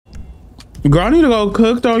Girl, I need to go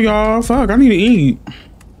cook though, y'all. Fuck, I need to eat.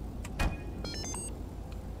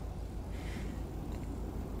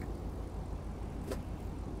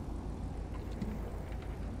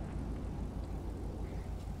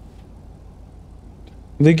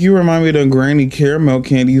 Like, you remind me of the granny caramel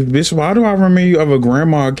candies. Bitch, why do I remember you of a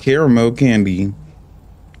grandma caramel candy?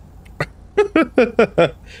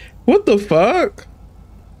 What the fuck?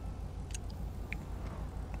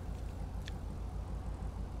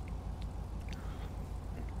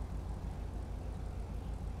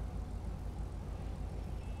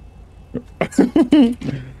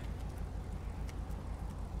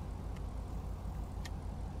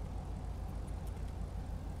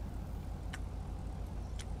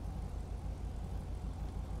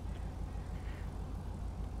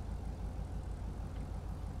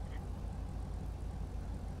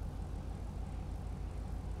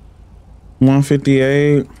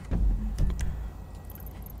 $158.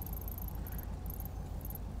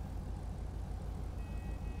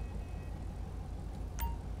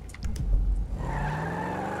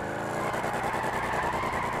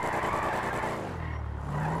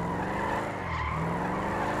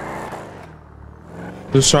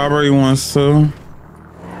 The strawberry ones too.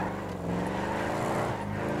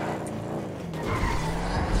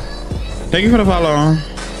 Thank you for the follow.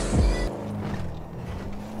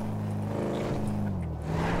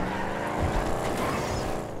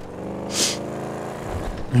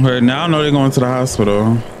 Right now I know they're going to the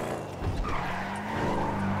hospital.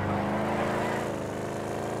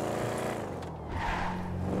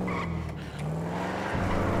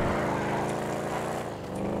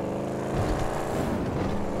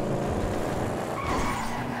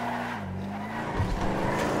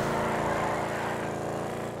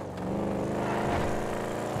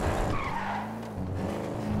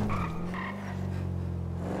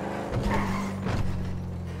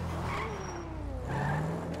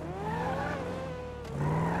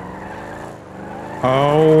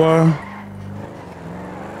 Oh.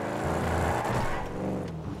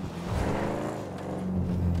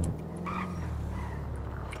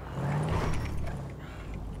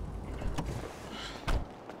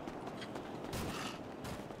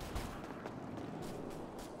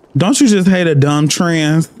 Don't you just hate a dumb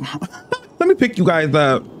trans? Let me pick you guys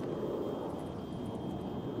up.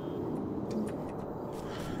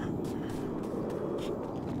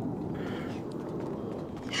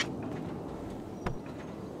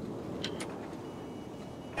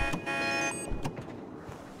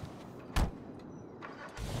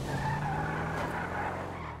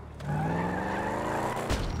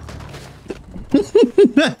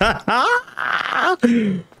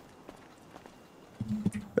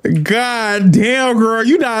 God damn, girl,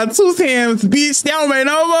 you died 2 times, bitch. That don't make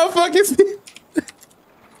no motherfucking sense.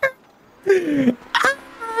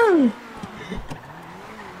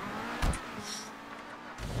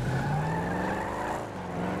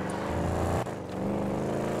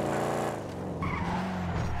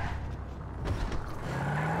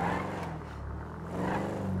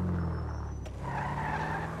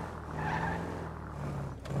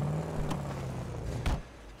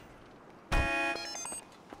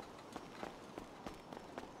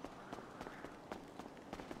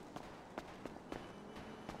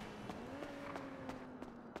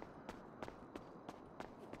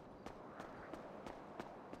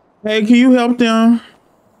 Hey, can you help them?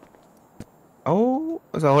 Oh,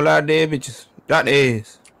 there's a whole lot of dead bitches. Drop the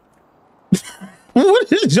ass. What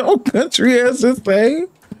did your country ass say?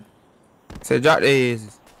 Said drop the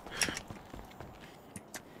ass.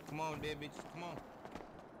 Come on, dead bitches. Come on.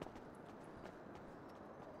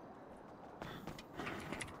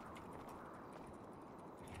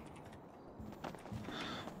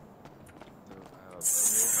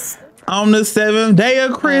 On the 7th day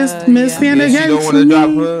of Christmas, Santa yeah, gave to me.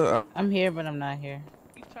 I'm here, but I'm not here.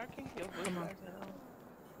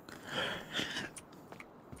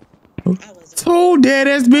 Two dead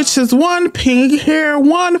ass bitches, 1 pink hair,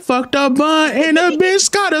 1 fucked up bun, and a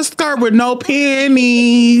bitch got a skirt with no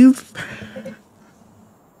panties.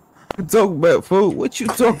 Talk about food. What you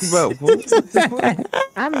talking about, food?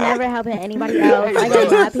 I'm never helping anybody else. I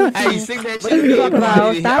got my PC. What you talking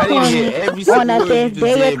about? Stop calling me. On the 5th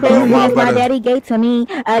day of Christmas, my daddy gave to me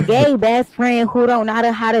a gay best friend who don't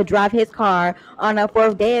know how to drive his car. On the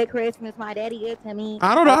 4th day of Christmas, my daddy gave to me.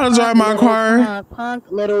 I don't know how to drive my car. Punk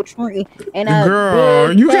little tree. And a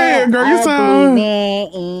girl, you can't. Girl, you sound.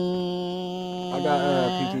 I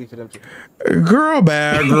got PT for them too. Girl,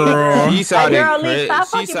 bad girl. She saw that.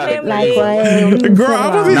 She saw that. Girl,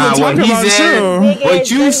 I wasn't even talking about you. What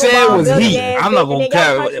you said was heat. I'm not gonna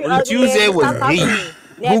care. What you said was heat.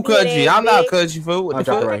 Who cut you? I'm not cut you, fool. What the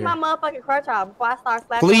fuck? Take my motherfucking crutch off before I start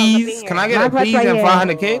slapping. Please, can I get a please and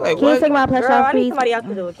 500K? Like Can you take what? my plush Girl, off, I need please? somebody else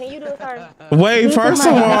to do it. Can you do it, sir? Wait, first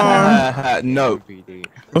of all, no.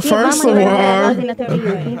 First of all,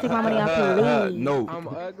 can you take my money off, please? No. I'm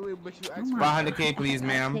ugly, but you ask 500K, please,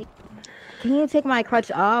 ma'am. Can you take my crutch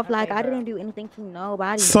off? Like, I didn't do anything to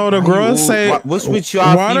nobody. So the girls say, what's with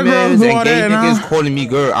y'all females and gay niggas calling me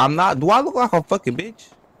girl? I'm not. Do I look like a fucking bitch?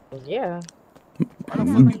 Yeah.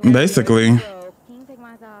 Basically. Can you take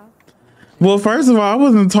mine off? Well, first of all, I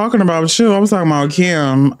wasn't talking about you. I was talking about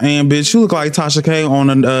Kim. And bitch, you look like Tasha K on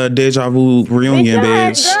a Deja Vu reunion,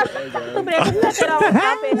 bitch.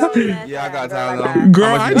 Yeah, I got time on.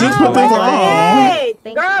 Girl, I just put this on. Hey,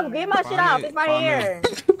 girl, get my shit off. It's right here.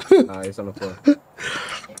 It's on the floor.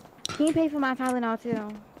 Can you pay for my Tylenol too?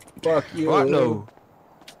 Fuck you. What? No.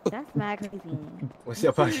 That's mad crazy. What's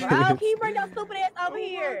your fucking? Bro, can you bring your stupid ass over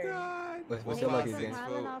here? What's your lucky game?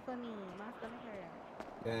 Tylenol for me. My stomach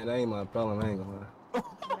hurts. Yeah, that ain't my problem. I ain't gonna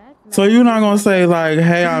lie. So you're not gonna say like,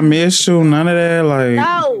 hey, I miss you, none of that? Like,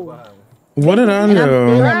 No. what did I I'm feeling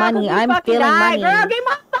do? money. I'm feeling money. Girl, get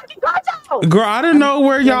my fucking crutch out. Girl, I didn't know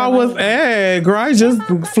where y'all was at. Girl, I just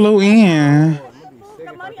flew in.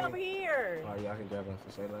 The money over here. Oh, yeah, I can grab him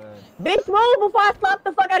for say that. Bitch, move before I slap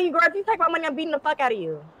the fuck out of you, girl. If you take my money, I'm beating the fuck out of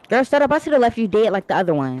you. Girl, shut up. I should have left you dead like the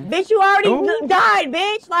other one. Bitch, you already died,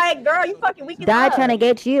 bitch. Like, girl, you fucking weak as Died fuck. trying to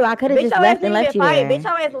get you. I could have Bitch, just your left ass and left you fight. there. Bitch,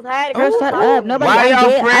 your ass was hiding. Girl, shut up. Nobody. Why I y'all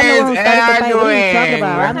did. I know friends who started the fight. What are you talking arguing?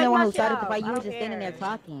 about? I'm the Take one my who shit started the off. fight. You I were don't just standing there care.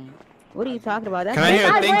 talking. What are you talking about? That's Can I hear a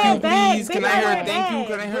I thank ran you, back. please? Can I Bitch, hear I a ran thank you? back.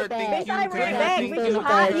 Can I hear a thank Bitch, you? I Can I ran hear a back. thank Bitch, you? you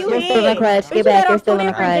hot. You You're still in a crash. Get Bitch, back. you You're still in a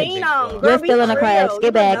had crash. on Girl, You're be still in a for crash. real.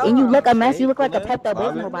 Get back. And you look a mess. Okay, You look like a okay.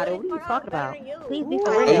 Pepto-Bismol bottle. What are you talking about? Please be for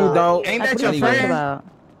No, real. you don't. Ain't Like, that what your are you talking friend? about?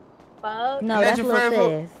 Fuck. No, Ain't that that's your little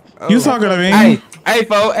friend, sis. You talking to me?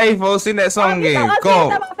 Hey, folks, sing that song Get again. your Come ugly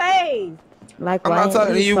on. ass out my face. Like, I'm what? not What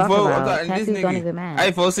talking are to you you, talking folks. I'm about? talking to this Tattoos don't even nigga. matter.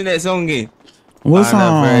 Hey, folks, sing that song again. What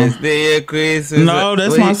song? No,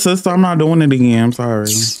 that's my sister. I'm not doing it again. I'm sorry.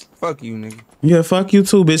 Fuck you, nigga. Yeah, fuck you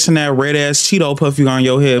too, bitch, and that red ass Cheeto puff you got on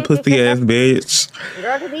your head, pussy ass bitch.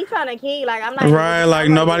 Girl, cause he's trying to kill. Like, I'm not. Right, like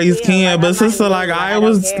nobody's kin, but sister, like I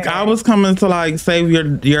was coming to like save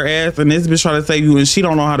your ass, and this bitch trying to save you, and she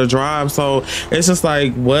don't know how to drive, so it's just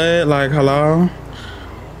like what, like hello.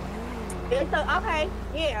 It's okay,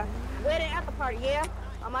 yeah. Wedding after party, yeah.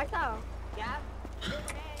 On my toe, yeah.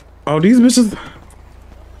 Oh, these bitches.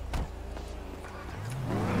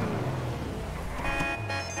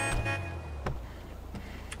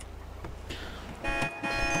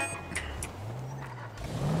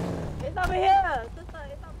 It's over here, sister.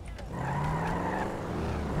 It's over here.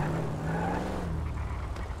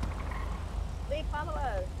 Big, follow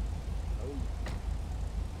us.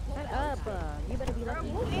 Shut up. You better be lucky.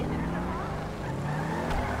 Move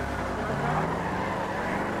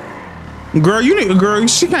in. Girl,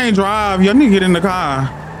 she can't drive. Y'all need to get in the car.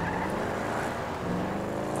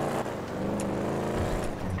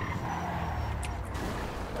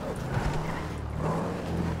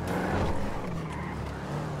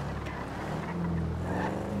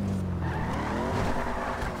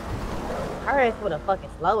 Her ass with a fucking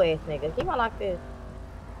slow ass nigga. Keep on like this.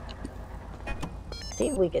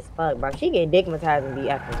 She weak as fuck, bro. She get digmatized and be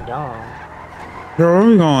acting dumb. Girl, where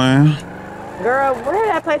we going? Girl, where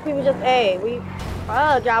that place we was just at? We,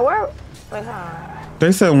 y'all, where? Wait, huh?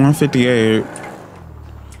 They said 158.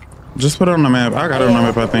 Just put it on the map. I got it on the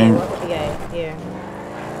map, I think. Yeah.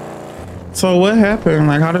 So what happened?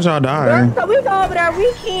 Like, how did y'all die? Girl, so we go over there, we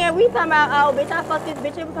talking about, oh, bitch, I fucked this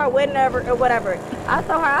bitch, it was her wedding or whatever. I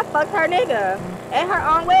told her I fucked her nigga at her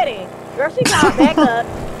own wedding. Girl, she got back up.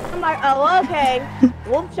 I'm like, oh, okay.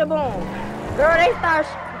 Whoop, shaboom. Girl, they start,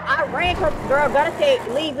 I ran, cause girl, gotta say,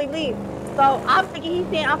 leave. So I'm thinking he's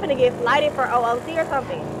saying I'm finna get flighted for OOC or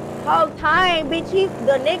something. Whole time, bitch,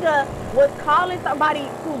 the nigga was calling somebody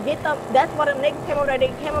to get them. That's what the niggas came over there. They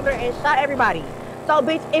came over there and shot everybody. So,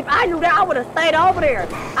 bitch, if I knew that, I would have stayed over there.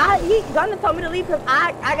 He gonna told me to leave because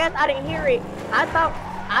I guess I didn't hear it. I thought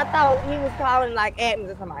he was calling like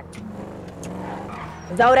Adams or somebody.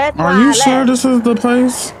 So that's why Are you sure this is the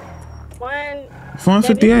place?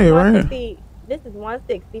 158, right? This is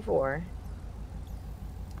 164.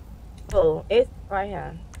 Oh, it's right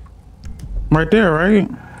here. Right there, right?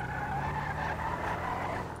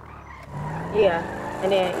 Yeah,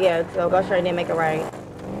 and then so go straight and then make it right.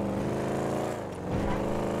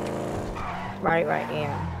 Right,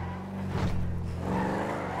 yeah.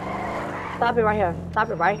 Stop it right here. Stop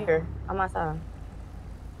it right here. On my side.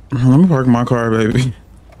 Let me park my car, baby.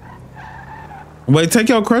 Wait, take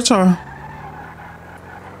your crutch off.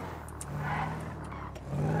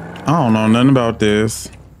 I don't know nothing about this.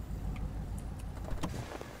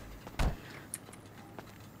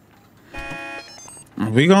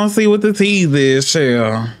 We gonna see what the tease is,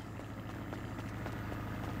 chill.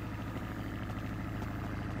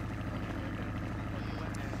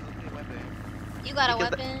 You got a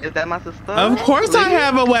weapon? Is that my sister? Of course I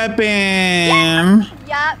have a weapon.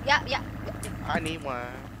 Yeah. I need one.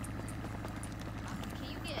 Can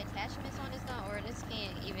you get attachments on this gun, or this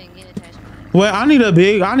can't even get attachments? Well, I need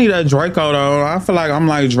a Draco though. I feel like I'm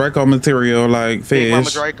like Draco material, like fish. Big Mama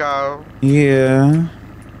Draco. Yeah.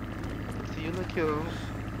 See, you look cute.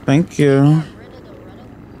 Thank you.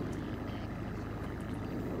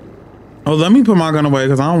 Oh, let me put my gun away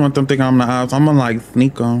because I don't want them thinking I'm the ops. I'm gonna like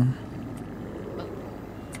sneak them.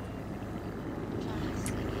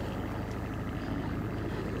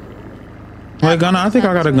 Wait, Gunna, I think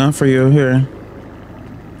I got a gun for you here.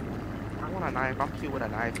 I want a knife. I'm cute with a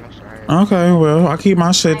knife. No shit. Okay, well, I'll keep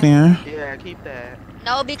my shit then. Yeah, keep that.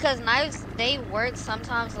 No, because knives, they work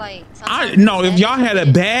sometimes like... No, if y'all had a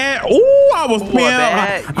bat, ooh, I would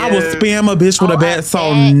spam. I would spam a bitch with a bat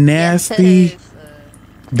so nasty.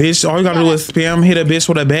 Bitch, all you gotta do is spam, hit a bitch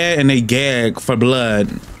with a bat, and they gag for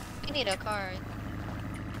blood. You need a card.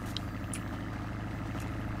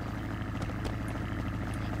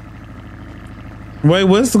 Wait,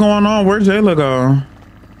 what's going on? Where'd Jayla go?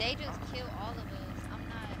 They just killed all of us. I'm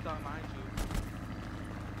not... Don't mind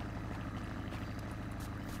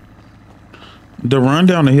you. The run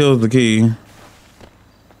down the hill is the key.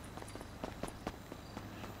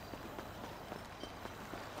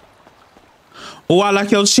 Oh, I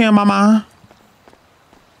like your chin, mama.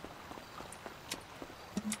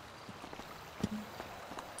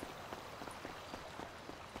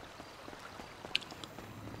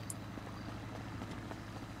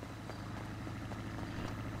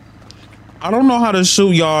 I don't know how to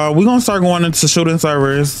shoot, y'all. We're gonna start going into shooting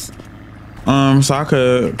servers. So I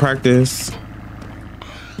could practice.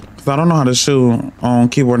 Cause I don't know how to shoot on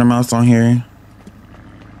keyboard and mouse on here.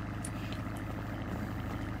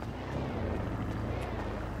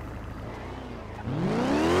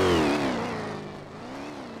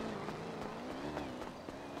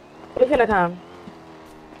 We finna come.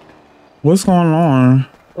 What's going on?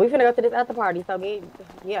 We finna go to this after party, so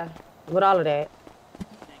yeah, with all of that.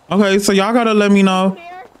 Okay, so y'all gotta let me know.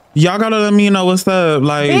 Y'all gotta let me know what's up.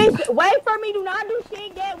 Like, bitch, wait for me. Do not do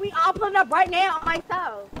shit yet. We all pulling up right now on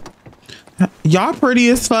myself. Y'all pretty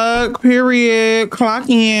as fuck. Period. Clock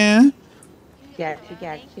in.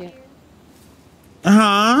 Gotcha.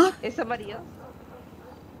 Huh? It's somebody else.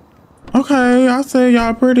 Okay, I said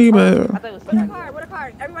y'all pretty, but. I thought it was What a card? What a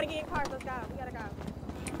card? Everybody get in cars. Let's go. We gotta go.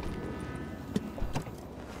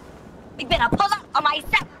 We better pull up on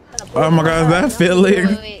myself. Oh my God, that feeling.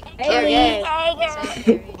 Hey,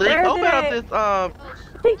 Let's open up this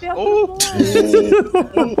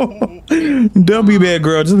They'll be bad,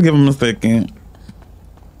 girl. Just give them a second.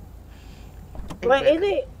 Wait, is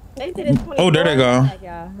it? They said it's 24. Oh, there they go.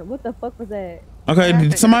 What the fuck was that? Okay,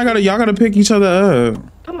 y'all gotta pick each other up.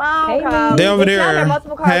 Come on, Hey, Kyle. They over there.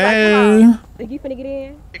 Hey. Think you finna get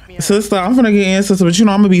in? Sister, I'm finna get in, sister, but you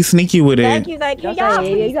know I'm gonna be sneaky with it. Thank you. Yeah, you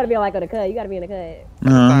gotta be like on the cut. You gotta be in the cut.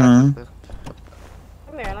 Come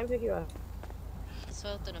here, let me pick you up.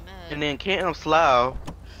 And then Cam slow.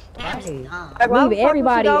 Leave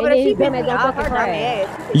everybody, and then you come and go fucking crash.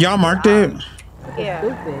 Y'all marked it? Yeah.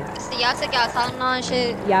 So y'all took y'all Tylenol and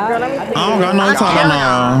shit? Yeah. I don't got no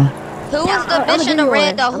Tylenol. Who was the bitch in the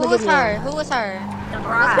red though? Who was her? Who was her?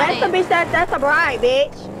 That's the bitch that's a bride,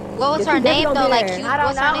 bitch. What was her name though? Like cute? I don't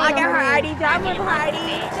What's know. her name? I got her ID. I'm with her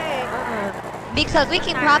ID. Because we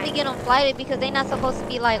can probably get them flighted because they not supposed to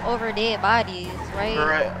be like over dead bodies, right?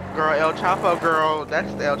 Girl, El Chapo girl.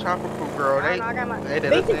 That's the El Chapo crew girl. They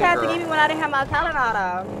did a Bitches thing, had to girl. give me when I didn't have my Tylenol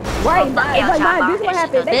though. Right, it's like mine. This what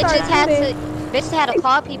happened. They Bitches had to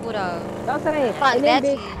call people though. Don't say Fuck that.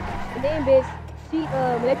 that. And then bitch, she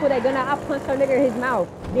when they put that gun out, I punched her nigga in his mouth.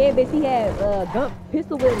 Then bitch, he had gun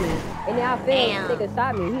pistol with me, and then I fell. Nigga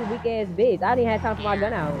shot me. He weak ass bitch. I didn't have time for my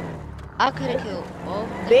gun out. I could have killed both.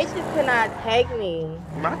 Bitches cannot take me.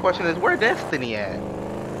 My question is, where Destiny at?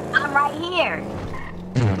 I'm right here.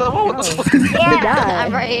 So what was the Yeah.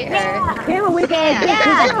 I'm right here. Camera weak ass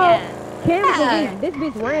bitch. Camera, this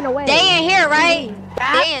bitch ran away. They in here, right?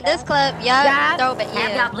 They in this club. Yeah. Throw it. Have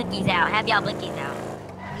Yeah. y'all blickies out. Have y'all blickies out.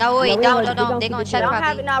 No, wait, No, don't. They gonna check Don't have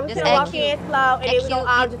probably. it now. We Just finna act walk cute. in slow, and then we Act gonna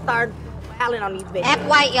all just start howling on these bitches. Act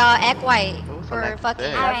white, y'all. Act white. Who's For on fucking.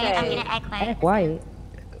 that? Alright, I'm gonna act like. Act white.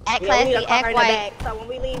 Act Yeah, we classy. need to come Act right in the white. back. So when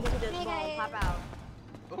we leave, we can just pop out.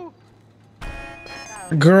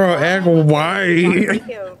 Girl, act white.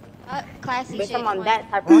 Classy Bitch, shit. I'm on that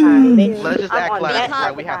type of time, bitch. Let's just I'm act on like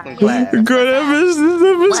that we type have some of class. Girl, that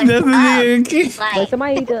bitch Destiny and Key. Wait,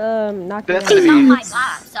 somebody need to knock That's me gonna It's be- on my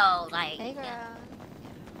block, so like. Hey, girl.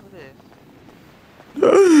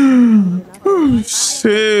 Oh,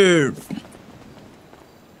 shit.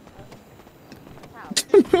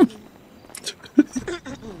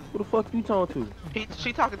 Who the fuck you talking to?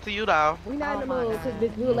 She talking to you though. We not in the mood, cause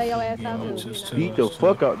bitch, we'll lay your ass out too. Beat the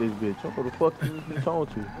fuck out this bitch. Who the fuck you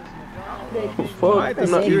talking to? Fuck.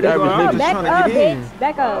 Back up, bitch.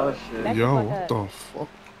 Back up. Back Yo, the what fuck up. the fuck?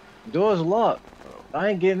 Door's locked. I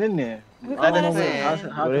ain't getting in there. We got weak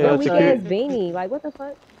ass beanie. Like what the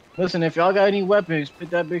fuck? Listen, if y'all got any weapons, put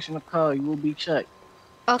that bitch in the car. You will be checked.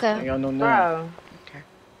 Okay. Y'all know now. Bro.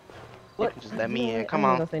 What? Just let me in. Come I'm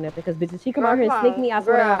on. not gonna say nothing, cause bitch, if she come out here and sneak me, I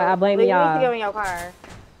swear to God, I blame y'all. You need to go in your car.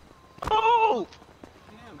 Oh!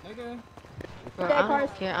 Damn, nigga. Bro, That I car-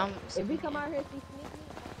 don't care. If we come out here and she sneak me,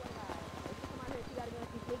 I swear to God, if she come out here and she gotta go and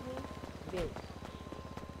she sneak me, bitch.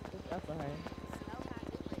 It's up for her.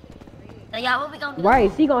 So y'all, what we gonna do?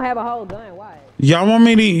 Right, she gonna have a whole gun. Why? Y'all want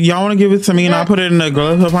to give it to me and I'll put it in the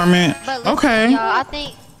glove compartment? But listen, Okay. y'all, I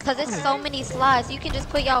think because it's so many slides, you can just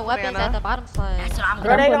put y'all weapons at the bottom slide. That's what I'm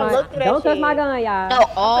Girl, they gonna don't look through that Don't touch shit. my gun, y'all. No,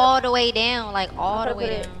 all the way down, like all the put way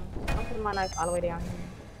it- down. I'm putting my knife all the way down here.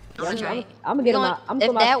 That's right. I'm gonna get my. I'm If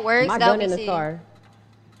gonna that put works, my that'll gun be in the sick. car.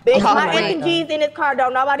 Bitch, Oh, my right. SMG's in this car.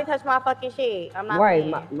 Don't nobody touch my fucking shit. I'm not Right,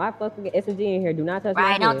 playing. my fucking SMG in here. Do not touch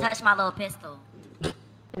Right, my don't shit. touch my little pistol.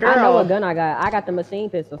 I know what gun I got. I got the machine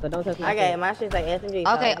pistol, so don't touch my Okay, shit. my shit's like SMG.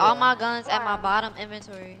 Okay, so, all yeah. my guns at my bottom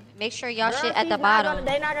inventory. Make sure y'all Girl, shit at she's the not bottom.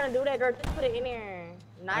 They not gonna do that, girl. Just put it in there.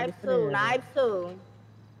 Knives just put it in too. there. Knives too.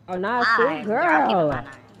 Oh, nah, Alright, shit, girl, I'm keeping girl. my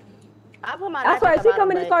knife. I put my I knife swear, at if the she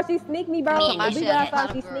come in bottom, this car, she sneak me, bro. Me and My If we shit go at outside,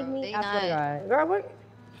 the she bottom, sneak girl. me. They I swear to not- God. but- Girl, what?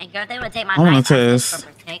 And girl, they would take my I wanna knife. I think, test.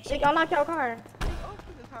 for protection. She unlock your car.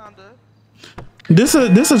 This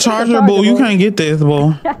a charger, boo. You can't get this,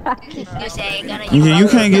 boo. You say, gonna Yeah, you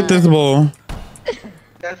can't get this, boo.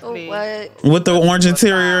 That's me. What? With the orange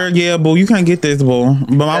interior, yeah, boo. You can't get this, boo.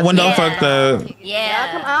 But my window Yeah. fucked up.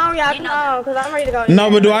 Yeah. Come on, y'all, You come know- on, cause I'm ready to go. in No,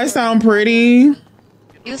 there. but do I sound pretty?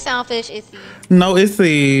 You sound fish, Issy. No, it's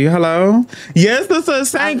the hello. Yes, this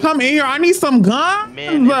is saying come in here. I need some guns.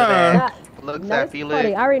 Man, look at that. Nah, Look, no, that it's feel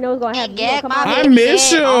funny. it. I already know what's gonna happen. And You gonna gag come my out I here. baby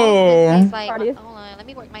miss dad. you. Oh, this like, Party. hold on, let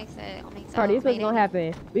me work my set. Party, this what's gonna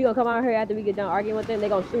happen. We gonna come out here after we get done arguing with them. They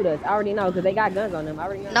gonna shoot us. I already know, cause they got guns on them. I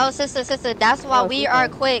already know. No, sister, that's why gonna we shoot are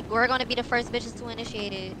us. quick. We're gonna be the first bitches to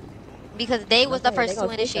initiate it. Because they was the Okay, first they to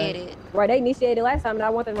gonna shoot initiate us. it. Right, they initiated last time, and I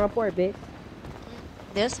want them to report, bitch.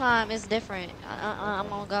 This time it's different. I'm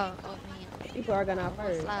gonna go. Oh, man. People are gonna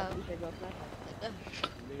first. Slow.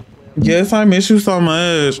 Yes, I miss you so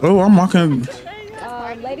much. Oh, I'm walking.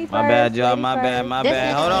 Ladies My first. bad, y'all. ladies My first. bad. My This bad.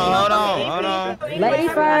 is- Hold on.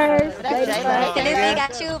 Ladies first. Ladies first. They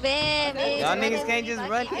got you, baby. Y'all niggas can't just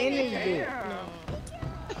run in this bitch.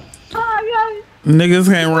 Niggas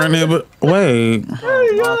can't run it, but wait. Hey,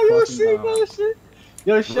 yo, you see my shit?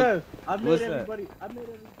 Yo, chef, I made What's that? everybody. I made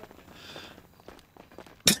everybody.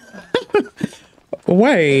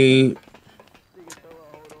 Wait.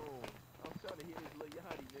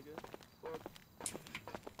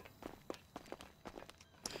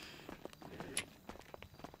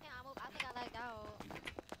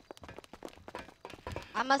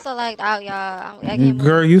 I must have lagged out, y'all. I can't move.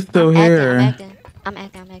 Girl, you still I'm here. I'm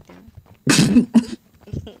acting.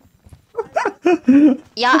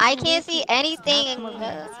 Y'all, I can't see anything.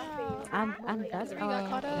 That's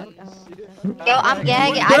Yo, I'm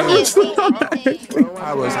gagging. I can't see anything.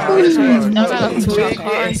 I was high as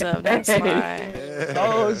fuck. That's why.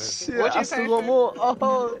 Oh shit! What you I say? still want more. Oh,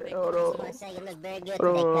 hold on. Hold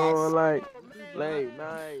Hold on, like late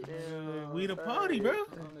night. We the party, bro.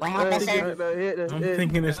 What happened, sir? I'm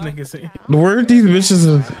thinking this nigga say. Where these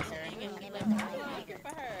bitches?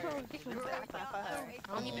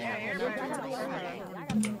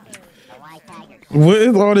 What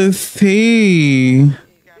is all this tea?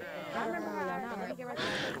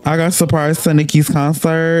 I got surprised to Nicki's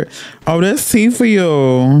concert. Oh, that's tea for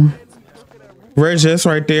you. Red Jess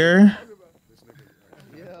right there.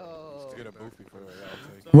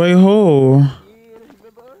 Wait, who?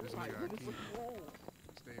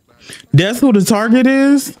 That's who the target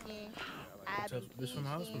is? This from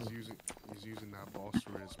hospital. He's using that boss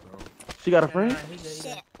wrist, bro. She got a friend?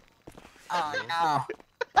 Oh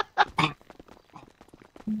no.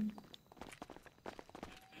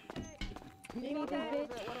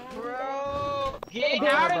 Bro, get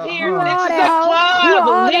out of You here. all This is a that, you all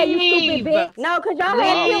club. that, you stupid Leave. bitch. No, cause y'all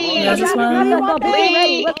ain't Yeah, y'all that's y'all fine. want that.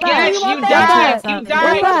 Leave. What's up? Yes, You want you that? died. You What's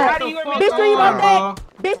died. up? How do you want me Bitch, do you want to that?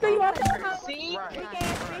 Bitch, do you want that? See? Freak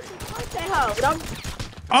ass bitch, you want that hoe. Don't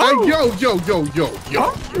Hey, yo.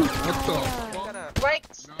 What's up? Like,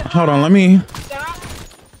 Hold on, let me. stop.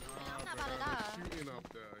 Shooting up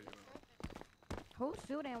there, Who's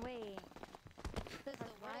shooting? Wait.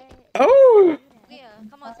 Oh. Leah,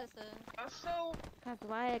 come on, sister. Cause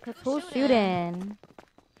why? Cause who's shooting?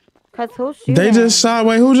 Cause who's shooting? They just shot.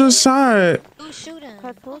 Wait, who just shot? Who's shooting?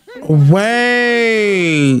 Cause who's shooting?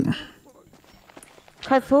 Wait.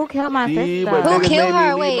 Cause who killed my sister? Who killed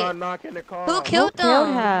her? Wait. Who killed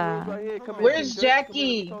them? her? Where's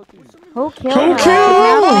Jackie? Who killed Who her?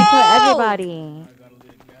 killed? Now kill everybody.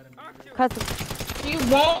 Cause You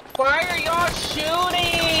won't fire, y'all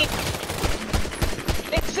shooting.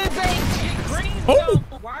 It's a green zone.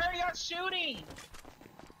 Why are y'all shooting?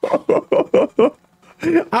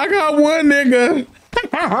 I got one nigga.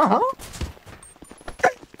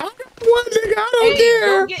 One nigga, I don't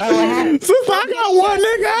care. Since I got one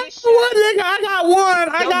nigga, I got one.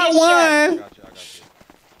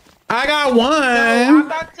 I got one. No, I'm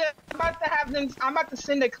about to have them. I'm about to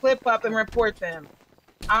send a clip up and report them.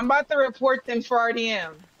 I'm about to report them for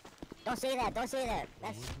RDM. Don't say that. Don't say that.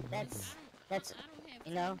 That's.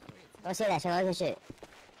 You know. Don't say that. Show other shit.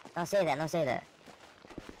 Don't say that. Don't say that.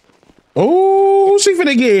 Oh, she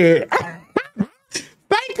finna get.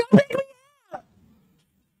 Thank you, pick me up.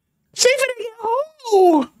 She finna get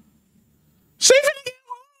who? She finna get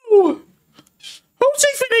who? Who she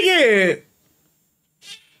finna get?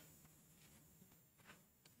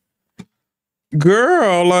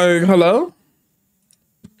 Girl, like, hello?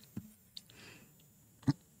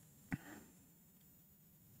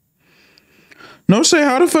 No shit,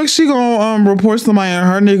 how the fuck she gonna report somebody and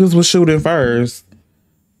her niggas was shooting first?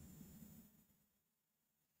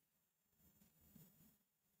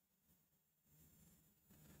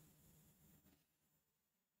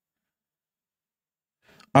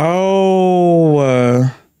 Oh,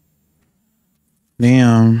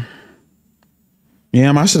 damn.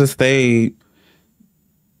 Damn, I should have stayed.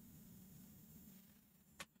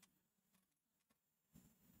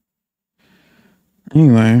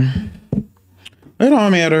 Anyway, it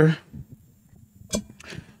don't matter.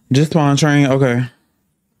 Just spawn train, okay.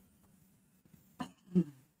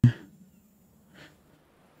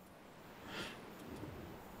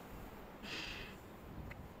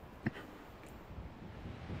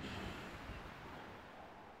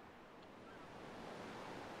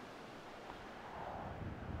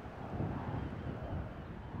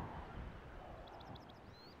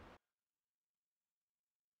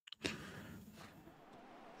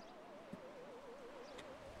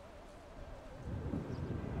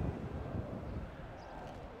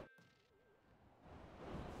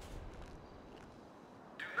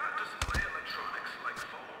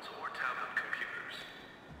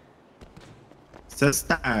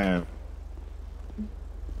 Sister.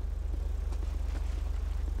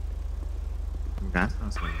 That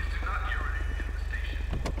sounds like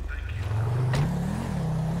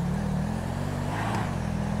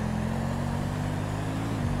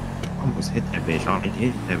almost hit that bitch. I already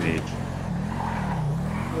hit that bitch.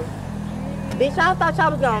 Bitch, y'all thought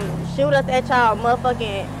y'all was gonna shoot us at y'all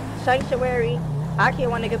motherfucking sanctuary. I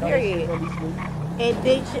killed one nigga, period. And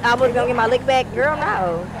then I was gonna get my lick back. Girl,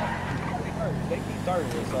 no. They keep starting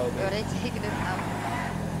it, so. Girl, they taking this out.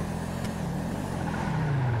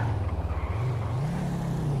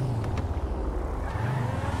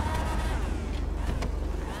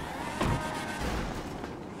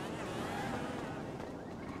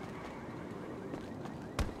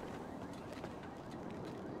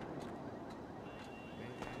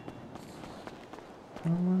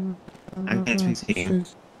 I can't fix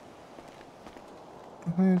it.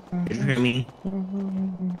 Did you hear me? You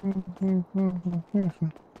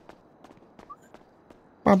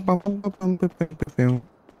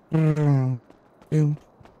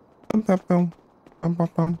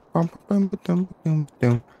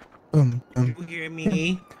hear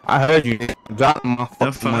me? I heard you. Drop my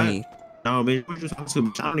fucking money. No, bitch, what you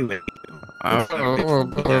talking to? I don't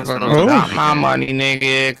even. Drop my money,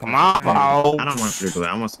 nigga. Come on, bro. I don't want you to do it.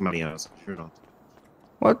 I want somebody else. Sure don't.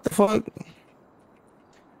 What the fuck?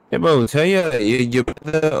 Hey, bro, tell your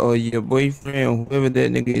brother or your boyfriend or whoever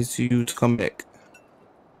that nigga is to you to come back.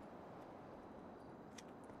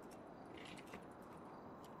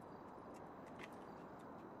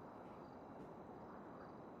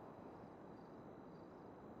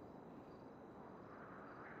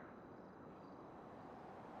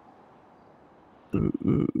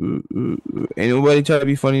 Ain't nobody try to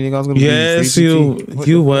be funny, nigga. I was gonna yes, you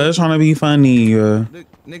was trying to be funny.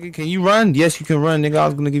 Nigga, can you run? Yes, you can run, nigga. I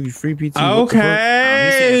was gonna give you free PT.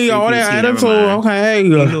 Okay, all that attitude. Okay,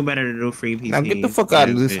 you know better to do free PT. Now get the fuck out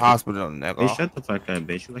of this hospital, nigga. Bitch, shut the fuck up,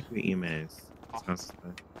 bitch. You like your EMS.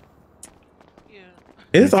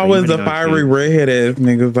 It's always the fiery redhead ass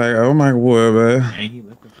niggas like, oh my god,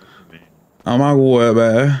 man. Oh my god,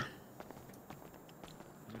 man.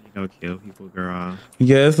 Go kill people, girl.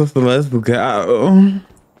 Yes, sister, let's go.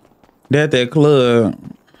 That club.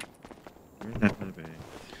 Where's that club at?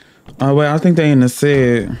 Oh, wait, I think they in the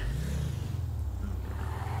set.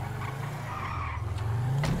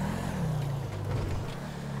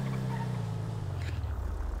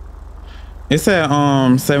 It's at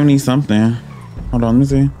 70 something. Hold on, let me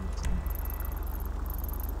see.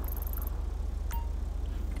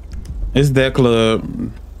 It's that club.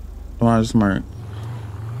 The one I just marked.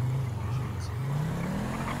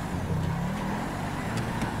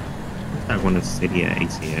 I went to the city at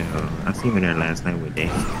ATL. I seen her there last night with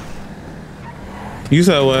Dave. You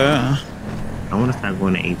said what? I want to start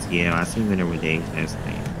going to ATL. I seen her there with Dave last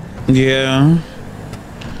night. Yeah.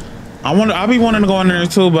 I be wanting to go in there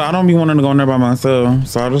too, but I don't be wanting to go in there by myself.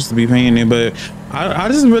 So I'll just be paying it. But I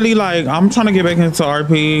just really like, I'm trying to get back into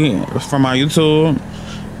RP from my YouTube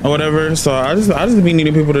or whatever. So I just be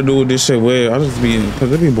needing people to do this shit with. I just be,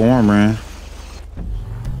 cause it be boring, man.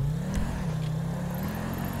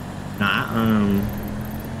 Nah,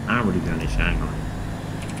 I don't really done this shit.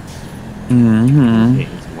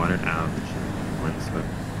 It's watered out.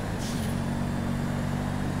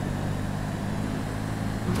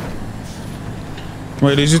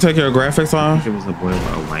 Wait, did you take your graphics off? It was a boy with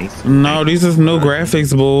a white. No, these is new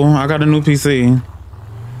graphics, boo. I got a new PC.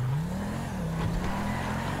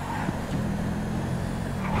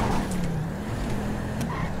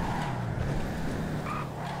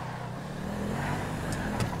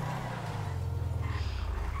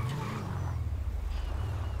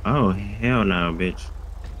 Oh, hell no, bitch.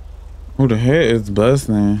 Who the heck is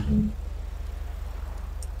busting?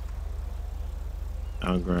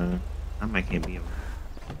 Oh, girl. I might can't be able.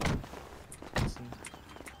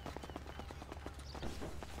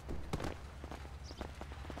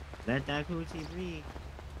 Let that coochie breathe.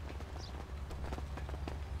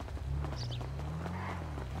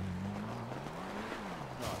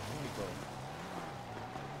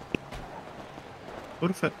 Who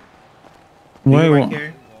the fuck? Wait, right what?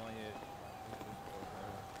 here?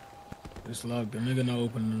 It's locked. The nigga not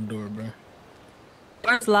opening the door, bro.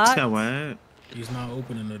 It's locked. So what? He's not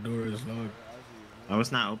opening the door. It's locked. Oh,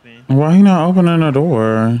 it's not open. Why he not opening the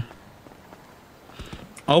door?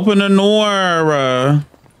 Open the door.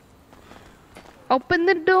 Open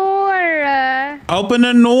the door. Open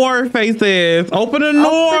the door, faces. Open the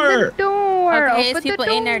door. Open the door. Okay, Open it's people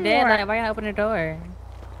the in there dead. door. Like, why you not open the door?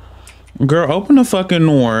 Girl, open the fucking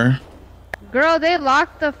door. Girl, they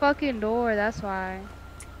locked the fucking door. That's why.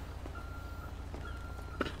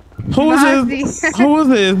 Who is this? Who is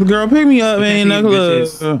this? Girl, pick me up, man.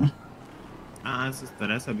 Sister,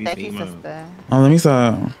 that's a Becky BC mom. sister. Oh, let me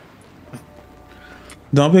stop.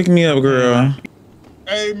 Don't pick me up, girl.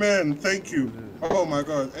 Amen. Thank you. Oh my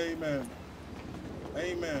God. Amen.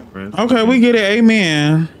 Amen. Okay, we get it.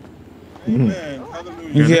 Amen. Amen.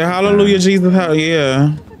 Hallelujah. Yeah, hallelujah, Jesus.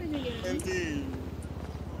 Yeah. Indeed.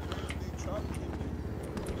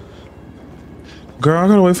 Girl, I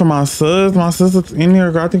gotta wait for my sis. My sister's in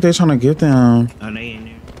here. Girl, I think they trying to get them. Oh, they in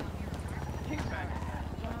there.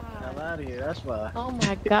 Hell out of here. That's why. Oh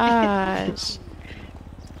my gosh.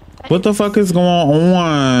 What the fuck is going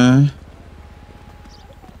on?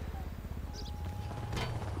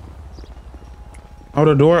 Oh,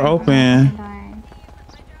 the door open.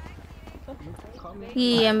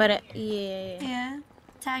 Yeah, I'm about to, yeah.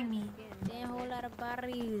 Tag me. Damn, whole lot of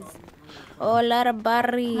bodies. Whole lot of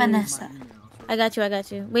bodies. Vanessa. I got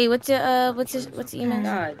you. Wait, what's your email?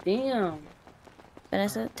 God damn.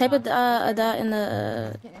 Vanessa, type a dot in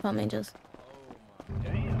the Palm Angels.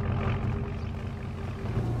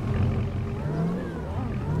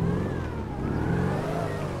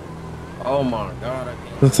 Oh my God. I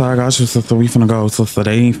can't. Sister, I got you, sister. We finna go, sister.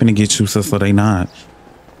 They ain't finna get you, sister. They not.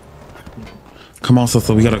 Come on,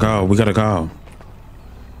 sister. We gotta go. We gotta go.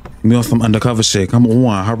 We on some undercover shit. Come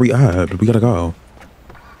on. Hurry up. We gotta go.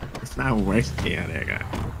 It's not worse. Yeah, there you go.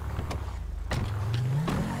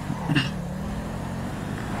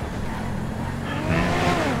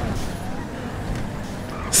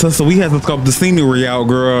 Sister, we had to scope the scenery out,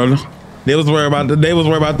 girl. They was worried about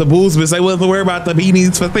the booze, bitch. They wasn't worried about the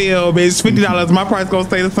beanies for sale, bitch. $50. My price gonna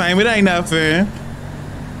stay the same. It ain't nothing.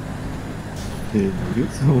 Dude, you're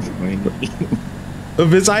so funny.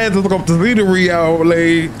 Bitch, I had to scope the scenery out,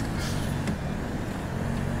 like.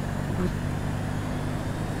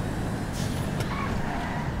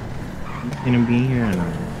 You gonna be here or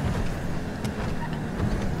not?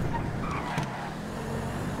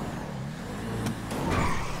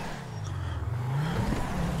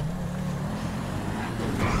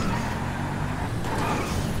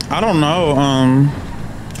 I don't know,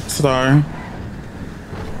 sorry.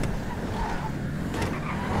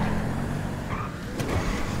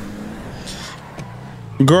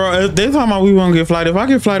 Girl, if they talking about we won't get flighted. If I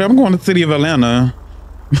get flighted, I'm going to the city of Atlanta.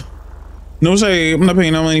 No shade. I'm not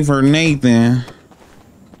paying no money for Nathan.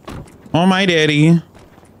 On my daddy.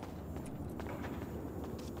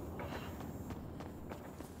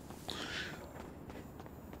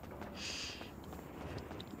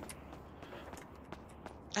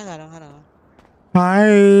 I got him. Hold on.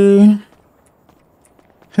 Hi.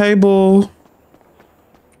 Hey, boo.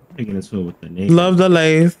 Taking a tour with the nigga. Love the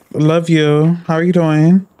lace. Love you. How are you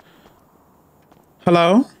doing?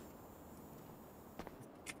 Hello?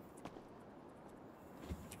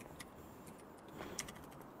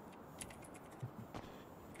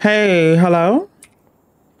 Hey, hello?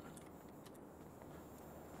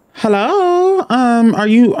 Hello? Are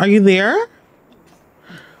you there?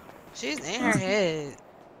 She's in her head.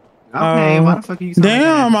 Okay, why the fuck are you talking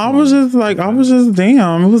damn, I was just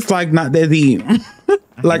damn. It was like not that deep.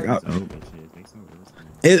 Like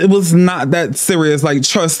it was not that serious. Like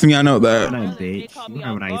trust me, I know that. They called me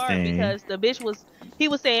off guard because the bitch was. He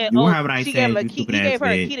was saying, You "Oh, heard what I she said, gave him a you key. He stupid gave ass her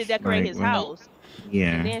a key bitch. to decorate his house."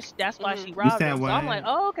 Yeah. And then that's why she robbed him. So I'm like,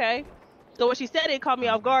 "Oh, okay." So when she said it, caught me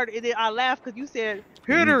off guard, and then I laughed because you said,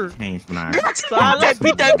 "Hit her." So I let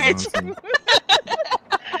beat that bitch.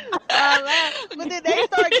 I laughed, but then they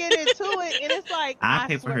start getting into it, and it's like I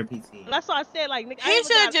pay for her PT. That's why I said, like, nigga, He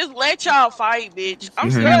should just let y'all fight, bitch. I'm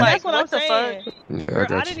still Girl, like, that's what I'm saying. Yeah, Girl,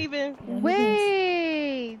 I didn't even.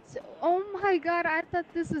 Wait. Oh my god, I thought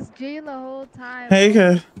this was J the whole time. Hey,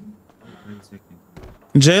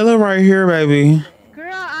 Jayla right here, baby.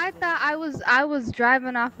 Girl, I thought I was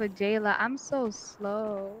driving off of Jayla. I'm so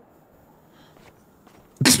slow.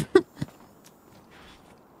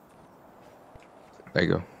 There you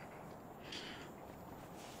go.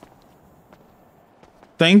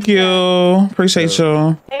 Thank you. Appreciate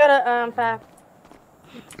you. They go to 5.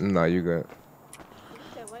 No, you good.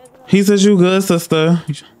 He says you good, sister.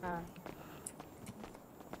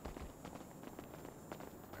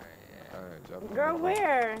 Girl,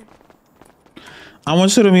 where? I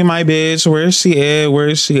want you to be my bitch. Where is she at? Where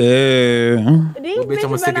is she at? These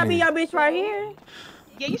bitches better not be your bitch right here.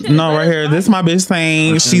 No, right here. This my bitch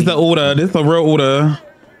saying she's the Uda. This a real Uda.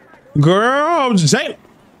 Girl, Jay.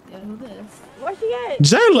 Where she at?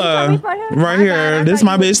 Jayla. Right here. This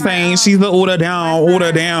my bitch saying she's the Uda down.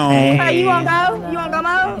 Uda down. Hey, you wanna go? You wanna go,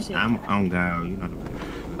 Mo? I'm on go. You know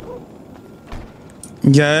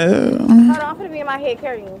Yeah. Hold on, I'm gonna be in my head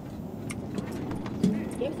carrying you.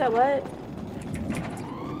 You said what?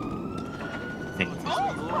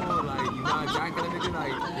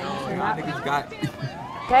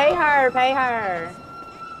 Pay her, pay her.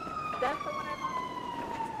 That's the one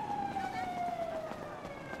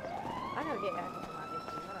I gotta get access to my bitch.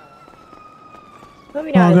 Hold on. Put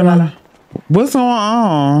me down. Oh, goodness. What's going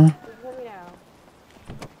on? Put me down.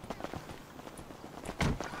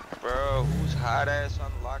 Bro, who's hot ass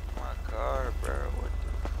unlocked my car, bro? What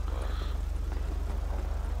the fuck?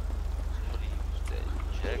 Somebody used that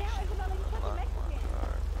injection to unlock my car,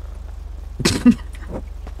 bro.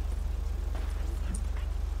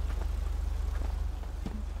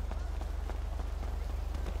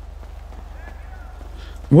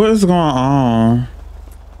 What is going on?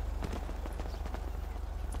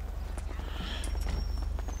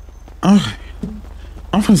 Okay.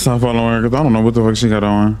 I'm finna stop following her because I don't know what the fuck she got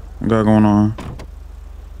going on.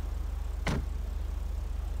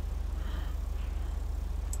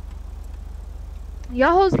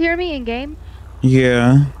 Y'all hoes hear me in game?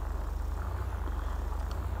 Yeah.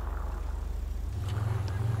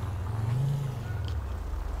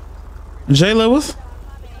 J-Lo, what's...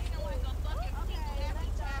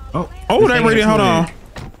 Oh, that reading. Hold on.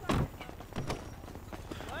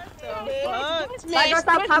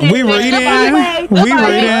 We reading. We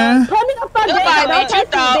reading.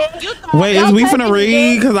 Wait, is we finna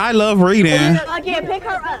read? Cause I love reading.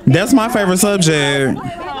 That's my favorite subject.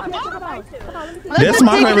 That's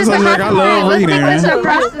my favorite subject. I love reading.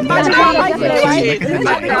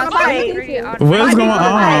 What's going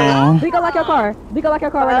on? We go like your car. We go like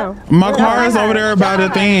your car right now. My car is over there by the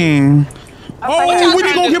thing. Oh, we need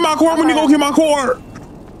to go get my car. We need to go get my car.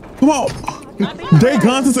 Come on. They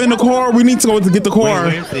guns is in the car. We need to go to get the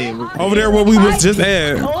car. Over there where we was just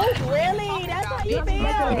at. Oh, really? That's how you feel?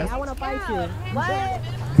 I want to fight you. What?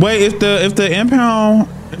 Wait, if the impound,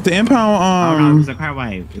 it's a car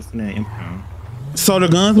wipe. It's an impound. So the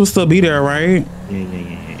guns will still be there, right?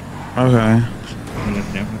 Yeah. Okay.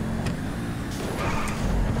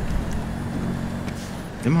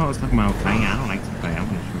 Them hoes talking about fighting. I don't like to fight. I'm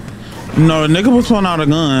gonna shoot. No, the nigga was pulling out a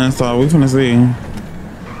gun, so we finna see.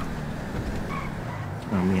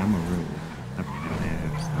 I mean, I'm a real.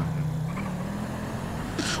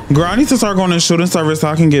 Girl, I need to start going to shooting service so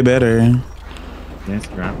I can get better. Yes,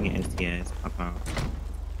 girl, I'm getting STS. Pop out.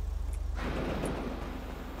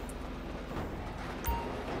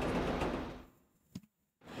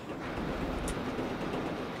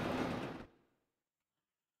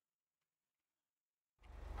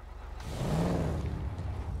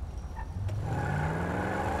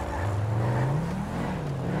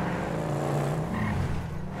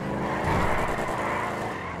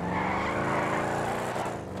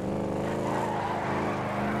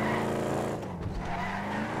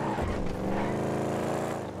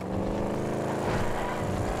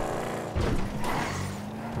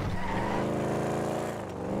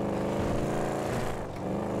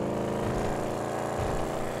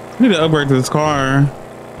 I need to upgrade this car.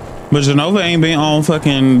 But Genova ain't been on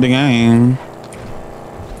fucking the game.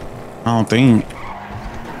 I don't think.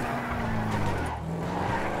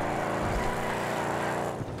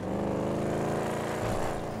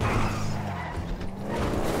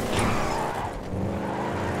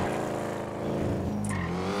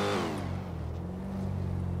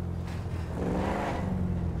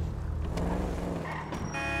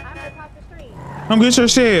 Come get your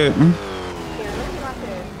shit.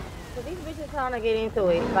 Trying to get into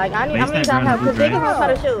it. Like I need y'all help because they gonna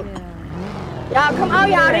try to shoot. Y'all come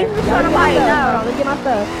on, y'all. They trying to fight. No, let's get my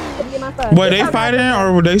stuff. Let me get my stuff. Were they fighting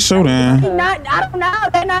or were they shooting? I don't know.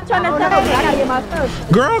 They're not trying to say. I gotta get my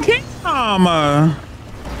stuff. Girl, come.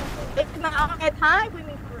 It's not on that time with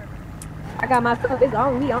me. I got my stuff. It's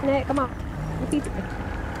on me on that. Come on. You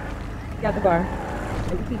got the bar.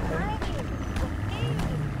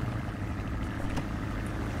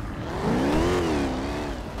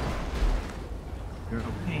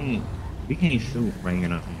 We can't shoot right here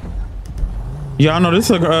now. Y'all know this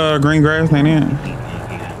is green grass, ain't it?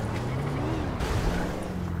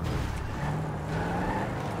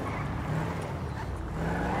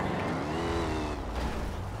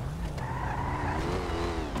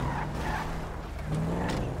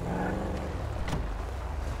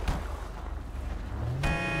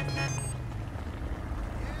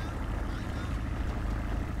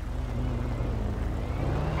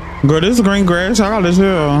 Girl, this is green grass. I got this here.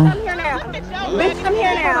 Bitch, come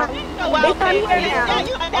here now. Bitch, come here now.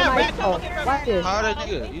 Watch this. How that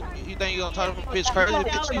nigga? You think you gonna talk to a bitch crazy?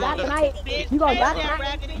 Bitch, You gonna got it.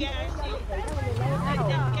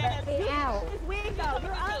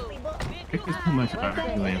 It's too much about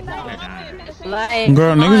arguing.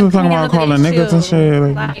 Girl, niggas are talking about calling niggas and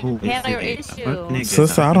shit. Handle your issue.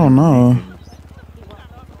 Sister, I don't know.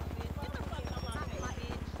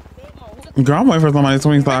 Girl, I'm waiting for somebody to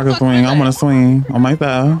swing so I can swing. I want to swing on my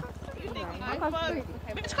thigh.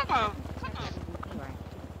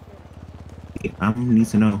 I need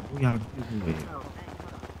to know who y'all with.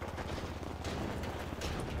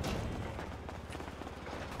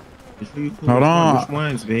 Hold on. Which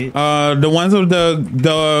ones, bitch? The ones with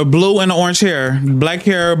the blue and the orange hair. Black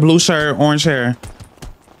hair, blue shirt, orange hair.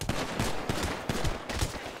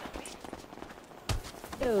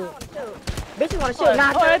 Bitch, you wanna shoot?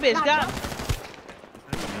 Nah, that bitch got.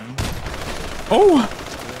 Oh.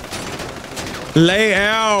 Lay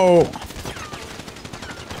out.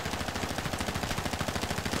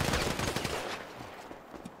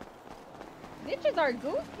 Bitches are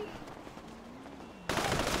goofy.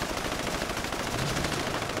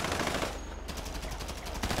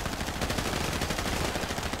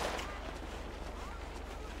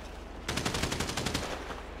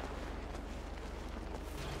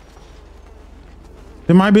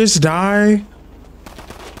 Did my bitch die?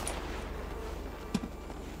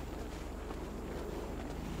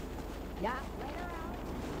 Yeah.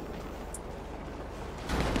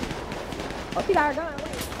 Oh, she got her gun.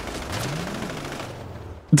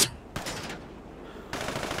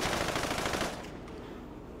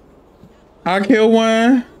 I killed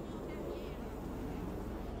one.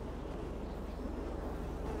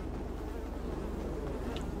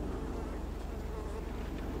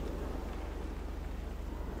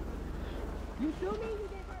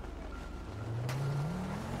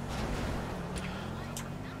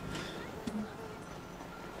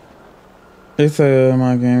 They said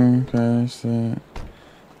my game crashed.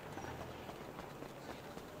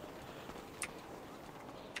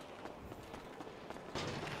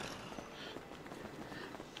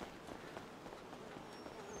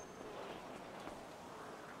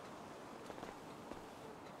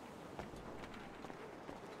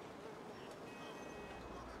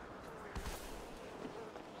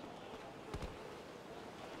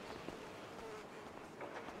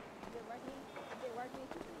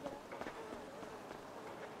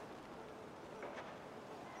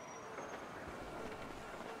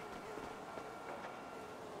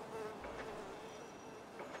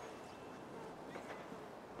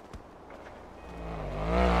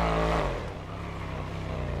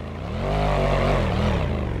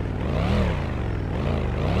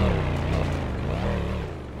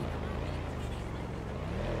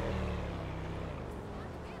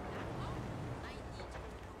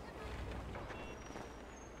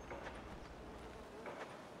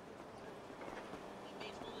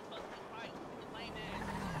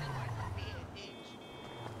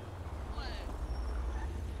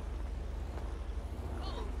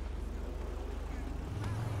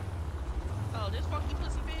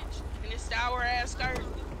 ass skirt.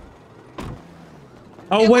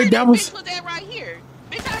 Oh wait, that was. Bitch put that right here.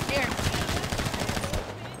 Bitch, I dare.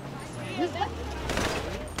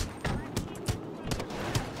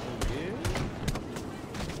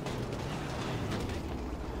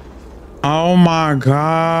 Oh my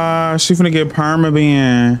gosh, she finna get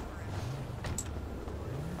perma-banned.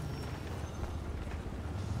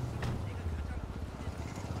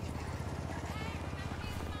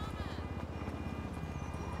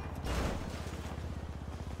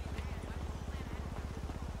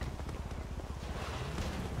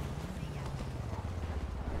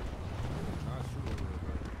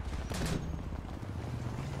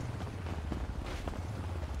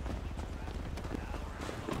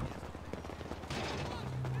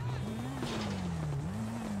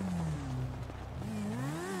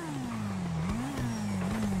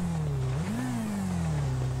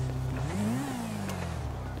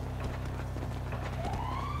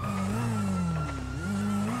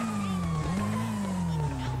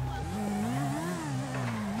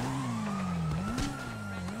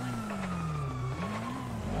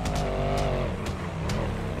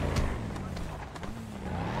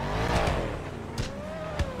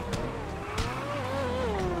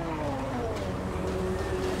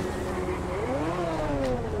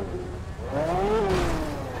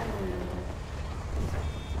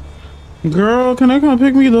 Girl, can they come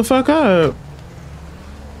pick me the fuck up?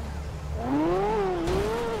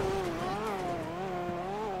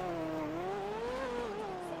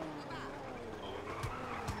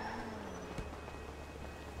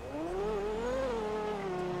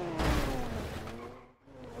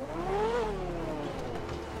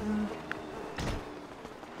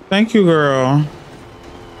 Thank you, girl.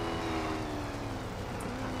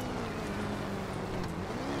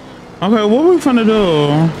 Okay, what we finna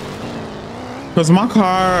do? Cause my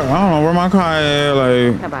car, I don't know where my car at.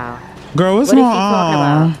 Like, girl, what's going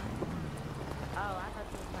on?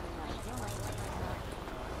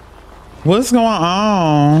 What's going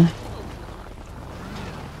on?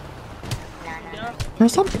 Girl,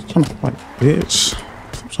 stop trying to fight, bitch.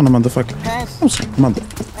 Stop trying to motherfucking.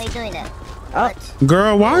 Why are you doing that? Oh.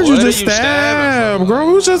 Girl, why did you just stab? Girl,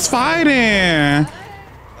 we was just fighting.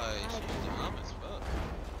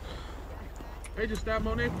 They just stabbed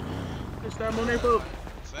Monet. Just stabbed Monet, folks.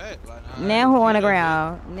 Now who on the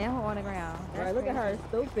ground? Now who on the ground? Right, look at her,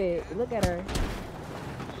 stupid. Look at her.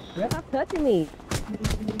 Girl, stop touching me.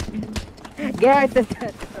 Garrett, this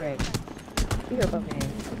right. Beat her up,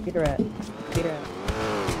 man. Beat her up. Beat her up.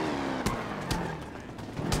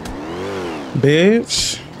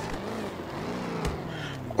 Bitch.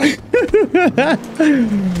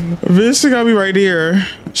 Bitch, she got me right here.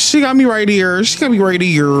 She got me right here. She got me right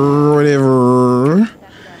here. Whatever.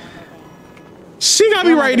 She got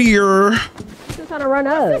me right here. She's just trying to run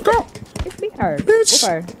up. Girl. Just beat her. Bitch. Whoop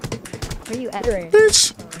her. Where you at?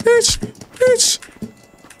 Bitch. Bitch. Bitch.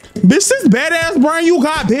 Bitch, this badass brain you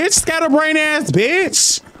got, bitch. Scatterbrain ass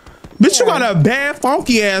bitch. Bitch, you got a bad,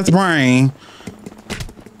 funky ass brain.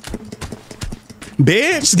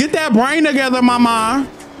 Bitch, get that brain together, mama.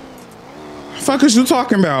 Fuck is you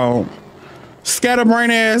talking about?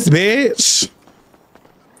 Scatterbrain ass bitch.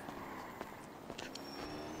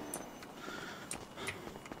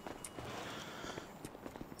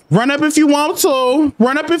 Run up if you want to.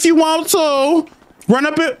 Run up if you want to. Run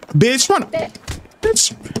up it. Bitch, run up.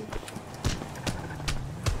 Bitch.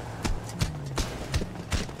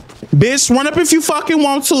 Bitch, run up if you fucking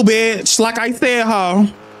want to, bitch. Like I said, ho.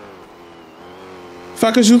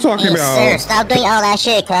 Fuck is you talking about? Sir, stop doing all that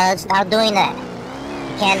shit, cuz. Stop doing that.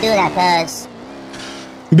 You can't do that, cuz.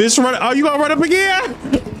 Bitch, run. Oh, you gonna run up again?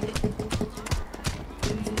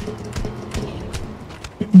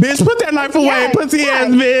 Bitch, put that knife away, pussy ass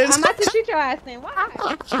bitch. I'm about to shoot your ass then. Why?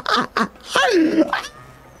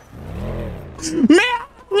 Man.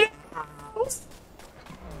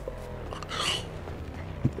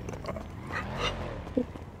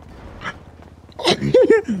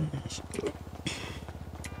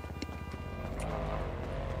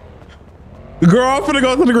 Girl, I'm finna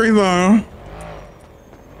go to the green zone.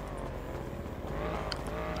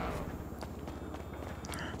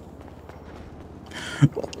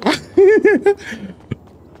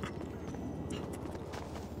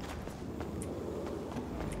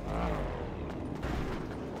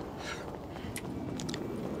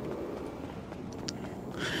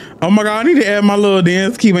 Oh my God, I need to add my little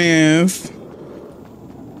dance key bands.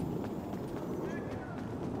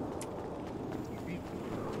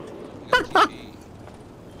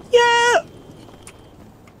 Yeah.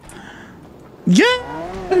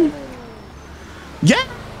 Yeah.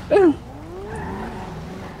 Yeah.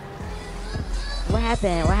 What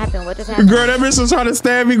happened? What happened? What just happened? Girl, that bitch was trying to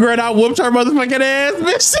stab me, girl. I whooped her motherfucking ass,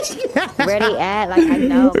 bitch. Where they at? Like, I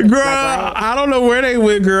know. Girl, like, I don't know where they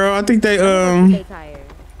went, girl. I think they, Girl,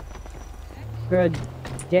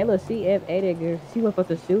 Jayla, she F8 girl. She was supposed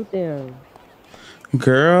to shoot them.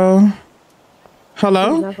 Girl. Hello?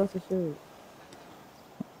 She was not supposed to shoot.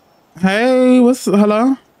 Hey,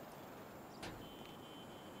 hello?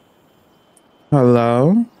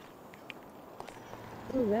 Hello?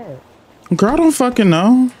 Who's that? Girl, I don't fucking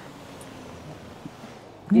know.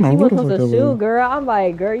 She was supposed to shoot, girl. I'm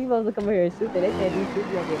like, girl, you supposed to come here and shoot them. They said you shoot,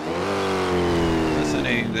 you gonna get mad. What's the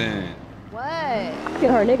name then? What? I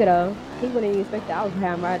killed her nigga though. He wouldn't even expect that. I was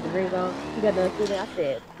having right the ring on. He got done shooting. I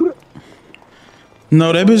said,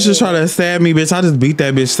 No, that bitch just trying to stab me, bitch. I just beat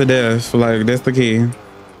that bitch to death. Like, that's the key.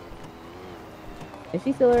 and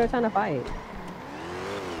she's still there trying to fight.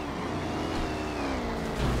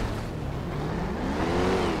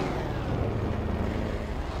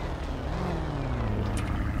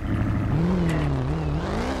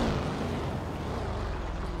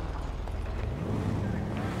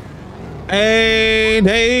 Hey,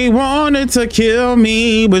 they wanted to kill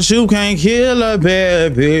me, but you can't kill a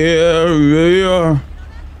bad bitch.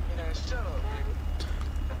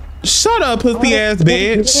 Shut up, pussy ass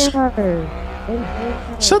bitch.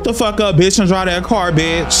 Shut the fuck up, bitch, and drive that car,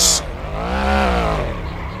 bitch.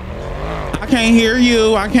 I can't hear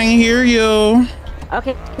you. I can't hear you.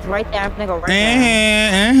 Okay, it's right there. I'm gonna go right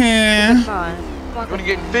there. Gonna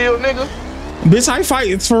get filled, nigga. Bitch, I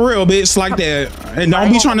fight for real, bitch, like that. And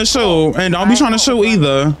don't be trying to shoot. And don't be trying to shoot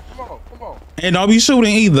either. And don't be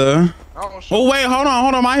shooting either. Oh, wait, hold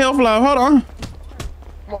on. My health low. Hold on.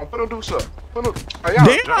 Come on, put them do something.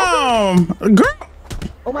 Damn, girl.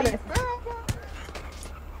 Oh my God.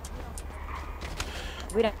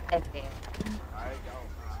 We don't have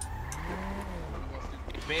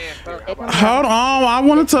Hold on, I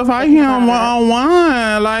wanted to fight him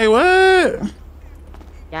one-on-one. Like, what?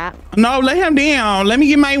 Yeah. No, let him down. Let me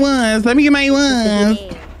get my ones. Let me get my ones.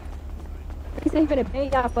 He said he finna pay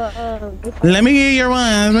y'all for Let me get your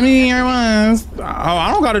ones. Let me get your ones. Oh,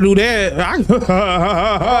 I don't gotta do that.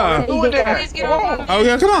 Oh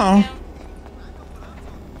yeah, come on.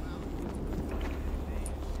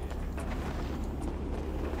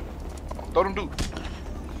 Throw them dudes.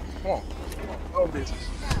 Come on. Oh, bitches.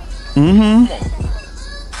 Mm-hmm.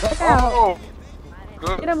 Look out. Oh,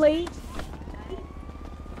 good. Get him, Lee.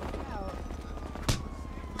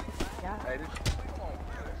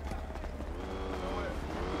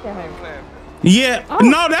 Yeah. Oh.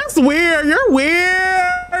 No, that's weird. You're weird.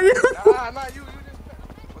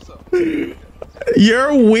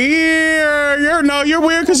 You're weird. You're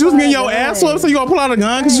weird because you was getting your ass whooped, so you gonna pull out a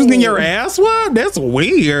gun because you was getting your ass whooped? That's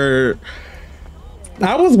weird.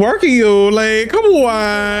 I was working you. Like, come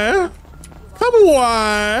on. Come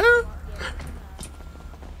on.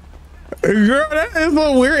 Girl, that is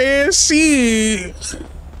a weird ass shit.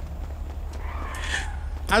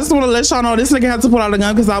 I just want to let y'all know this nigga had to pull out a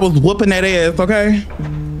gun because I was whooping that ass, okay?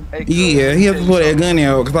 Yeah, he had to pull that gun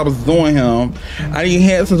out because I was doing him. I didn't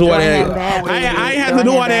have to do all that. I ain't have to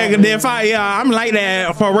do all that fight. Yeah, I'm like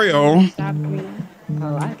that for real. Oh,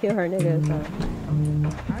 I killed her nigga. So.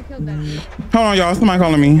 I killed that. Hold on, y'all. Somebody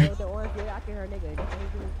calling me. I killed her nigga.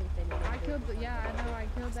 Yeah, I know. I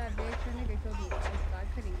killed that bitch. Her nigga killed me. I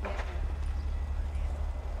couldn't get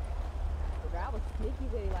her. I was sneaky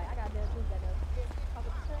with it. Like, I got that too.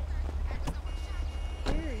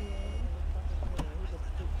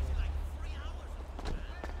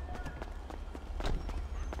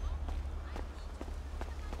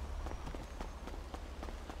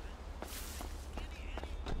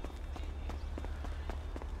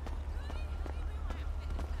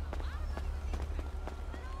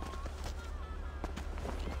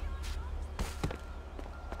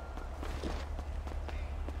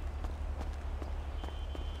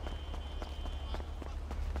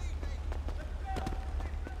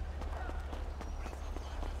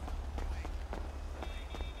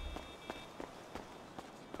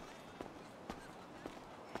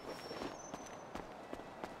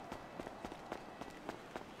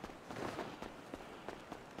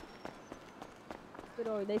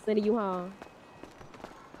 Or they sending you home.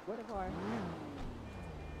 Where the car?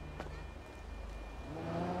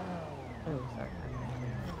 Oh, sorry.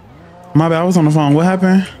 My bad, I was on the phone. What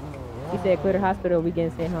happened? He said clear the hospital, we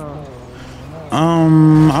getting sent home.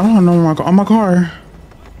 I don't know my car.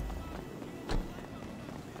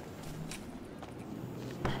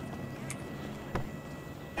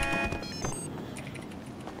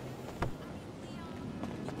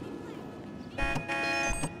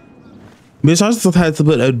 Bitch, I just had to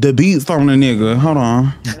put the beats on the nigga. Hold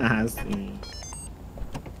on. I see.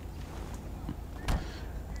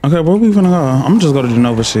 Okay, where we finna go? I'm just go to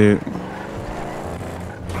Genova shit.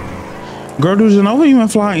 Girl, do Genova even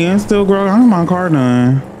fly in still, girl? I need my car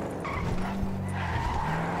done.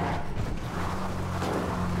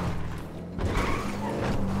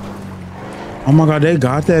 Oh my God, they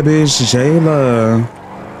got that bitch, Jayla.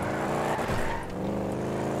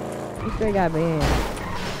 You still got banned.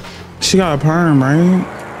 She got a perm,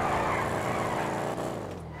 right?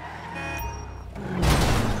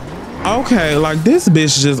 Okay, like this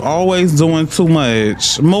bitch just always doing too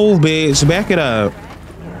much. Move, bitch. Back it up.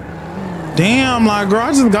 Damn, like, girl,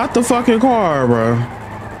 I just got the fucking car, bro.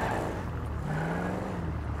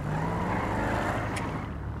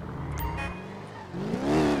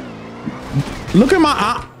 Look at my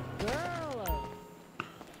eye.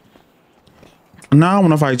 Now I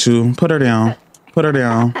want to fight you. Put her down. Put her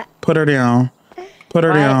down. Put her down. Put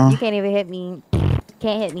her What? down. You can't even hit me.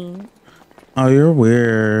 Can't hit me. Oh, you're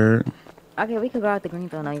weird. Okay, we could go out the green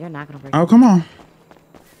zone. No, you're not gonna break. Oh, come on.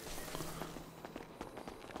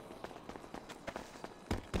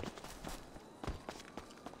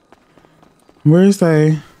 Where is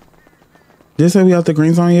they? Did say we out the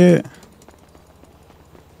green zone yet?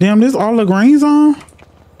 Damn, this all the green zone?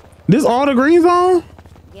 This all the green zone?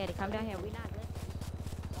 Yeah, to come down here. We not good.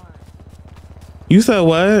 You said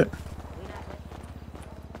what?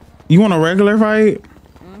 You want a regular fight?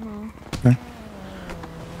 Okay.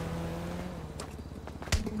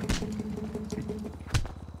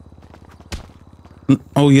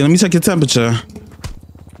 Oh yeah, let me check your temperature.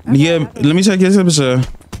 Yeah, let me check your temperature.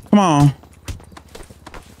 Come on.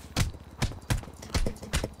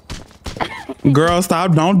 Girl,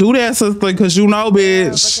 stop. Don't do that, sister, because you know,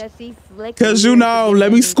 bitch. Because you know,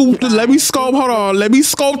 let me scope, hold on. Let me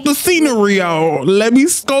scope the scenery out. Let me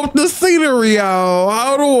scope the scenery out.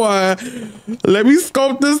 Hold on. Let me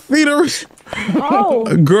scope the scenery. Oh.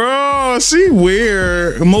 Girl, she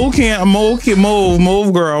weird. Move,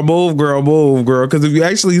 girl. Because if you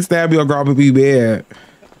actually stab your girl, it would be bad.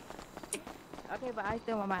 Okay, but I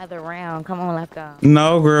still want my other round. Come on, let's go.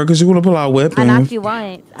 No, girl, because you want to pull out weapons. I knocked you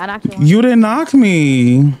once. You didn't knock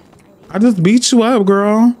me. I just beat you up,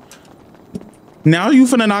 girl. Now you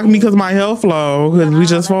finna knock me because my health low, because we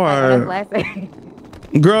just fought.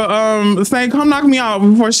 Girl, Snake, come knock me out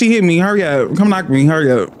before she hit me. Hurry up. Come knock me.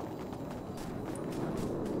 Hurry up.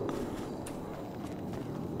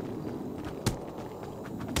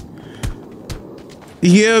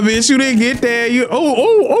 Yeah, bitch, you didn't get that. You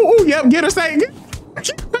yep, get her, Snake.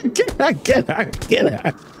 Get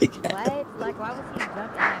her. What? Like, why was he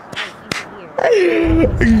jumping at first?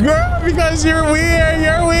 Girl, because you're weird.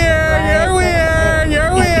 You're weird.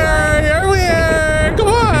 Come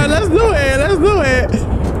on, let's do it.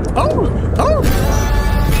 Oh.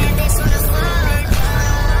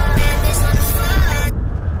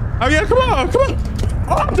 Oh yeah, come on.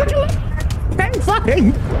 Oh, I'm taking it. Hey,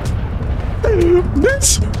 fucking.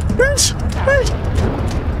 Bitch.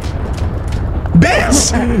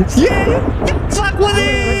 Yeah, fuck with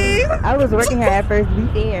it. I was working her at first. Be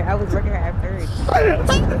fair. I was working her at first.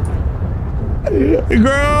 Girl,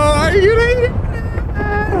 are you there?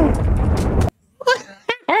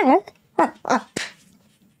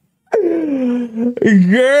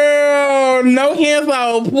 Girl, no hands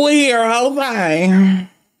out. Pull here, whole time.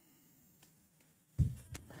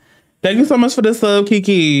 Thank you so much for the sub,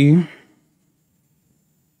 Kiki.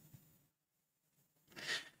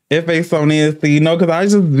 It face so nasty, because I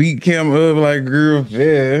just beat Kim up like, girl,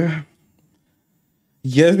 yeah.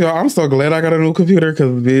 Yes, y'all, I'm so glad I got a new computer,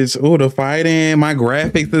 because, bitch, the fighting, my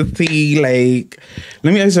graphics is T, like,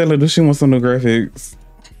 let me ask you, does she want some new graphics?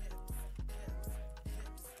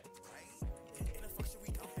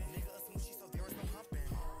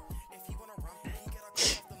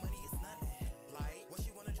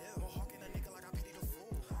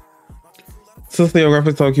 Sister, your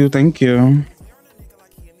graphics so cute, thank you.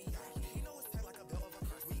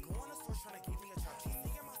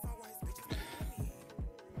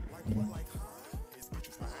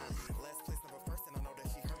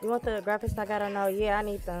 You want the graphics I gotta know? Yeah, I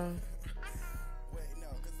need them.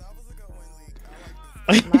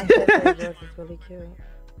 My sister's dress is really cute.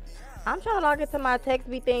 I'm trying to log into my text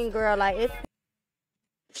thing, girl. Like, it's...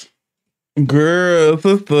 Girl,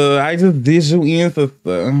 sister, I just did you in,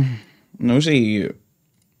 sister. No shit.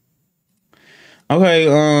 Okay,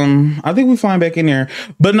 I think we flying back in there.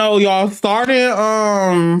 But no, y'all,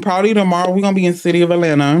 starting probably tomorrow, we're gonna be in the city of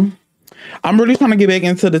Atlanta. I'm really trying to get back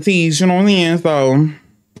into the teas, you know what I mean? So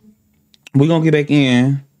we're gonna get back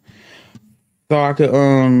in. So I could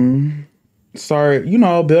start,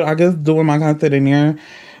 build, I guess, doing my content in there.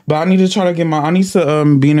 But I need to try to get I need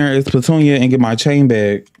to be in there as Petunia and get my chain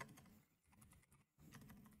back.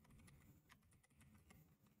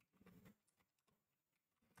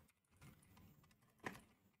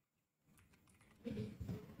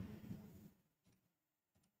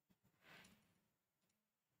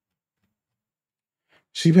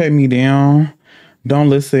 She paid me down. Don't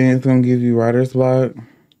listen. It's gonna give you writer's block.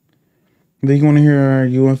 Then you want to hear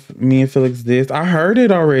you and me and Felix this? I heard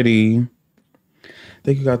it already.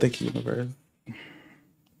 Thank you, God. Thank you, universe.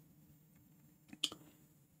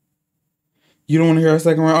 You don't want to hear a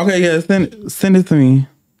second round? Okay, yeah. Send it to me.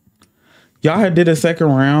 Y'all had did a second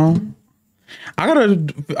round. I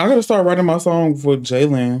gotta start writing my song for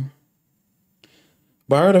Jalen.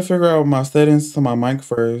 But I gotta figure out my settings to my mic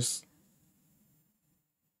first.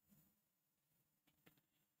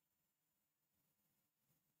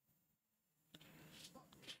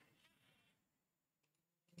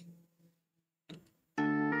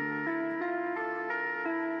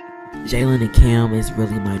 Jalen and Cam is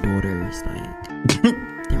really my daughters. Like,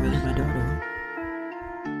 they're really my daughter.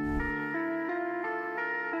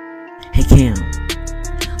 Hey Cam,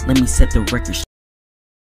 let me set the record.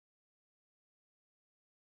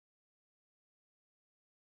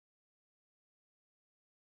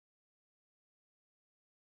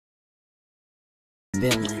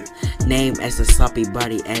 Villain. Name as a sloppy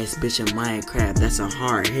body ass bitch in Minecraft. That's a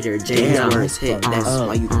hard hitter. Jalen's worst hit. That's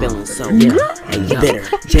why you feeling so bitter.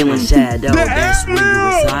 Jalen's shadow. That's where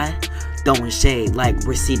you reside. Throwing shade like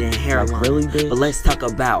receding hairline. Really, but let's talk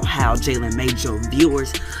about how Jalen made your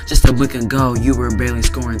viewers. Just a week ago, you were barely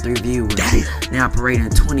scoring 3 viewers. Now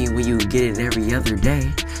operating 20 when you get it every other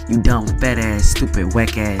day. You dumb, fat ass, stupid,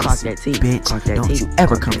 whack ass bitch. Don't you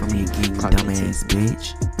ever come for me again, you dumb ass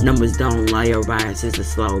bitch. Numbers don't lie, your rise is a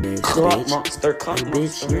slow bitch.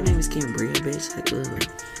 Bitch, your name is Cambria, bitch. Like, ugh.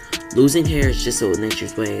 Losing hair is just a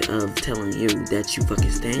nature's way of telling you that you fucking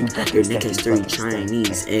stink. Your neck has 3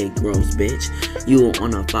 Chinese egg rolls, bitch. You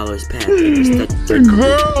on a follower's path and you're stuck.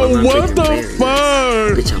 Girl, what the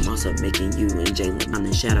fuck? Bitch, I'm also making you and Jalen on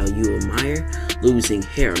the shadow you admire. Losing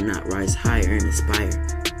hair, not rise higher and aspire.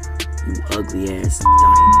 You ugly ass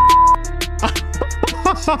dying.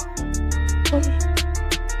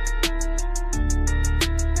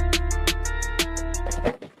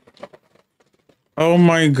 Oh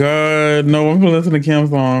my God. No, I'm gonna listen to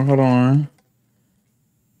Cam's song. Hold on.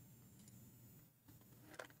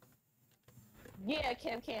 Yeah,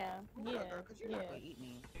 Cam. Yeah.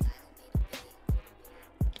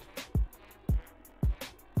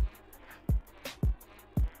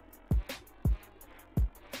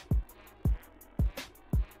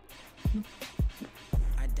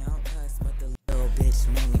 I don't cuss, but the little bitch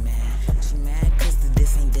made me mad. She mad cause the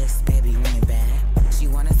this ain't this, baby, when it bad. She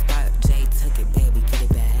wanna spot Jay took it, baby, get it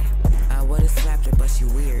back. I would've slapped her, but she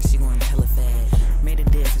weird, she gonna tell a fad. Made a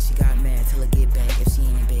diss and she got mad, tell her get back if she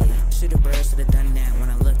ain't in bed. Shoot a bird, should've done that when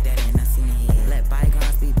I looked at it and I seen her head. Let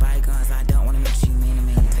bygones be bygones, I don't wanna make you man to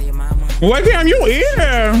man. Tell your mama. What Cam, you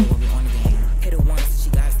here? Hit her once, she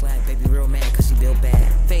got slapped, baby, real mad cause she built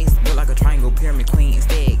bad. Face built like a triangle pyramid queen,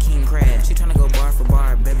 instead king crab. She tryna go bar for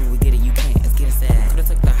bar, baby, we get it, you can't, it's getting sad. Could've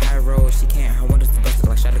took the high road, she can't, her windows busted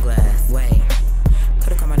like shattered glass. Wait,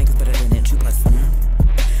 could've called my niggas better than that, you pussy.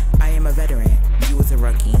 I am a veteran, you was a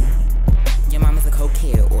rookie. Your mama's a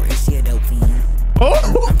cokehead, or is she a dope fiend?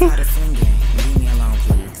 Oh. I'm tired of swinging, leave me alone,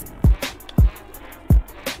 please.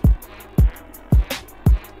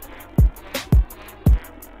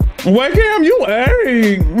 What Cam, you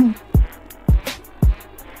ain't?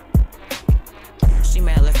 She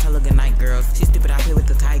mad, let's tell her good night, girls. She stupid, I play with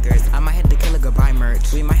the tigers. I might have to kill her goodbye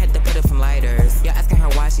merch. We might have to put it from lighters. You're asking her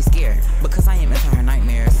why she's scared. Because I am into her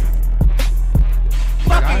nightmares.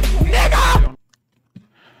 Fucking nigga!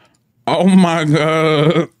 Oh my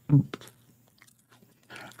God.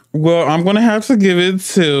 Well, I'm gonna have to give it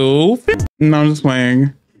to... No, I'm just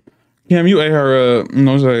playing. Cam, you ate her up.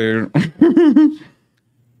 No shade.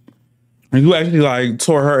 You actually like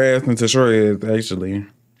tore her ass into shreds, actually.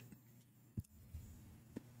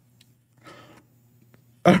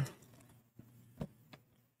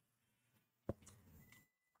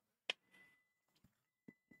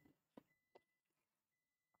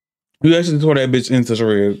 You actually tore that bitch into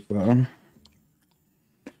shreds. So.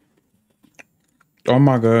 Oh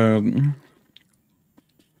my God.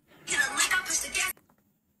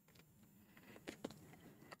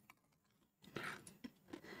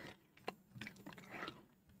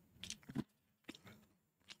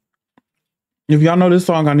 If y'all know this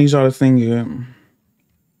song, I need y'all to sing it.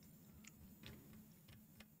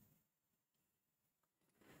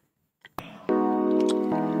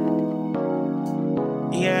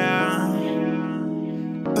 Yeah.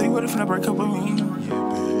 So you ready for that breakup with me? Yeah,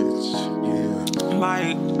 bitch. Yeah.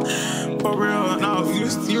 Like, for real, no,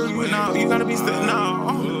 you gotta be still,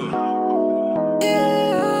 no. Yeah.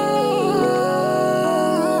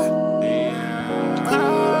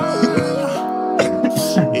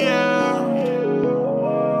 Yeah.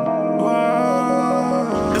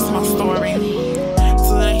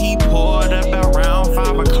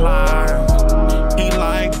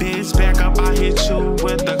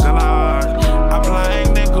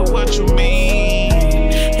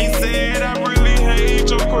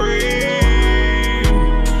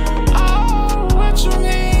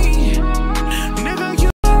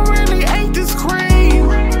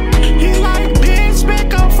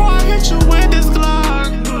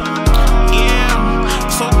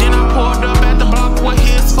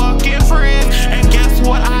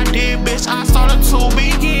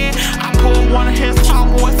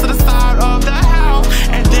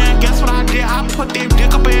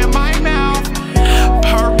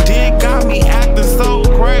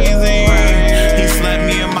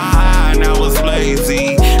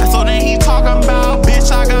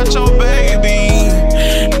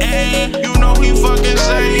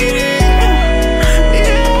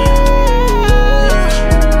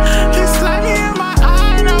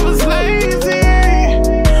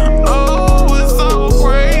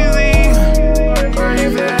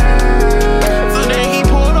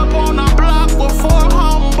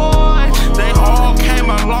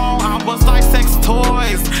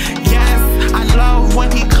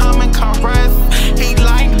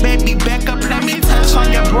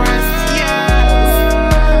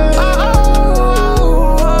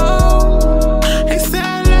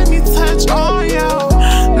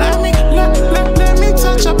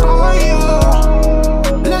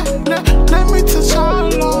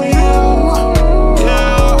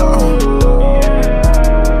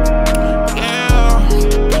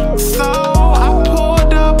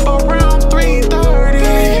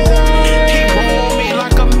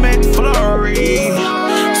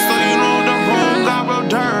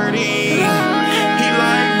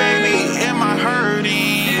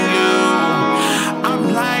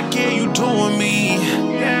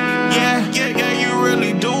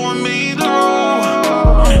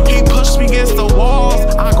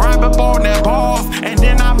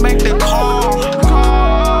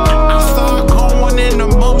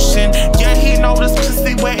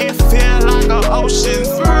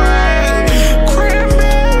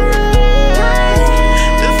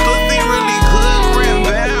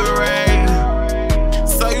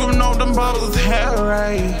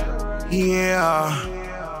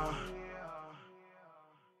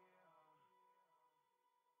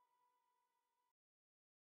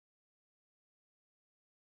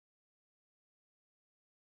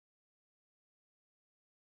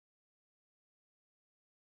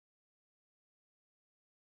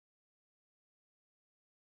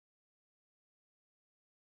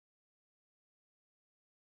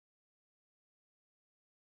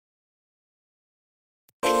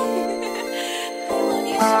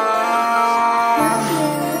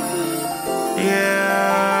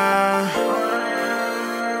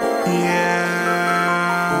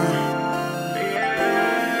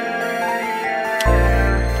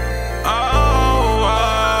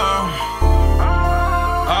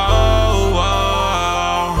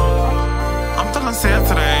 on sale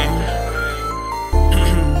today.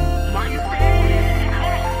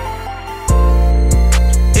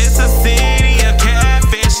 It's a city of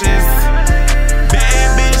catfishes.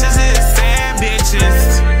 Bad bitches and sad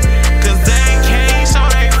bitches. Cause they can't show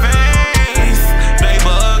their face. They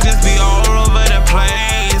bug just be all over the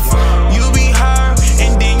place. You be her,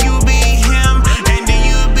 and then you be him, and then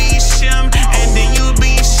you be shim, and then you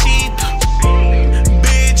be sheep.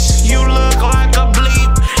 Bitch, you look like a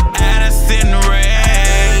bleep at a Cinderella.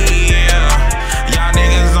 Y'all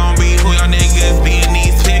niggas don't be who y'all niggas be in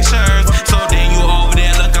these pictures. So then you over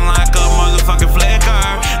there looking like a motherfucking flicker.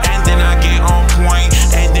 And then I get on point,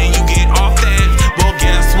 and then you get off that. Well,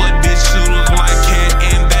 guess what, bitch? You look like Cat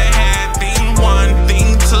in the Hat. Thing 1,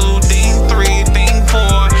 thing 2, thing 3, thing 4.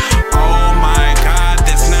 Oh my God,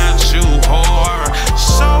 that's not you, whore.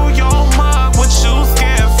 Show your mug what you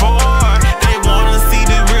scared for. They wanna see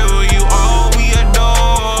the real you, all we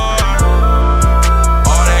adore.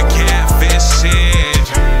 All that catfish shit.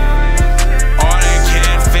 All that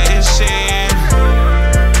catfish shit.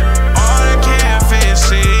 All that catfish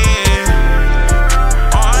shit.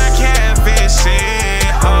 All that catfish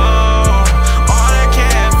shit. Oh, all that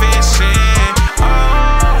catfish shit. Oh,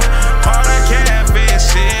 all that catfish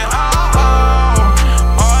shit. Oh,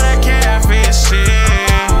 all that catfish shit.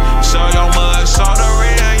 Show your mug, show the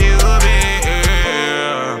real you, bitch.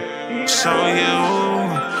 Show you,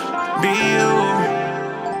 be you.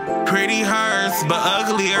 Pretty hurts, but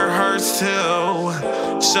uglier hurts too.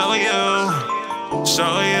 Show you,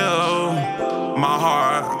 my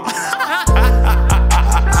heart.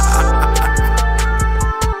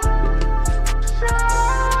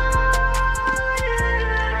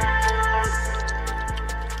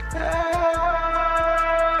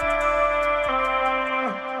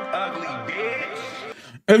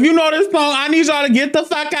 If you know this song, I need y'all to get the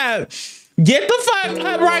fuck up. Get the fuck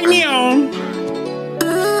up right now.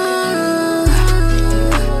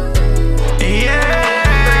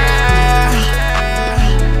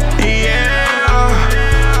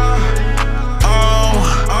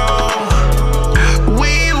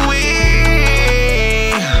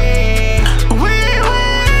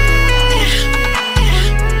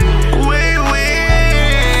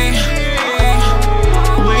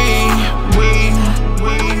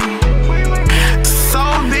 So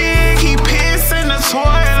big, he piss in the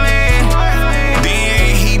toilet.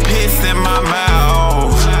 Then he piss in my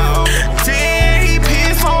mouth. Then he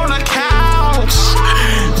piss on the couch.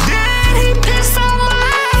 Then he piss on my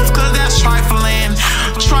ass. Cause that's trifling.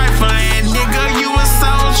 Trifling, nigga, you was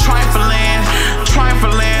so trifling.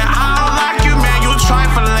 Trifling, I don't like you, man, you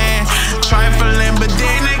trifling. Trifling, but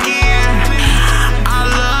then again, I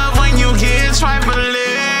love when you get trifling.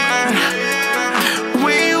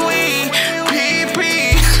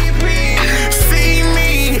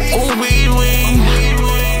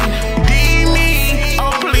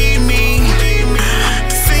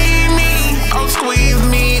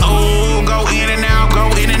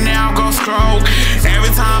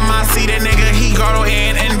 Every time I see that nigga, he go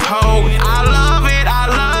in and poke. I love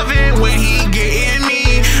it when he get in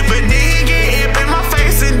me. But then he get up in my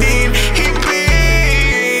face and then he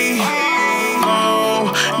pee.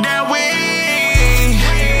 Oh, that we.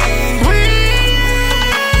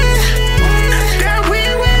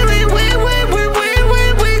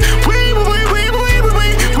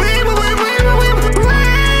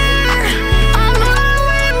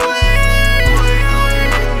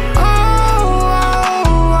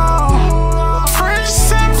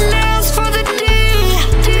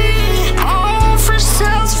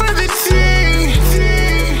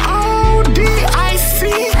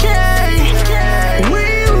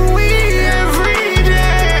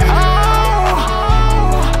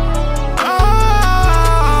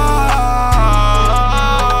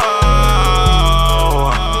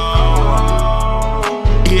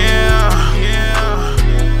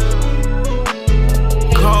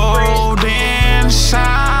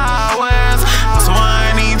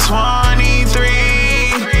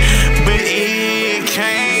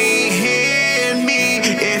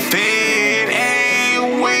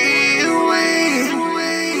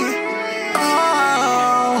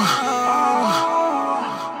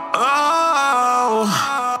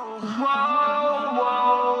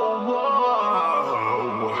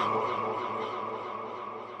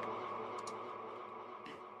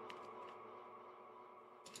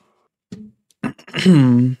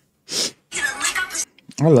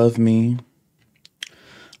 I love me.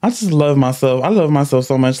 I just love myself. I love myself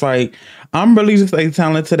so much. Like, I'm really just a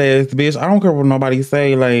talented ass bitch. I don't care what nobody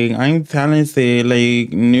say. Like, I'm talented.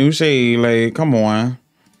 Like, new shade. Like, come on.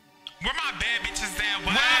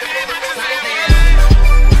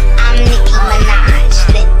 I'm Nicki Minaj.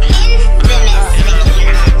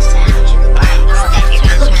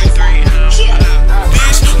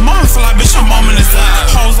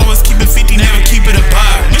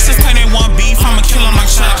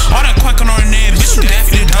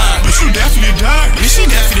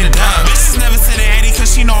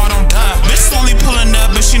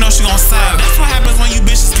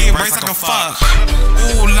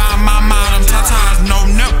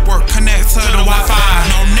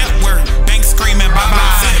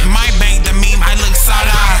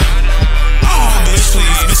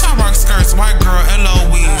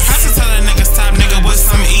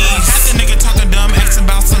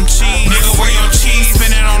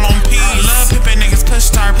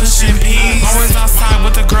 pushing peas. Always outside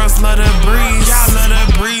with the girls, love the breeze. Yeah, I love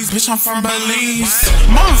the breeze, bitch, I'm from Belize.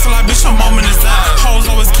 Mama feel like, bitch, your moment is up. Hoes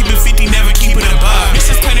always keep it 50, never keep it above.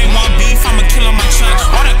 Bitches play they want beef, I'ma kill on my truck.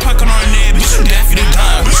 All that quacking on there, bitch, you daffy the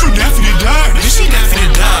dub. Bitch, you daffy the dub. Bitch, she daffy the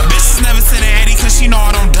dub. Bitches never say that Eddie, cause she know I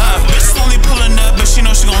don't dub. Bitches only pulling up, but she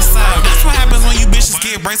know she gon' sub. That's what happens when you bitches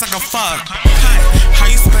get braced like a fuck. How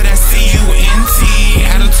you spell that C-U-N-T?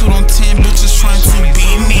 Attitude on 10, bitches trying to be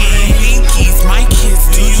me. Pinkies, my kids,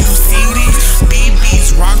 do you see these?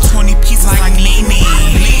 BBs, rock 20 pieces like Nene.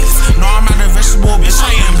 Leaks, no, I'm not a vegetable, bitch,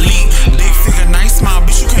 I am leak. Big figure, nice smile,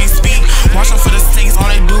 bitch, you can't speak. Watch out for the snakes, all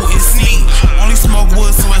they do is sneak. Only smoke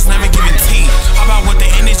wood, so it's never giving tea. How about with the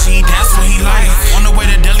energy, that's what he like. On the way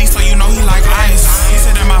to Delhi, so you know he like ice. He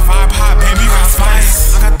said that my vibe hot, baby, got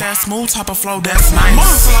spice. I got that smooth type of flow, that's nice.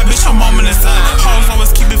 Mama feel like, bitch, your moment is up. Hoes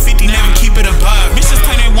always keep it 50, never keep it above. Bitches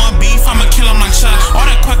play they want beef, I'ma kill on my chuck. All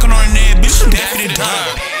that quacking on there, bitch, you daffy the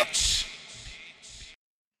dub.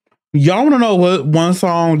 Y'all wanna know what one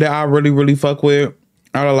song that I really fuck with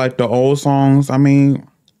out of like the old songs? I mean,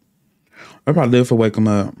 I probably live for Wake 'Em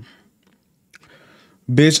Up.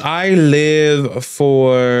 Bitch, I live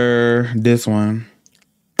for this one.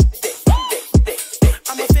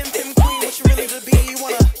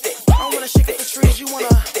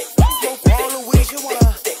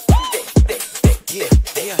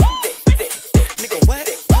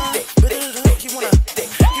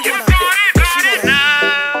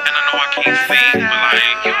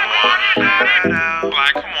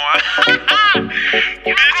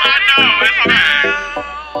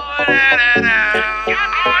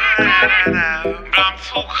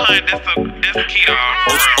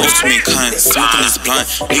 Ultimate cunt, smoking this blunt.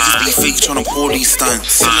 Niggas be fake tryna pull these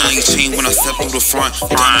stunts. Feeling like a chain when I step through the front.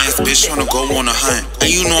 Dumbass bitch tryna go on a hunt. And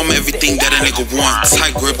you know I'm everything that a nigga want.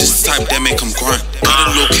 Tight grip, this is the type that make him grunt. Got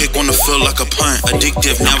a little kick on the field like a punt.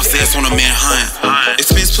 Addictive, now it's ass on a man hunt.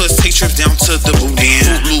 Expense plus take trips down to the boudin.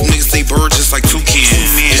 Blue niggas, they bird just like toucans.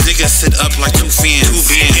 These niggas sit up like two fans.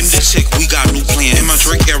 Him the chick, we got new plans. In my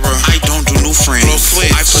Drake era, I don't do new friends.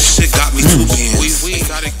 I put shit got me two bands. We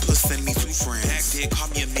got it, puss send me two friends. Call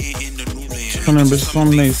me a man in the new land. Come on, bitch,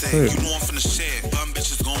 something they sick. You know I'm finna share. Bum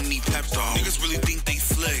bitches gon' need pep dog. Niggas really think they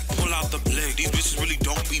slick. Pull out the blick. These bitches really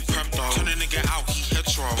don't be prepped dog. Turn a nigga out, he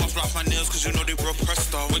hetero. Puff off my nails cause you know they real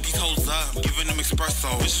pressed dog. With these hoes up, giving them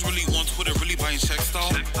espresso. Bitches really want Twitter, really buying checks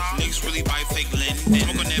though. Niggas really buy fake Linden.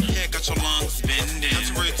 Smoke on that pack, got your lungs bending. Not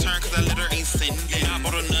to return cause that litter ain't sending. I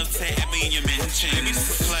bought enough to have me in your mention. Maybe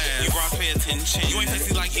this is class. You rock, pay attention. You ain't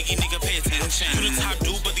fancy like Iggy, nigga, pay attention. You the top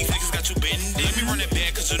dude, but these niggas got you bending. Let me run it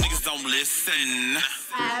back cause you niggas don't listen.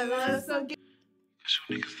 I love some cause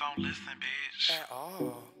you niggas don't listen, bitch. at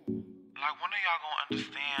all. Like, when are y'all gonna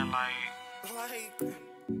understand,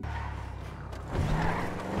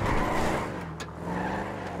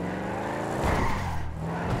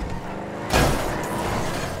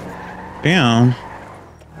 Damn.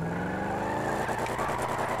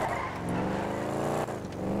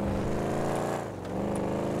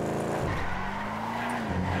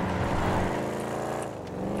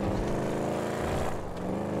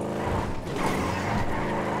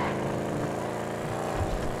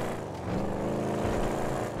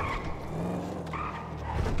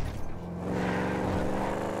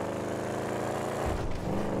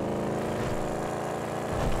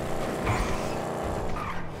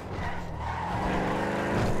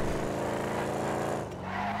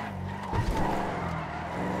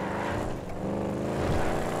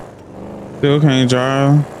 Still can't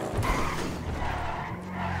drive.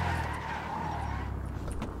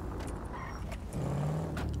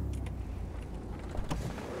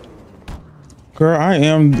 Girl,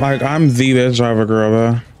 I'm the best driver, girl,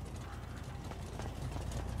 bro.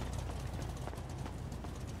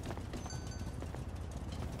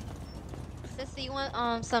 Sister, you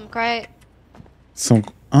want some crack? Some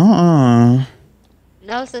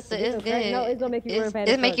No, sister, it's good. No, it's gonna make you run fast.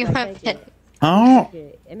 It make you run fast. Oh.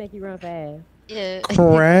 It make you run fast. Yeah.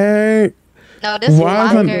 Correct. No, this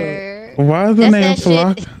Flocker. Why is the name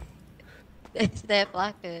Flocker? It's that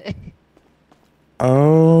Flocker.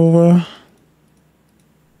 Oh.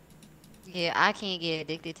 Yeah, I can't get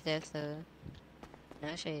addicted to that stuff.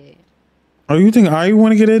 No shit. Oh, you think I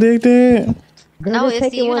want to get addicted? Girl, No, just it's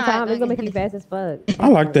take it you one not time. It's gonna gonna make you fast as fuck. I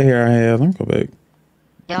like the hair I have. Let me go back.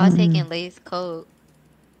 Y'all taking Lace Coke.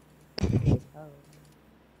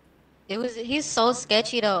 He's so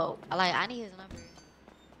sketchy though. Like, I need his number.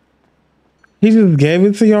 He just gave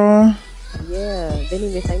it to y'all? Yeah, didn't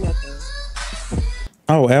even say nothing.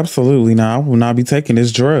 Oh, absolutely not. I will not be taking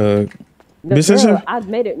this drug. No, Bitch, girl, I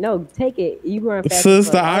made it. No, take it. You run fast.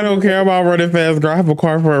 sister, I don't care about running fast, girl. I have a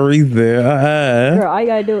car for a reason. Girl, all you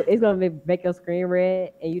gotta do is gonna make your screen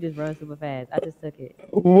red, and you just run super fast. I just took it.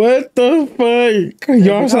 What the fuck?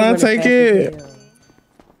 Y'all trying to take it?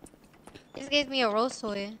 This gave me a rose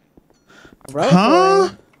toy. Huh?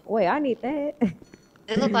 Wait, I need that.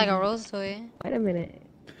 It looked like a rose toy. Wait a minute.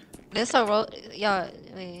 This a rose, y'all.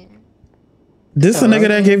 Wait. This a nigga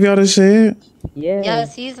that gave y'all the shit? Yeah.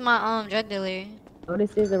 Yes, he's my drug dealer. Oh,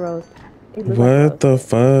 this is a rose. What the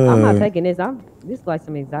fuck? I'm not taking this. This is like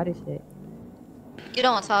some exotic shit. You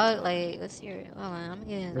don't talk like. Let's hear it. Hold on, I'm gonna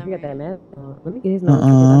get his number. You got that mask on. Let me get his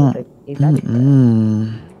number.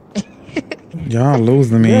 Y'all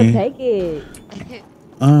losing me. Girl, take it.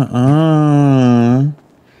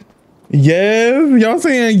 Yes, y'all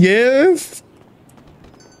saying yes?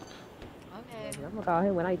 Okay. I'm gonna call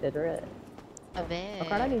him when I eat the drug. A bad.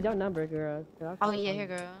 Okay, I need your number, girl. Oh yeah, here,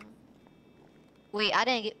 girl. Wait, I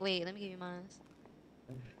didn't get. Wait, let me give you mine.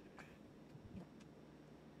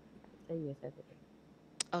 Say you accepted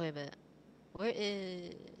it. Okay, but where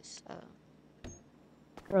is?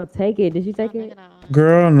 Girl, take it. Did you take it?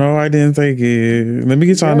 Girl, no, I didn't take it. Let me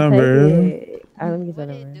get y'all number. Let me get your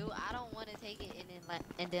number. I don't want to take it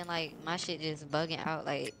and then like my shit just bugging out.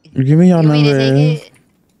 Like, Give me y'all you want me to number. take it?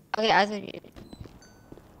 Okay, I take it.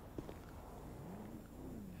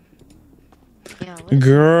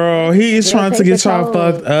 Girl, he's trying to get y'all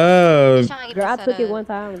fucked up. Girl, I took it one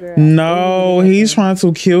time, girl. No, he's trying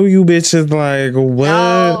to kill you bitches. Like, what?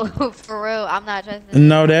 No, for real, I'm not trusting.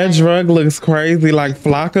 No, that drug looks crazy. Like,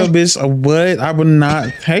 Flocka, bitch, what? I would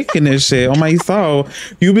not taking this shit on my soul.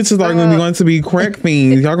 You bitches are going to be crack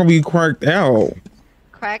fiends. Y'all gonna be cracked out.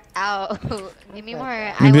 Cracked out. Give me more.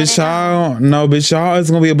 Bitch, y'all, no, bitch, y'all is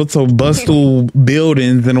gonna be able to bust through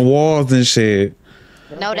buildings and walls and shit.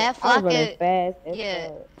 No, that Flocka,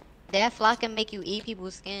 that Flocka make you eat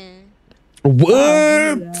people's skin. What?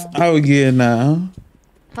 Oh, yeah, nah.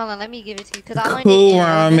 Hold on, let me give it to you. Cause I learned Cool, it.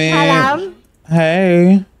 Ramen.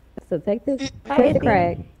 Hey. So take this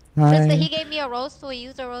crack. Sister, he gave me a rose toy.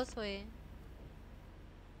 Use a rose toy.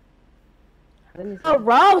 A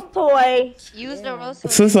rose toy. Use the rose toy.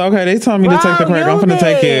 Sister, okay, they told me to take the crack. I'm finna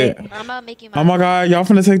take it. I'm gonna make you Oh my God, y'all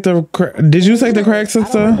finna take the crack. Did you take the crack,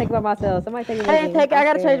 sister? I take it by myself. Somebody take it. I didn't take it. I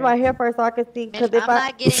gotta change my hair first so I can see. Cause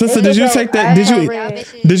if Sister, did you take that? Did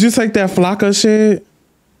you take that Flocka shit?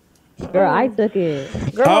 Girl, I took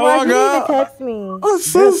it. Girl, oh why my you God. need to text me? Girl,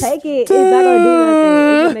 take it. It's not gonna do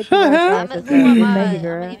nothing. It's gonna make you worse. Take it,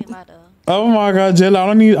 girl. Oh my God,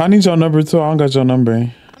 Jayla, I need your number too. I don't got your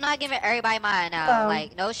number. I'm not giving everybody mine now.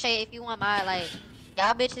 Like, no shade if you want mine. Like,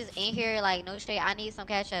 y'all bitches in here, like, no shade. I need some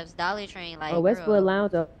cash apps. Dollar Train, like, Westwood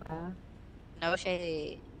Lounge. No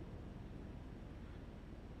shade.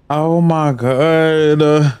 Oh my God.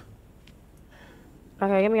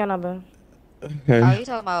 Okay, give me your number. Okay. Are you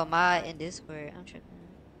talking about mod and Discord? I'm tripping.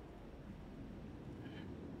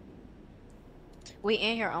 We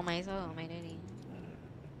in here on my soul, my daddy.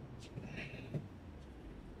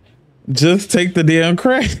 Just take the damn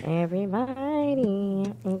crack. Everybody.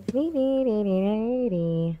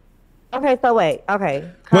 Okay, so wait. Okay.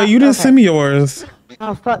 Wait, you didn't send me yours.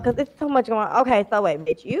 Oh fuck, cause it's too much going on. Okay, so wait,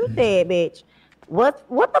 bitch. You said, bitch. What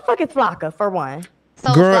the fuck is Flocka for one? So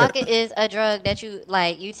Flocka is a drug that you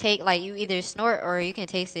like. You take like you either snort or you can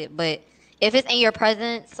taste it. But if it's in your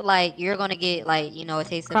presence, like you're gonna get like a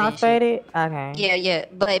taste of it. Crossfaded. Okay. Yeah.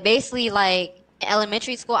 But basically, like in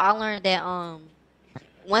elementary school, I learned that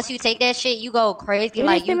once you take that shit, you go crazy.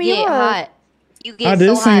 Like you get hot. You get I did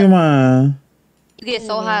so see hot. mine. You get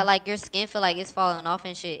so hot, like your skin feel like it's falling off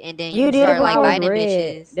and shit, and then You you did start it like when I was biting red.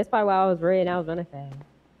 bitches. That's probably why I was red and I was running fast.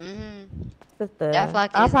 Sister, That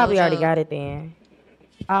Flocka I is probably no already joke. got it then.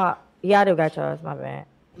 Yeah, I do got yours. My bad.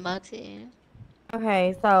 Multi.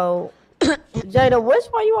 Okay, so Jada, which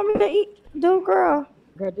one you want me to do, girl?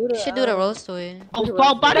 Girl, do the. You should do the roast to it. Oh,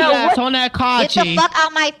 fuck, body ass on that car, Get the fuck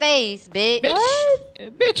out my face, bitch.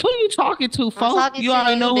 Bitch, who you talking to, I'm folks? talking You to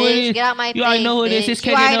already you, know who bitch. it is. Get out my You already face, know who it is. bitch. It's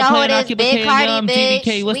You already Kaylen know who playing it is, Big Cardi, bitch.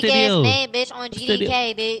 GDK. What's the Weak ass deal? name, bitch, on What's the deal?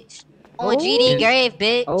 GDK, bitch. On GD Grave,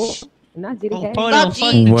 bitch. Oh, not GDK. Hold Fuck on,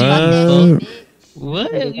 fuck G. the What? GD,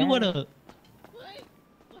 What? You wanna?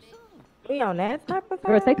 We on that type of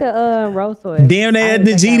Girl, take the rose toy. Damn, they had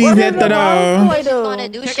the GDs at the door. Gonna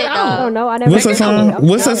do shit I though. don't know. I never. What's the song?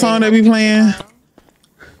 What's the song they be playing?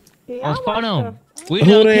 On phone on. Who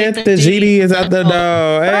they at the GD is at the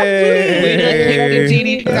door? We done Hey. kicked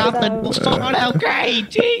the GD out the door. Okay,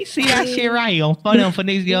 G. See that shit right. On phone on for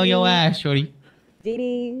niggas get on your ass, shorty.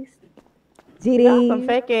 GDs. Y'all some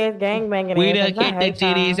fake ass gangbanging. We done ass. I kicked the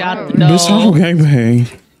hate y'all. GDs out the door. Bitch, I don't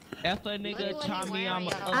gangbang. If a nigga try me,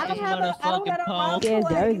 I'ma I up this don't got motherfucking a pole. rose Yeah, toy.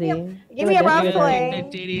 Jersey. Give me a rose Take toy.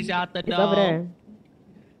 the titties out the It's over door.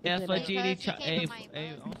 there. If a GD try, hey,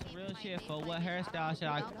 on some real shit, for what hairstyle should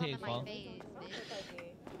I pick for?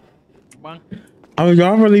 Oh,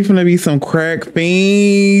 y'all really finna be some crack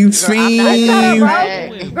fiends. Girl,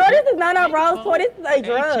 this is not a rose toy. This is a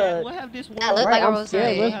drug. What have this world? That look like a rose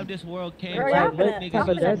toy. What have this world came Girl, from? y'all What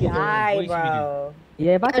finna die, bro.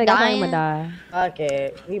 Yeah, if I take, I'm gonna die. Fuck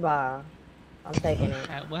it. We ball. I'm taking it.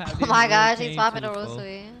 Oh my gosh, he's popping a rose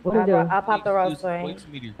toy. What do you do? I popped the rose toy.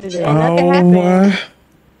 Oh, Nothing happened.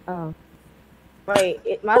 Oh.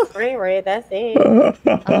 Wait, my screen red. That's it. Oh,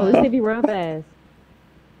 let's see if you run fast.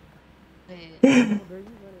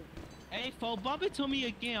 Hey, fo, bump it to me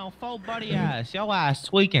again on full body ass. Your ass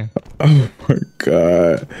tweaking. Oh my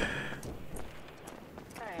god.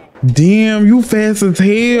 Damn, you fast as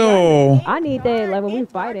hell. I need that like when we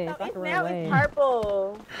fighting. So I can run away.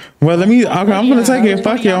 Purple. Well, let me. Okay, I'm gonna take it.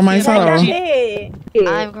 Fuck it on myself.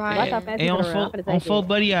 I'm crying. Hey, on full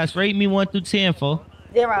buddy ass, rate me 1 through 10, fo.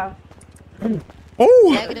 0.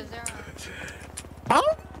 Oh.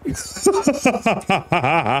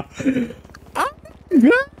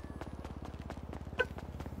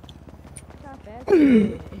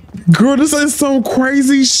 Girl, this is some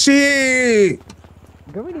crazy shit.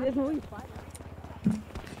 Girl, we need this when we fight.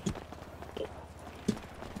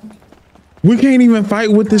 We can't even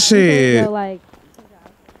fight with the shit.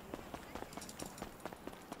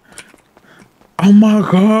 Oh my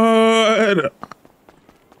god.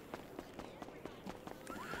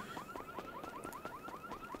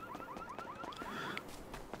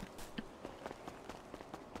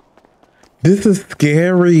 This is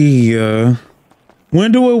scary.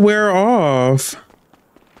 When do it wear off?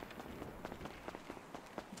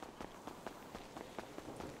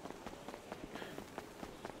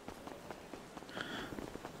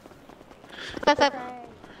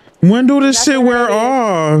 When do this shit wear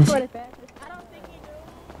off?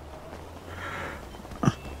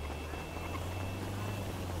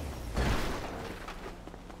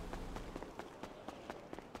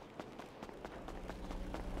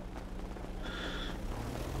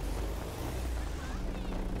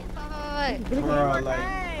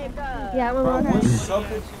 Yeah, we're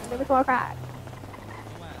going crack.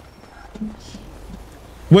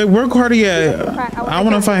 Wait, where Cardi at? I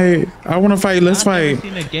wanna fight. I wanna fight. Let's fight. I've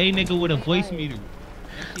seen a gay nigga with a voice meter.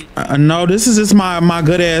 No, this is just my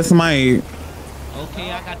good ass mic.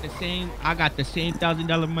 Okay, I got the same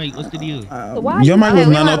 $1,000 mic. What's the deal? Your mic was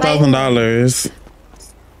not no $1,000.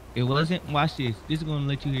 It wasn't. Watch this. This is gonna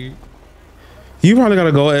let you hear it. You probably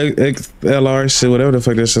gotta go XLR shit, whatever the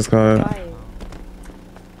fuck this shit's called.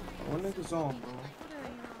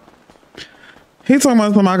 He talking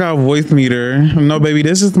about something. I got a voice meter. No, baby,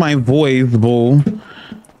 this is my voice, boo.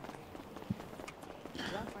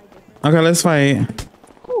 Okay, let's fight.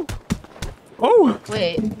 Oh.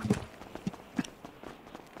 Wait.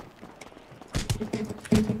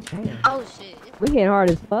 Oh shit. We getting hard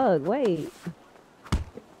as fuck. Wait.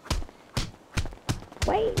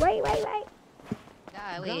 God,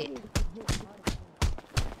 wait.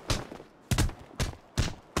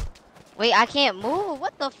 Wait, I can't move.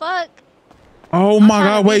 What the fuck? Oh my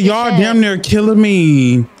god, wait, y'all damn near killing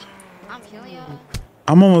me. I'm killing y'all.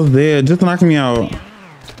 I'm almost dead. Just knock me out.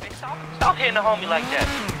 Stop hitting the homie like that.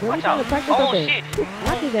 Watch out. Oh shit.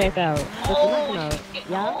 Knock his ass out.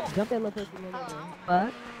 Y'all jump that little pussy in there.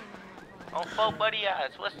 Fuck. On full buddy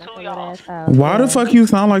ass. What's to y'all? Why the fuck you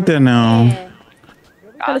sound like that now?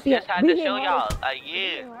 I just had to show y'all.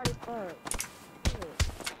 Yeah.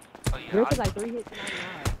 Girl took like 3 hits.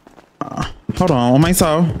 Hold on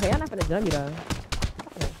myself. Hey, I'm not gonna jump you though.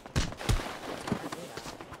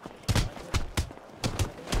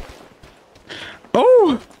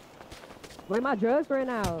 Oh! Where my drugs ran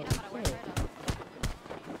out?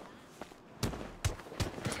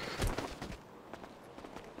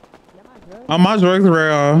 My drugs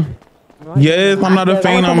rare. Yes, I'm not a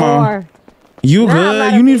fan no more. You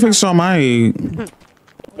good? You need to fix your mic.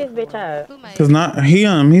 This bitch up. Cause not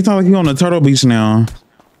him. He sound like he on the Turtle Beach now.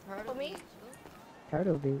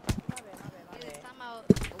 Turtle Beach.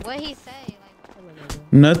 What he say?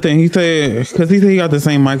 Nothing. He said, cause he said he got the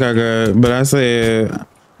same mic I got, but I said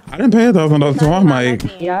I didn't pay $1,000 for my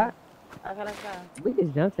mic. Yeah. Okay, let's go. We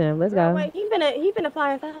just jumped him. Let's go. Wait, he finna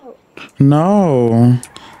fly us out. No.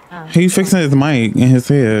 He fixing his mic in his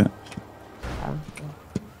head.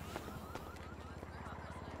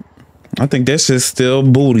 I think that's just still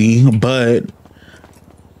booty, but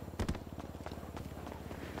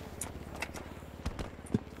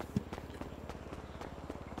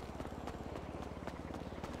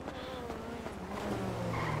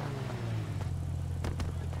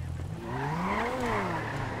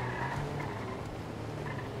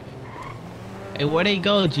Hey, where they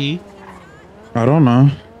go, G? I don't know.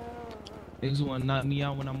 Niggas wanna knock me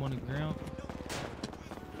out when I'm on the ground.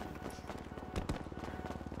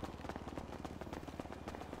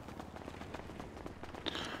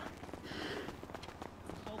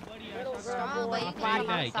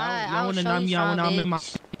 Y'all wanna knock me out when I'm in my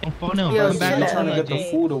phone now? Yo, Come back shut outside, up. get the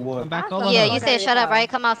food or what? Come back over Yeah, here. you said shut up, right?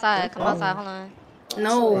 Come outside. Come outside. Hold on.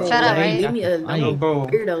 No, Shut up, right? leave me alone, bro.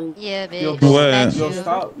 weirdo. Yeah, bitch. Yo, bro. That's Yo, you.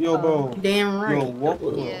 stop. Yo, bro. Damn right. Yo, walk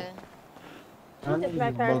up. Yeah. She just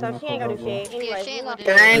smacked her, so she ain't gonna do shit. Anyway, she I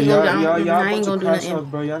gonna ain't gonna, I ain't Y'all gonna do nothing.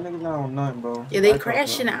 bro. Y'all niggas not on nothing, bro. Yeah, they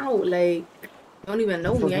crashing out, like, don't even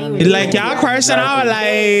know me. I ain't even Like y'all crashing out,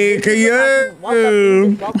 like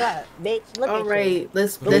woke up, bitch. Look all at right,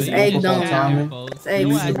 let's you. egg them. Let's egg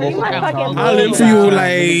I live for you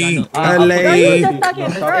like Girl, you just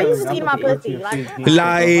fucking, girl, you just eat my pussy.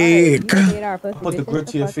 Like, Put the grip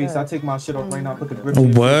to your face. I take my shit off right now. Put the grip to your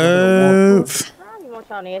face. what? I don't even want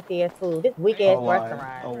y'all nasty ass food. This weak ass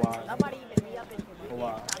restaurant. Nobody even be up in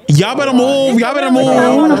Y'all better move. Y'all better move.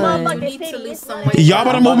 Y'all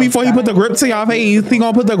better move before he put the grip to y'all face. He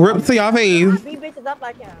gonna put the grip to y'all face. beat bitches up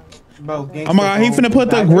like him. Bro, Oh my god, he finna put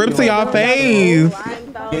the grip to y'all face.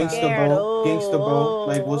 Gangsta, bro.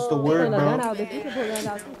 Like, what's the word, bro?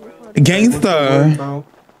 Gangsta. Bro.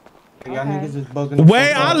 Y'all niggas is bugging.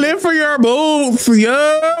 Wait, I live for your boobs.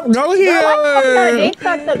 Yup. Go here.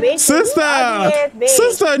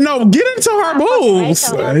 Sister, no, get into her boobs.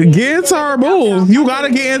 Get into her boobs. You gotta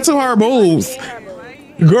get into her boobs.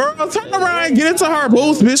 Girl, turn around and get into her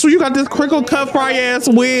boobs, bitch. You got this crinkle cut fry ass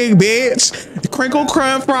wig, bitch. Crinkle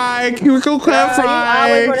cut fry, crinkle cut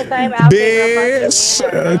fry,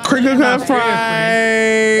 bitch. Crinkle cut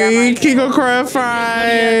fry, crinkle cut fry.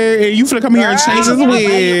 And you finna come here and change this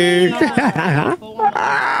wig.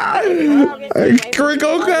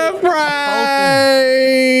 Crinkle cut fry.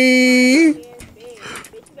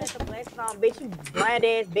 Bitch, you blind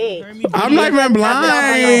ass bitch. I'm not even blind.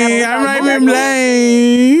 I'm not even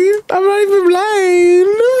blind. I'm not even blind.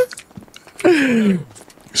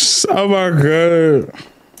 Oh my god.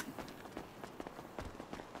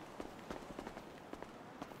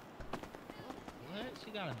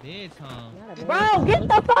 Bro, get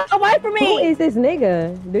the fuck away from me. Who is this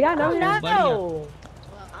nigga? Do y'all know him? No.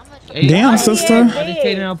 Damn, sister.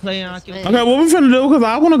 Okay, what we finna do? Cause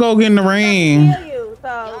I wanna go get in the ring.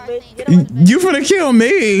 You finna kill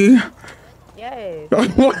me. Yes.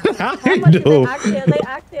 What did I do? They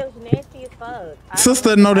oxtails nasty as fuck.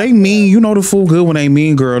 Sister, no, they mean. You know the food good when they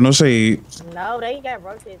mean, girl. No shade. No, they ain't got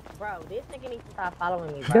roasted. Bro, this nigga needs to stop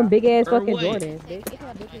following me, bro. Them big ass fucking what? Jordans, bitch.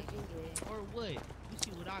 Or what? You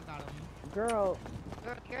see what I got on me? Girl.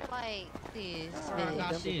 You're like this. I got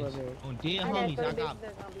this. On dead homies, I got.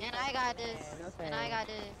 And I got this. And I got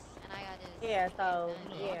this. And I got this. Yeah, so,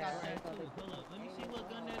 yeah.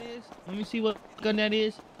 Let me see what gun that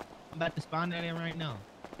is. I'm about to spawn that in right now.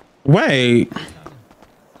 Wait.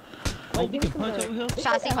 Oh, we can punch over here. You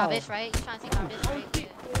trying to see my bitch, right? You trying to see my bitch,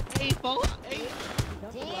 right? Hey, folks. Hey.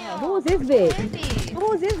 Damn. Who is this bitch?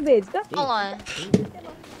 Who is this bitch? Hold on.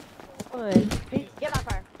 Get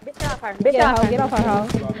off her. Bitch, get off her. Bitch, get off her, hoe.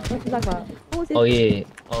 What you talking about? Who is this? Oh yeah.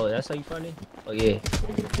 Oh, that's how you funny? Oh yeah.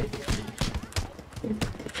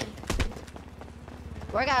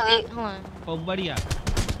 Where got Lee? Hold on. Oh, buddy, yeah.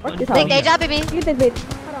 Big day job, baby. Get this bitch.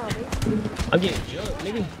 Hold on, bitch. I'm getting jumped,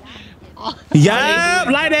 nigga. Yeah,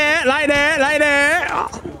 like that, like that, like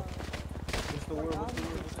that.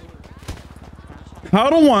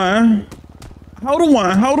 Hold on one. Hold on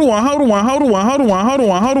one. Hold on one. Hold on one. Hold on one. Hold on one. Hold on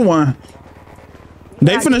one. Hold on one.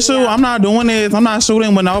 They finna shoot. I'm not doing this. I'm not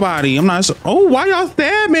shooting with nobody. I'm not. Oh, why y'all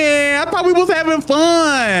stabbing? I thought we was having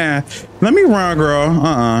fun. Let me run,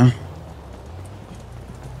 girl.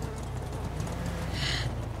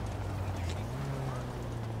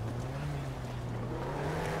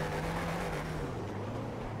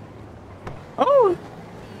 Oh.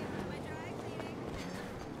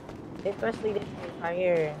 Especially this bitch right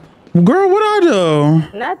here. Girl, what I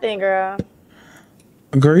do? Nothing, girl.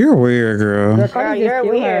 Girl, you're weird, girl. Girl, you're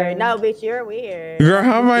weird. No, bitch, you're weird. Girl,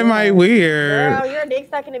 how am I weird? Girl, you're dick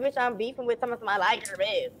sucking the bitch I'm beefing with. Someone I like your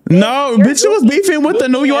bitch. No, bitch, you was beefing with the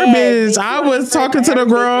New York bitch. I was talking to the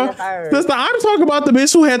girl. Sister, I'm talking about the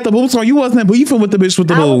bitch who had the boots on. You wasn't beefing with the bitch with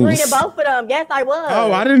the I was boobs. reading both of them. Yes, I was.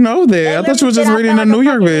 Oh, I didn't know that. I thought you were just reading the New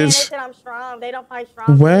York They bitch. said I'm strong. They don't fight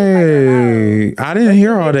strong. Wait, I didn't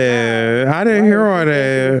hear all that. I didn't hear all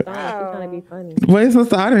that. Trying to be funny. Wait,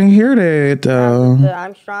 sister, I didn't hear that though.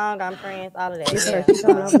 I'm strong. I'm friends. All of that.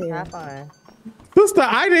 Yeah, have fun. Sister,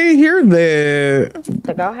 I didn't hear that.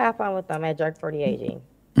 So go have fun with them at Jerk 48G.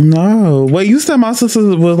 No. Wait, you said my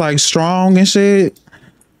sister was like strong and shit?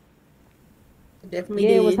 Definitely Yeah,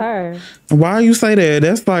 did. it was her. Why you say that?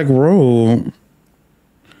 That's like rude.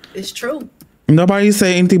 It's true. Nobody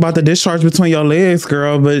say anything about the discharge between your legs,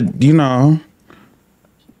 girl, but you know.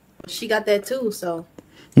 She got that too, so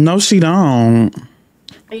No, she don't.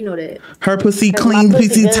 how you know that? Her pussy Cause clean, my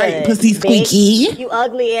pussy good, tight, pussy bitch. squeaky. You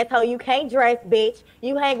ugly asshole. You can't dress, bitch.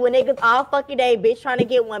 You hang with niggas all fucking day, bitch, trying to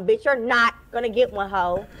get one. Bitch, you're not gonna get one,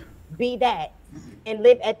 hoe. Be that. And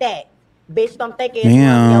live at that. Bitch, don't think it's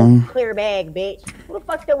your clear bag, bitch. Who the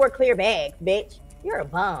fuck still wear clear bags, bitch? You're a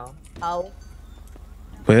bum, hoe.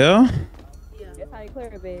 Well, That's how you clear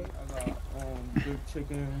it, babe. I got good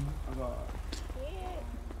chicken. I got.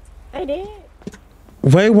 They did.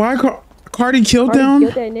 wait, why Cardi killed them?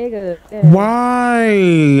 Killed that nigga. Yeah.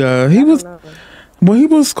 Why? He was. Well, he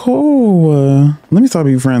was cool. Let me stop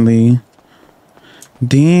being friendly.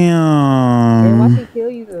 Man, why Damn. she kill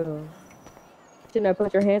you? Shouldn't have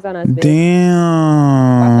put your hands on us, bitch.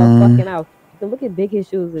 Damn. Watch your fucking out. Look at big his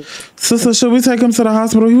shoes is. Sister, should we take him to the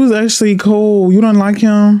hospital? He was actually cool. You don't like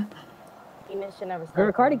him?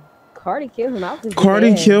 Girl, Cardi killed him. I was just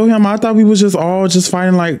Cardi killed him. I thought we was just all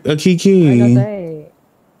fighting like a Kiki.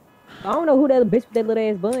 I don't know who that bitch with that little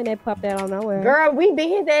ass bun that popped out out of nowhere. Girl, we beat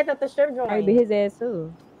his ass at the strip joint. I beat his ass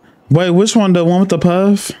too. Wait, which one? The one with the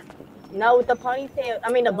puff? No, with the ponytail.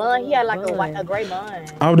 I mean, the bun. He had like a gray bun.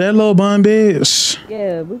 Oh, that little bun bitch.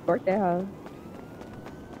 Yeah, we worked that hoe.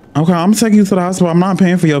 Okay, I'm gonna take you to the hospital. I'm not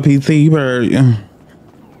paying for your PT. You better.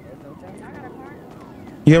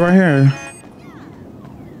 Yeah, right here.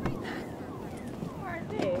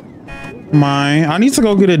 Mine. I need to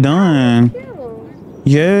go get it done.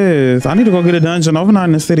 Yes, I need to go get it done. Genova not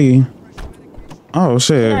in the city. Oh She's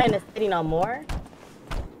shit. not in the city no more.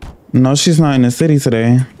 No, she's not in the city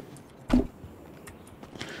today.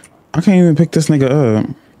 I can't even pick this nigga up.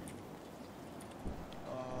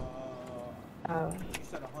 Oh.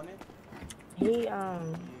 He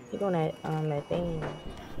doing that thing.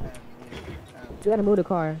 You gotta move the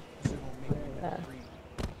car.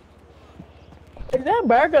 Is that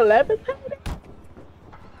burger levitating?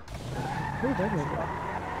 Who's that nigga?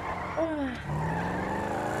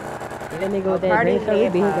 That nigga with that green shirt, we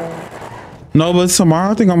beat his ass. No, but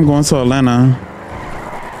tomorrow I think I'm going to Atlanta.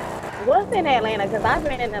 What's in Atlanta? Cause I've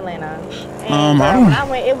been in Atlanta. And I girl, don't- when I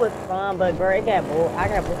went, it was fun, but girl, it got bored. I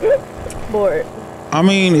got bored. I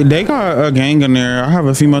mean, they got a gang in there. I have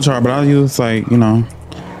a female chart, but I'll use like, you know,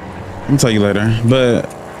 I'll tell you later.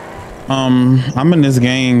 But I'm in this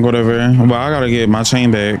gang, whatever. But I gotta get my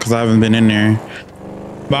chain back because I haven't been in there.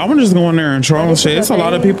 But I'm just going there and troll shit. It's a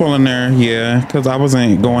lot of people in there, yeah, because I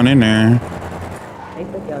wasn't going in there. They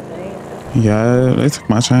took your chain. Yeah, they took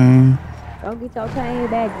my chain. Go get your chain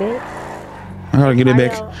back, bitch. I gotta get it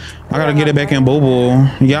back. I gotta get it back in Boo Boo.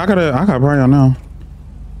 Yeah, I got Brian now.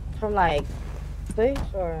 From like, fish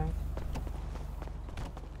or.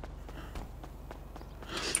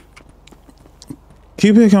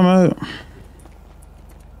 Cupid come up.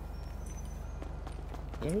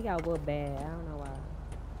 Yeah, he got whooped bad. I don't know why.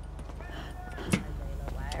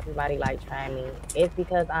 Why everybody like trying me? It's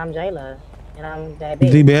because I'm Jayla and I'm that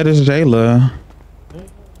bitch. The baddest Jayla.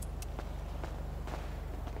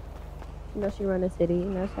 You know she run the city, you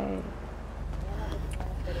know what I'm saying?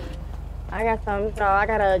 I got some, you know, I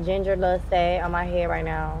got a ginger little set on my head right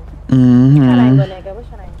now. Mm-hmm. What's your name, little nigga? What's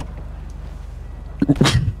your name?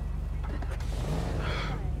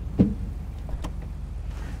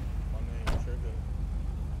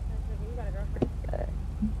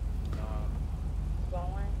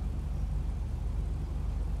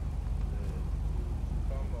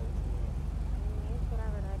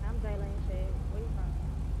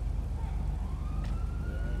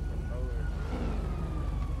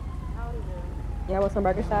 Yeah, with some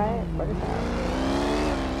burger side? Burger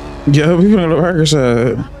side. Yeah, we gonna the burger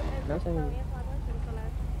shot. No, saying.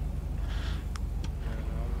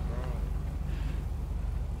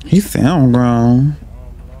 He sound grown.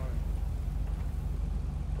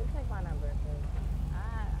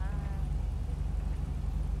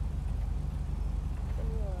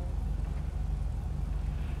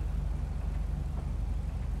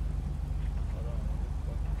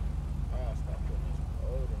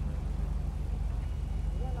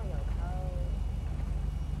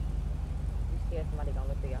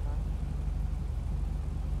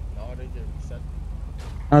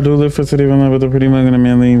 I do live for city living with a pretty mug and a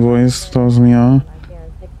manly voice throws me off.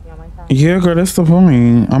 Yeah, girl, that's the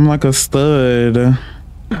point. I'm like a stud. I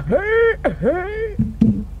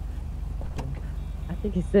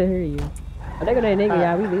think he still hear you. Oh, they're gonna nigga,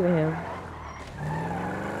 y'all. We leaving him.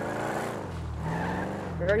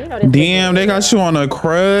 Girl, you know this. Damn, they got you on a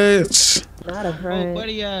crutch. Not a friend.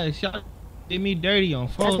 Buddy, shot Did me dirty on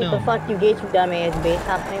phone. That's what the fuck you get, you dumbass bitch.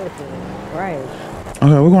 Stop playing with me. Right.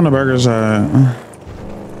 Okay, we're going to Burger Shot.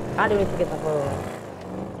 I do need to get some food.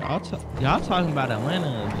 Y'all talking about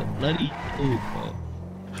Atlanta, the bloody food, bro.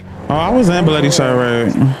 Oh, I was in Bloody Shot,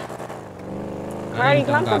 right? Marty,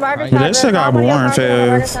 come to Burger Shot. That shit got boring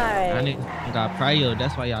fast. I got Prio.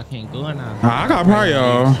 That's why y'all can't go now. I got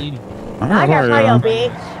Prio. I got Prio,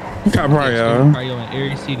 bitch. I got Prio. Prio in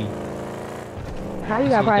every city. How you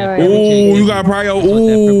got Prio? Ooh, you got Prio.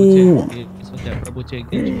 Ooh. That's what that purple chick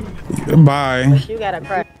get you. Bye. You got a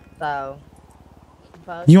crush, so.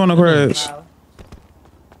 You on a crush?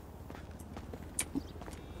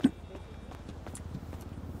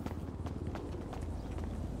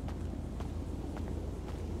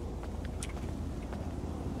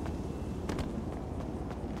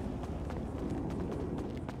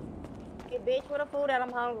 Bitch, with the food that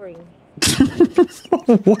I'm hungry.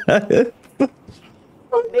 What?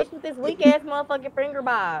 Bitch, with this weak ass motherfucking finger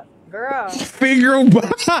bob. Girl. Finger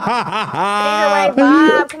bob. Finger wave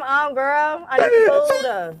bob. Come on, girl. I need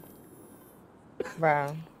food.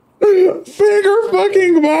 Bro. Finger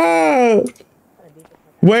fucking bob.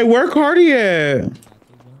 Wait, where Cardi at?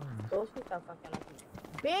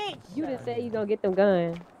 Bitch. You just said you gonna get them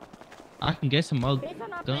guns. I can get some more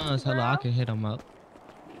guns. Hello, I can hit them up.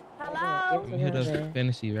 Hello? Hit up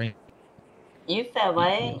fantasy, right? You said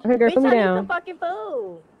what? Okay, girl, put me I need down. some fucking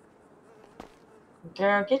food.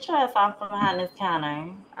 Girl, get your ass off from behind this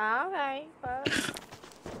counter. Oh, okay. Fuck.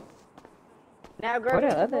 Now, girl, What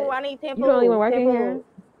get the some food. I need 10 food. You the only one working 10 here? food.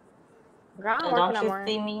 Girl, I don't Don't work no you more.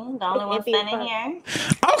 see me? The only one standing here. Okay,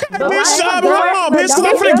 bitch, hold on, bitch, I'm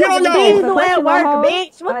finna get on y'all. You at work,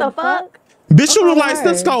 bitch. What the fuck? Bitch, you look like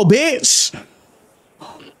Cisco, bitch.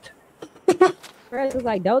 Girl, it looks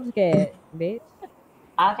like 𝐥𝐢𝐻𝐿, bitch.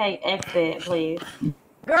 Okay, exit, please.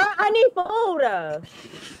 Girl, I need food.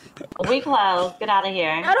 We close. Get out of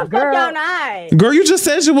here. How the fuck y'all not? Girl, you just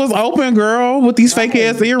said you was open, girl, with these fake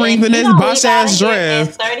ass earrings and this bosh ass In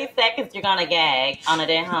dress. 30 seconds, you're gonna gag on a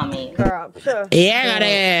dead homie. Girl, sure. Yeah, I got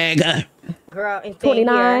egg. Girl, and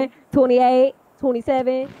 29, 28,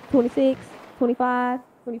 27, 26, 25,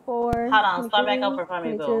 24. Hold on, start back over for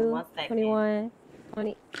me, boo. 1 second. 21,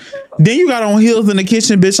 20. Then you got on heels in the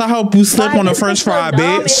kitchen, bitch. I hope you slept on a french fry,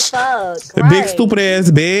 bitch. Big stupid ass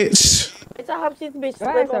bitch. Bitch, I hope this bitch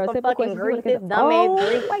slip on some fucking grease. This dumb ass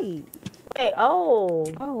grease. Hey, oh.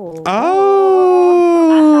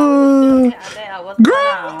 Girl, what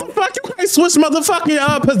the fuck? You can't switch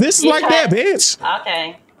motherfucking positions like that, bitch.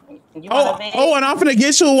 Okay. Oh, and I'm finna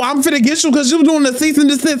get you. I'm finna get you because you doing the cease and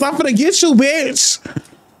desist. I'm finna get you, bitch.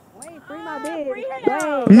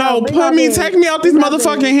 No, put me, take me out these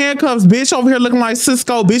motherfucking handcuffs, bitch. Over here looking like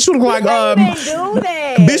Cisco, bitch. You look like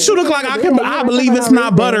bitch. You look like I believe it's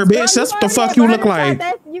not butter, bitch. That's what the fuck you look like.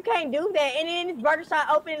 You can't do that. And then this burger shot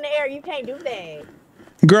open in the air. You can't do that.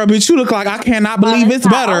 Girl, bitch, you look like I cannot believe it's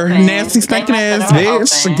butter. Nasty, stinking ass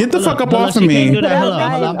bitch. Get the fuck up off of me.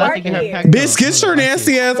 Bitch, get your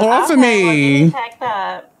nasty ass off of me.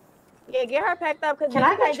 Yeah, get her packed up. Can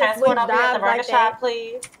I get transport over here at the burger shop,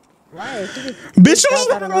 please? Right. Bitch, you was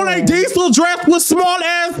on a diesel dress with small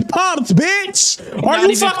ass pumps, bitch. Are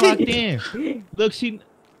you fucking? Look, she.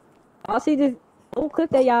 Oh, she just. Oh,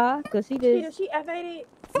 clip that, y'all. Cause she just. She F8'd?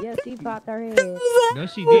 Yeah, she popped her head. No,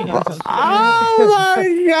 she didn't. Oh my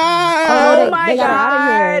god. Oh my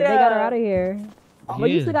god. They got her out of here. Oh, but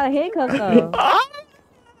you still got a handcuff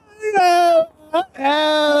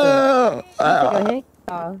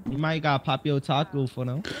though. You might gotta pop your taco for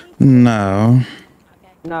them. No.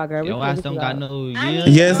 Nah, girl. Your ass don't got no.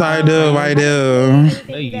 Yes, I do. I do.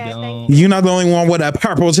 No, you don't. You're not the only one with a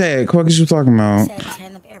purple check. What is you talking about?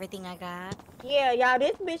 Everything I got. Yeah, y'all,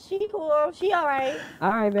 this bitch, she cool. She alright.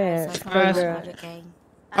 Alright, man.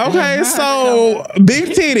 Okay, so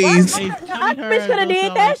big titties. I bitch could have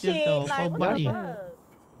did that shit. Like, what the fuck?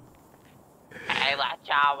 Hey, watch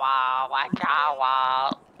y'all wall. Watch y'all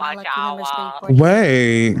wall. Watch y'all wall.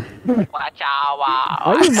 Wait. Watch y'all wall.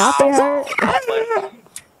 Are you mocking her?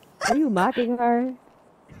 Are you mocking her?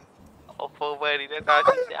 Oh, full buddy, that's all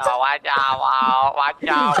she said. Oh, watch y'all wall. Watch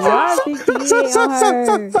y'all Why wall. is he cheating on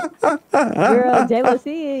her? Girl,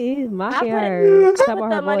 𝐥𝐢𝐻𝐿, he's mocking her. Put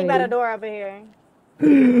the money by the door over here.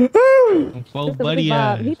 Full buddy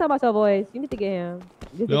ass. He's talking about your voice. You need to get him.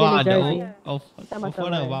 Just to No, get I his jersey. don't. Oh,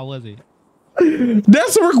 before that, why was it?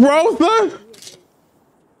 That's Rick Rosa.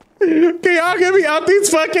 Can y'all get me out these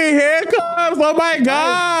fucking handcuffs? Oh my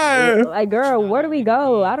god. Like, girl, where do we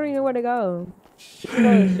go? I don't even know where to go.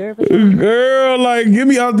 Girl, like, get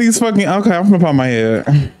me out these fucking. Okay, I'm gonna pop my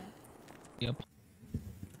head. Yep.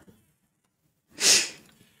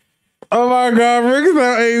 Oh my god, Rick's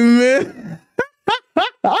not amen.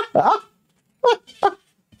 Oh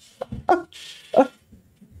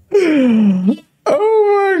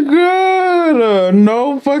my god!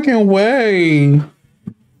 No fucking way!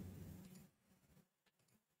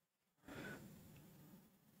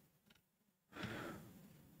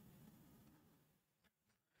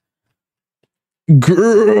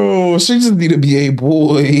 Girl, she just need to be a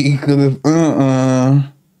boy. Cause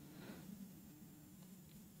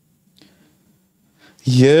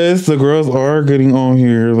yes, the girls are getting on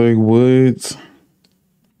here. Like what?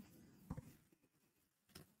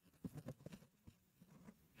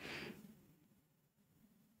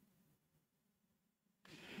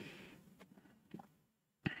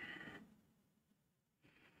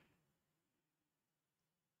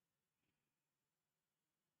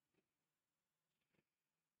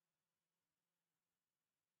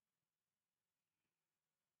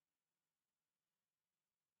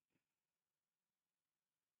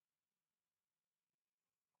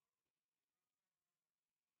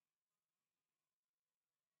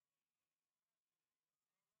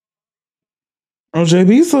 Oh,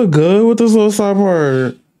 JB so good with this little side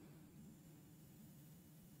part.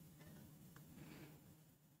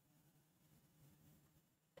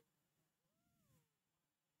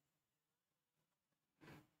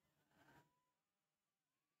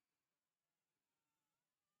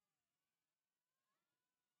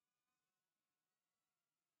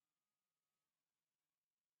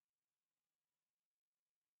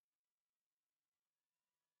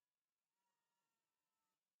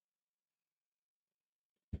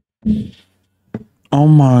 Oh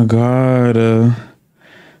my god. I'm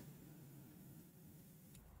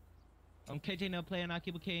KJ now playing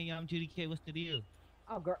𝐓𝐻𝐿, I'm GDK. What's the deal?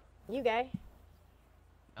 Oh, girl. You gay?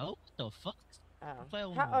 Oh, what the fuck?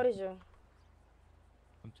 Oh. How old is you?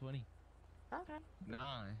 I'm 20. Okay. 9.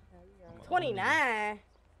 29?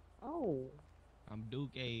 Oh. I'm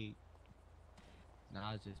Duke age.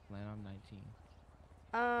 Nah, I was just playing. I'm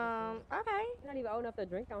 19. Okay. You're not even old enough to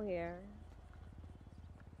drink on here.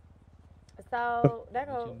 So, that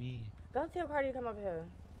What go. you mean? Go tell Cardi to come up here.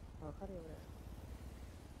 Oh, Cardi over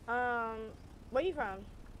there. Where you from?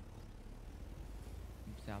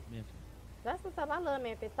 South Memphis. That's what's up. I love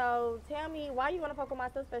Memphis. So, tell me, why you want to fuck with my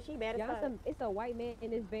sister? She bad as fuck. It's a white man in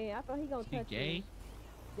this band. I thought he gonna touch gay? me.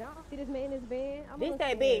 Y'all see this man in this band? This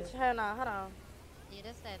that bitch. Hold on, hold on. Yeah,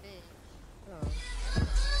 that's that bitch.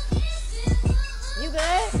 You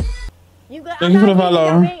good? You good? Thank you for the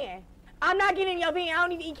follow. I'm not getting in your bin. I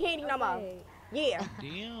don't even eat candy no more. Yeah.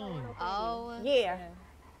 Damn. Oh. Yeah.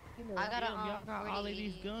 I got Y'all got all of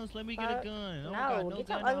these guns. Let me get a gun. I don't got No, get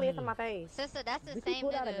gun your ugly ass on my face. Sister, that's the same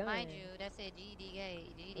nigga, mind you, that said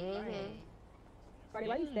𝐥𝐻𝐿. Cardi,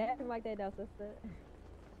 why you stabbing like that, though, sister?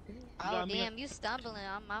 Oh damn, you stumbling.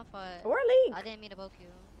 I'm my fault. Where Leek? I didn't mean to poke you.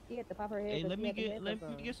 She had to pop her head. Hey, but let she me had the get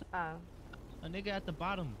headphones on. some. A nigga at the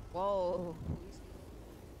bottom. Whoa.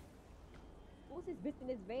 Who's this bitch in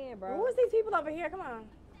this van, bro? Who is these people over here? Come on.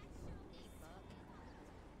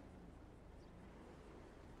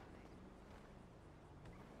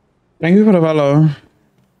 Thank you for the follow.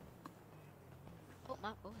 Oh,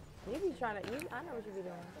 my boy. You be trying to, I know what you be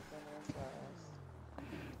doing.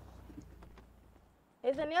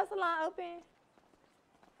 Is the nail salon open?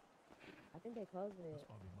 I think they closed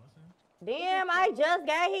it. Damn, I just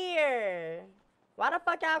got here. Why the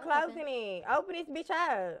fuck y'all closing it? Open this bitch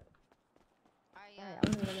up.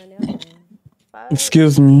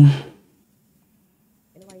 Excuse me.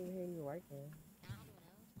 Anybody even hear you working?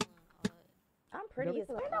 I'm pretty as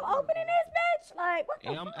fuck. Ain't no opening this bitch. Like, what the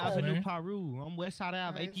Hey, I'm fuck? Avenue Paru. I'm Westside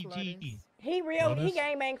Ave, APT. He real, he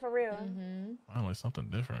gang bang for real. Finally, something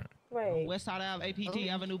different. Wait. Westside Ave, APT,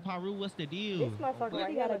 Avenue Paru. What's the deal? This motherfucker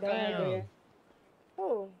right got here. a gun right there.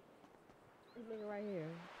 Who? This nigga right here.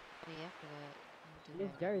 Yeah, I forgot.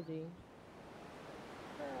 This Jersey.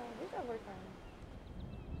 Girl, this your boyfriend.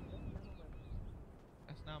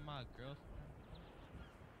 That's not my girlfriend.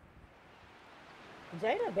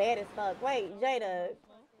 Jada bad as fuck. Wait, Jada.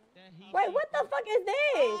 Wait, what the fuck is this?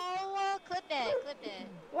 Oh, clip that, clip that.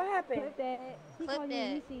 What happened? Clip that. He Clip called you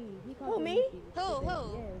that. Nisi. He called Who, you me? Nisi. Who? Yes,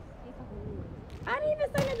 he talking to you. I didn't even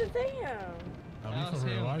say nothing to him. Now, be for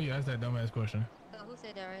real, why do you ask that dumbass question? Who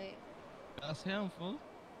said that right? That's him, fool. You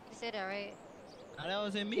said that right? Nah, that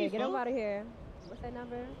wasn't me, Yeah, get him fool. out of here. What's that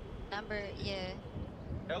number? Number, yeah.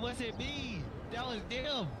 That wasn't me. That was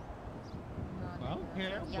them. I don't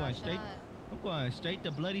care. I'm Y'all going straight. shot. I'm going straight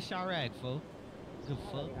to Bloody Chirac, fool. The I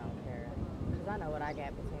fuck? really don't care. Cause I know what I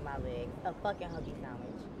got between my legs. A fucking huggy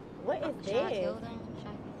sandwich. What is Should I this? kill them?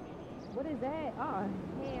 What is that? Oh,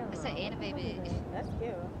 hell. It's an anime bitch. That's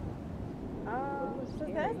cute. So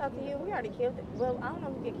that's up to you. We already killed it. Well, I don't know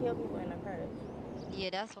if we can kill people in the purge. Yeah,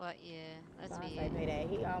 that's what. Yeah, that's So I me. say pay that.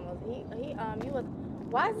 You was.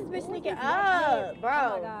 Why is this bitch sneaking up, bro?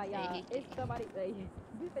 Oh my god, y'all. It's somebody.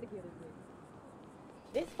 You better kill this bitch.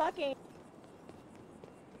 This fucking.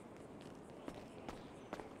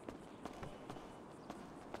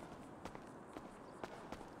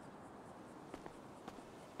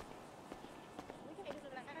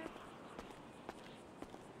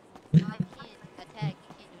 You can't attack.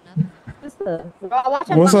 You can't do nothing.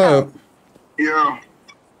 What's up? Yeah.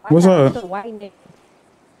 What's up? The white nigga.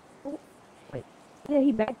 Yeah,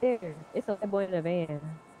 he back there. It's a boy in the van.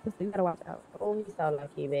 Sister, you gotta watch out. Oh, he so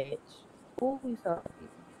lucky, bitch. Oh, he so lucky.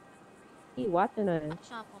 He watching us.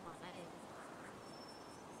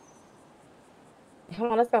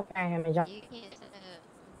 Come on, let's go find him and jump. You can't.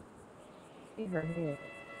 See her head.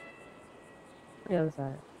 On the other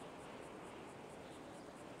side.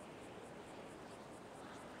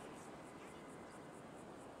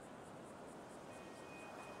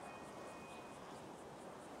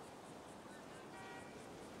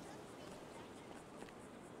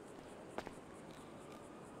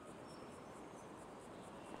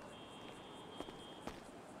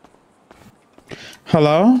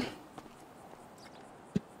 Hello?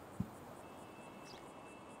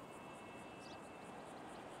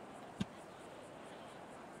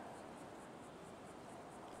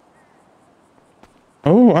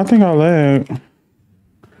 Oh, I think I lagged.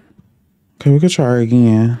 Okay, we could try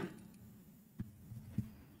again.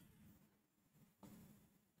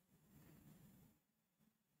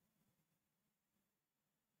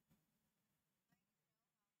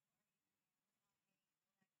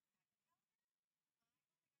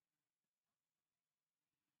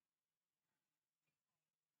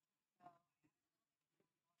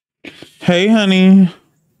 Hey, honey.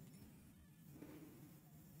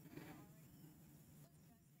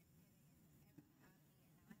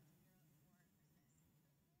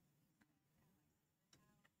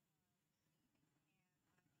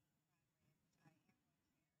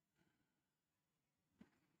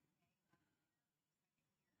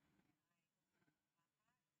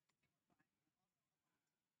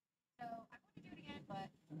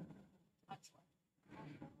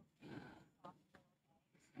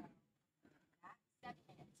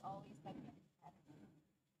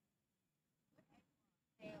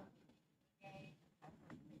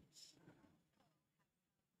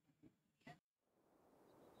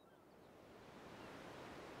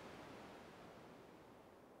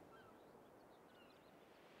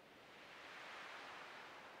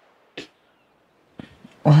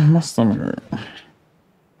 Oh, my stomach hurt.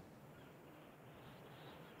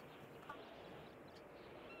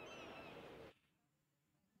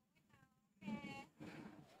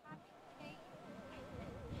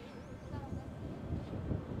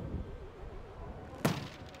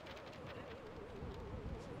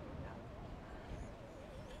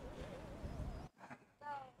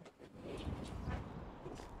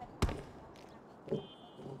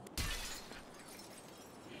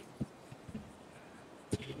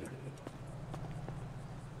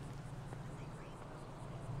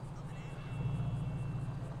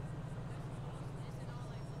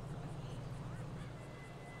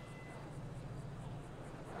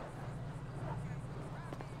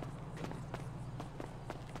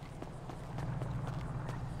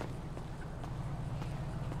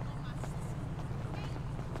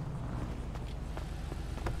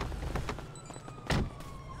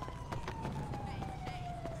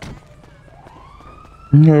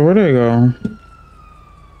 Okay, where'd they go?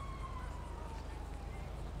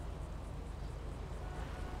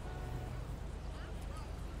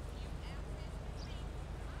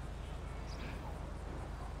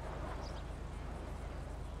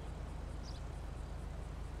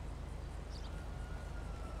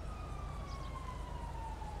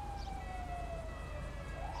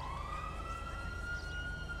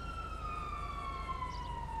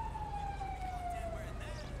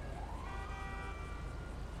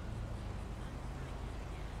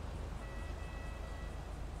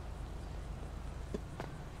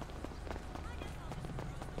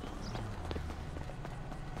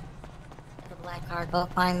 Black car, go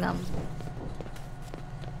find them.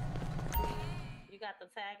 You got the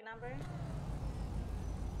tag number?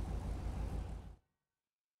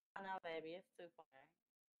 I know, baby. It's too far.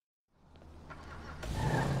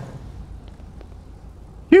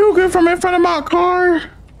 You get from in front of my car?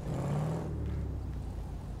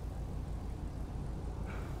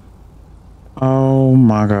 Oh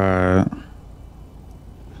my God.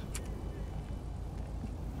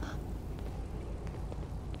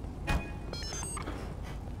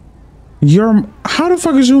 How the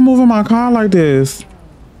fuck is you moving my car like this?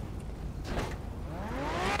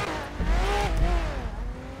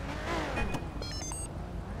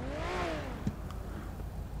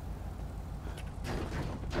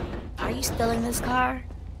 you stealing this car?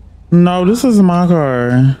 No, this is my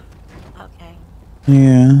car. Okay.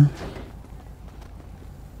 Yeah.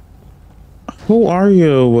 Who are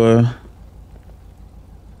you?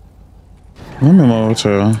 Let me move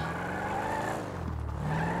you.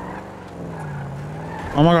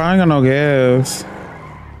 Oh my god, I ain't got no gas.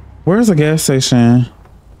 Where's the gas station?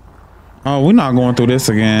 Oh, we're not going through this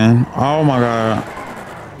again. Oh my god.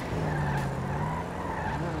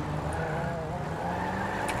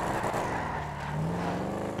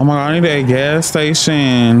 Oh my god, I need a gas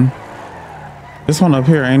station. This one up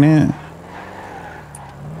here, ain't it?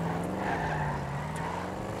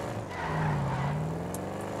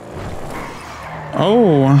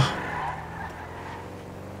 Oh.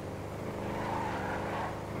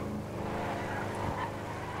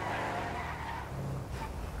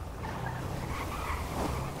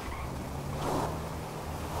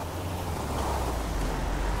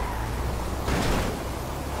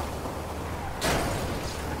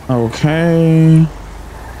 Okay.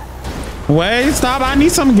 Wait, stop. I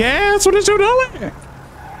need some gas. What is you doing?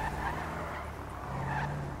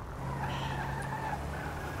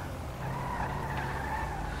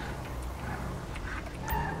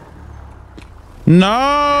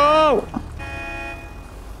 No.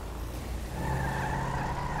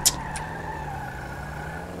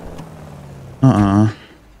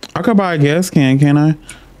 I could buy a gas can, can't I?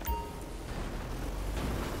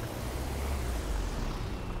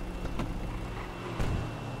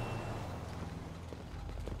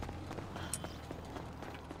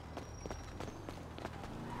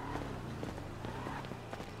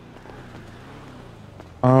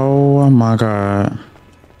 Oh my god.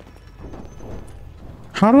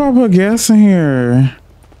 How do I put gas in here?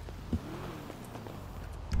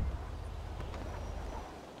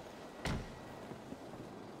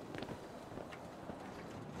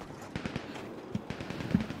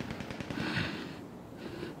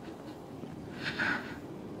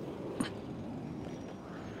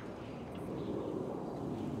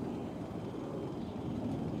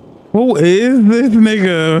 Who is this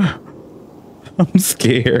nigga? I'm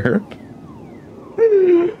scared.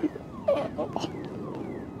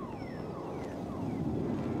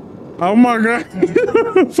 Oh my god.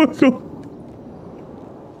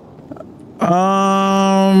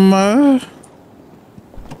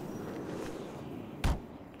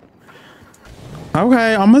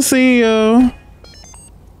 Okay, I'm gonna see you.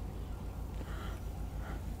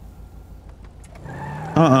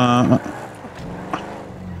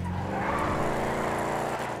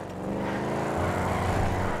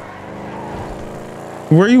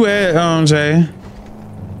 Where you at, Jay?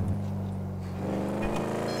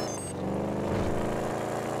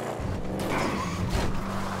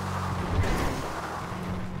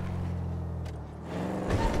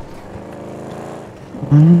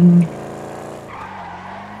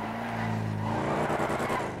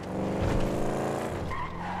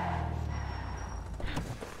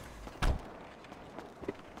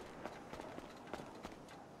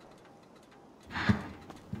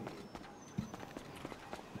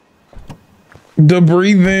 The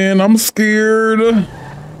breathing, I'm scared.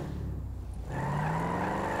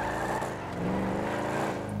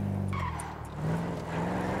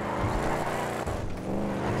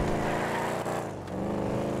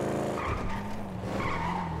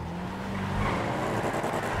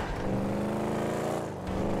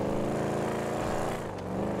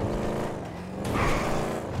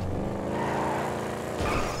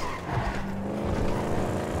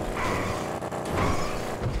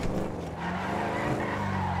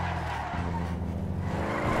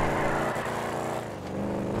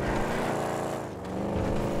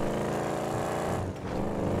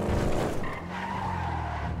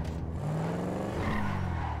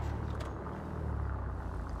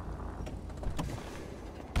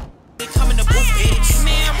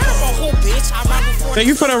 Thank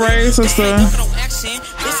you for the raise, sister.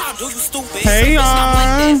 Hey,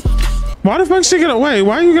 y'all. Why the fuck she get away?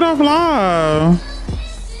 Why you get off live?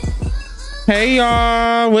 Hey,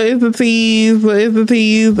 y'all. What is the tease? What is the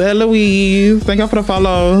tease? Eloise. Thank y'all for the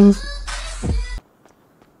follows.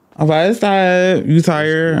 Okay, it's tired. You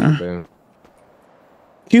tired? Can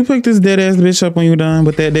you pick this dead ass bitch up when you done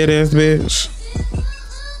with that dead ass bitch?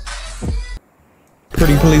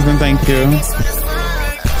 Pretty please and thank you.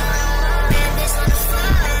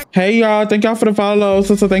 Hey y'all, thank y'all for the follow.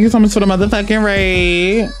 So thank you so much for the motherfucking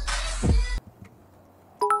raid.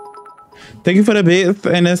 Thank you for the bits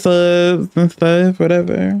and the subs and stuff,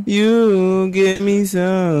 whatever. You get me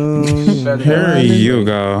some. Here you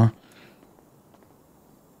go.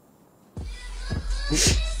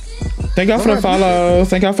 Thank y'all for the follows.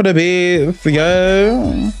 Thank y'all for the bits.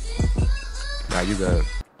 Yo. Alright, you good.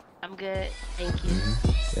 I'm good. Thank you.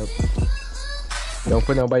 Yep. Don't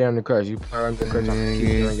put nobody on the crush. You put her on the crush, I'll keep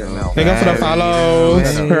you in your mouth. Thank you for the follows.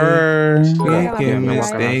 Making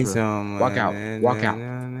mistakes on Walk out. Walk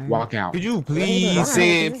out. Walk out. Could you please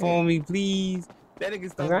say it for me, please? That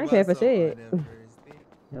nigga I ain't paying for shit.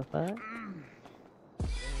 The fuck?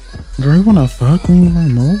 Girl, you wanna fuck me?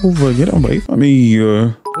 No, get away from me.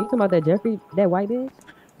 You talking about that Jeffrey, that white bitch?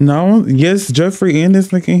 No, yes, Jeffrey and this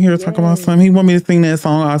nigga in here talking about something. He want me to sing that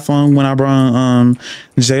song I sung when I brought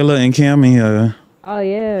𝐤𝐤 and 𝐴𝐚 in here. Oh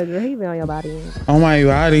yeah, girl, he be on your body. Oh my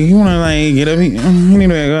body, he wanna like get up. He need to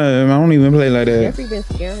back up. I don't even play like that. Jeffrey been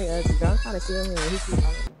scaring us. Girl, I'm trying to kill him. He keep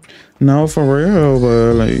talking. No, for real,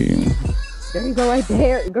 but like. There he go right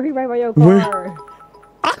there. Girl, he right by your car.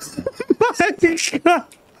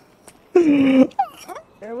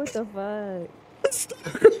 Girl, what the fuck?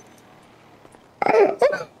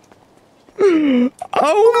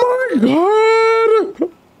 Oh my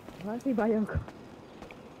god! Why is he by your car?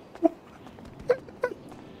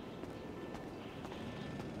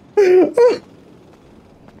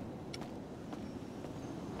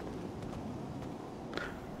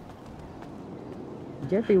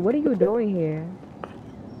 Jeffrey, what are you doing here?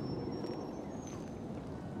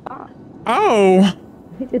 Oh!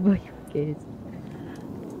 He did buy your kids.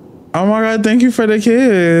 Oh my god, thank you for the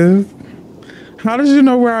kiss. How did you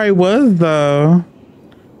know where I was though?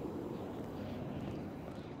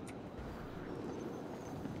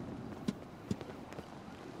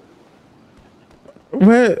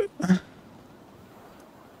 What?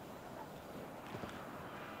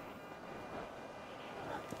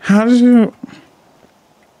 How did you?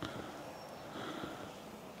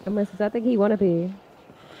 I think he wanna be.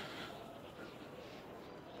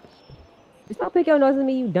 Stop picking your nose at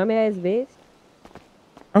me, you dumbass bitch.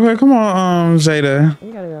 Okay, come on, Jada.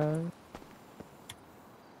 You gotta go.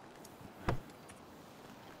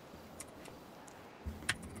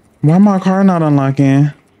 Why my car not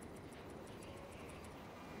unlocking?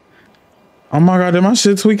 Oh my god, did my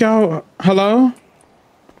shit tweak out? Hello?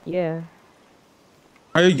 Yeah.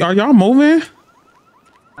 Are y'all moving?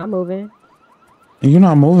 I'm moving. You're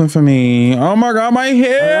not moving for me. Oh my god, my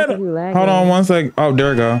head! Hold on one sec. Oh,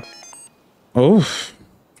 there we go. Oof.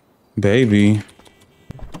 Baby.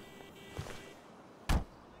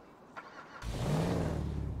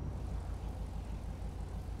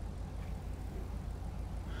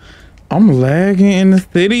 I'm lagging in the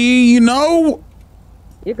city, you know?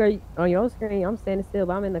 You girl, on your screen, I'm standing still,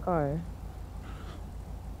 but I'm in the car.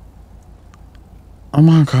 Oh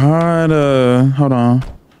my god. Hold on.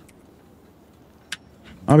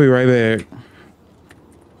 I'll be right back.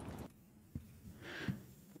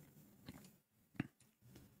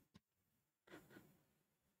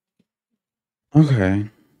 Okay.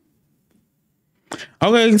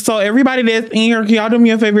 Okay, so everybody that's in here, can y'all do me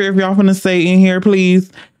a favor if y'all finna stay in here,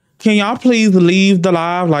 please? Can y'all please leave the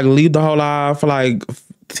live, like leave the whole live for like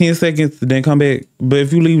 10 seconds, then come back? But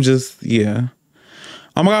if you leave, just, yeah.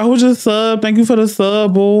 Oh my god, who just subbed? Thank you for the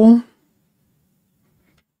sub, boo.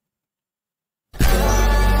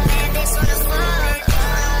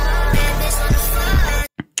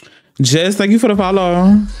 Jess, thank you for the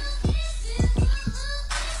follow.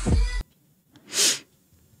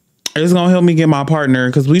 It's gonna help me get my partner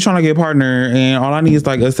because we trying to get partner and all I need is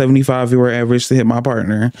like a 75 viewer average to hit my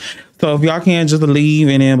partner. So if y'all can just leave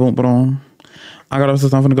and then boom, boom. I got up so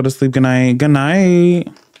I'm gonna go to sleep. Good night. Good night.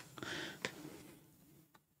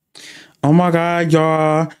 Oh my god,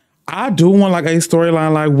 y'all. I do want like a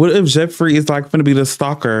storyline. Like, what if Jeffrey is like gonna be the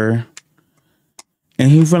stalker? And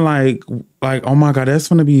he's been like, oh my god, that's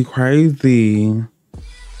gonna be crazy.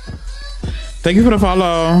 Thank you for the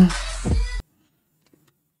follow.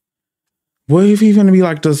 What if he's gonna be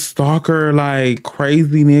like the stalker, like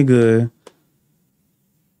crazy nigga?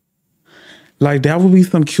 Like that would be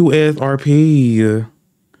some cute ass RP.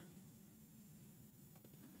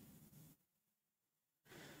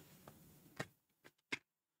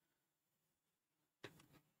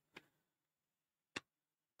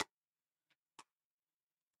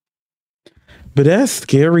 But that's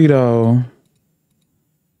scary though.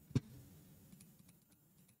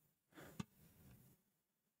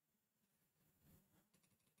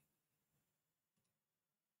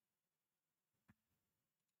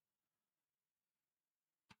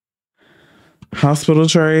 Hospital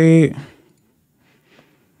trade.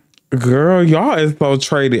 Girl, y'all is so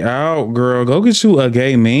traded out, girl. Go get you a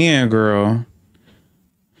gay man, girl.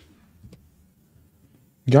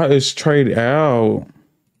 Y'all is traded out.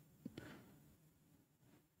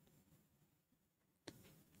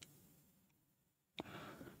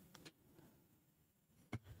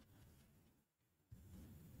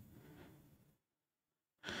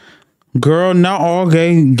 Girl, not all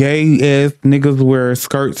gay ass niggas wear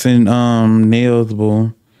skirts and nails,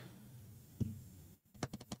 boo.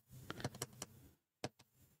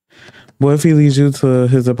 What if he leads you to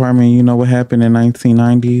his apartment? You know what happened in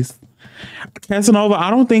 1990s? Casanova,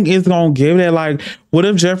 I don't think it's gonna give that. Like, what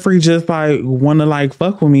if Jeffrey just like wanna like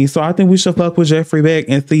fuck with me? So I think we should fuck with Jeffrey back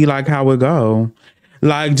and see like how it go.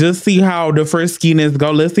 Like, just see how the friskiness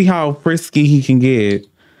go. Let's see how frisky he can get.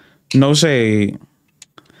 No shade.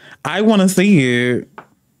 I want to see it.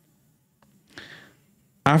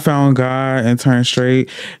 I found God and turned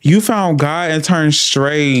straight. You found God and turned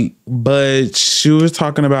straight, but she was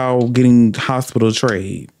talking about getting hospital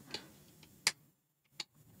trade.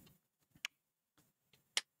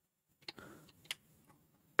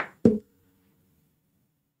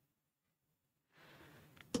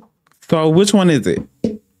 So which one is it?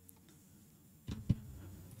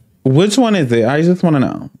 Which one is it? I just want to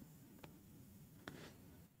know.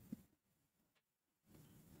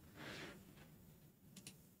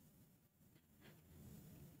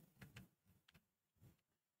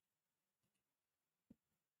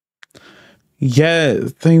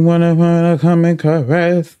 Yes, they wanna come and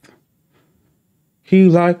caress. He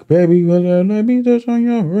like, baby, let me touch on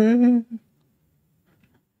your breast.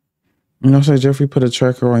 You know, so Jeffrey put a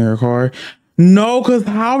tracker on your car. No, because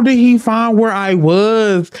how did he find where I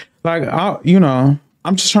was? Like, you know,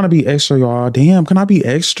 I'm just trying to be extra, y'all. Damn, can I be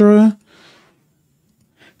extra?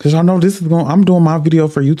 Because y'all know this is going, I'm doing my video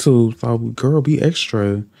for YouTube. So, girl, be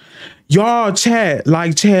extra. Y'all, chat.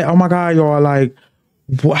 Like, chat. Oh, my God, y'all. Like,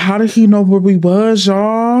 how did he know where we was,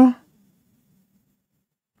 y'all?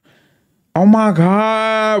 Oh, my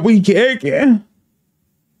God. We kicking.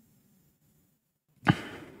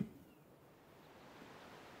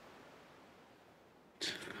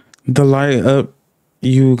 The light up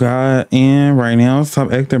you got in right now.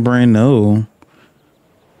 Stop acting brand new.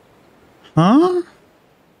 Huh?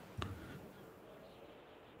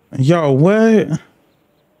 Yo, what?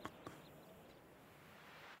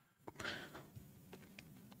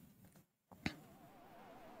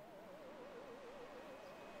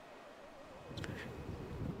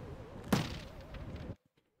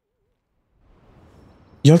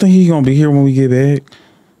 Y'all think he gonna be here when we get back?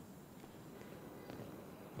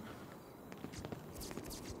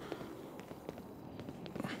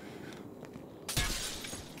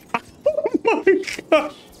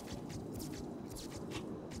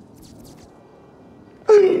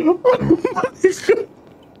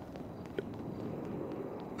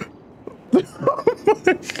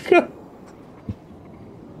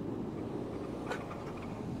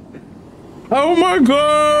 Oh my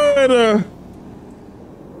God!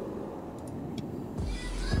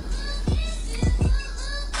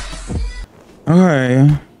 Okay.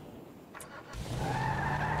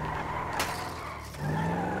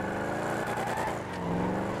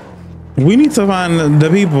 We need to find the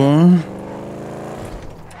people.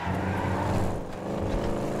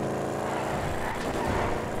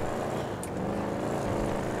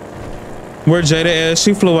 Where Jada is?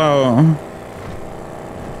 She flew out.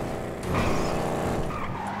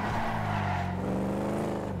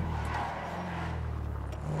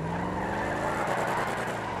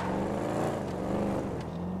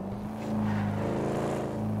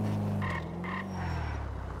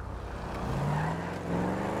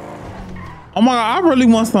 Oh my God, I really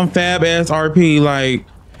want some fab ass RP. Like,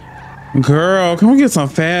 girl, can we get some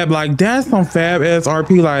fab? Like, that's some fab ass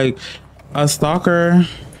RP, like a stalker.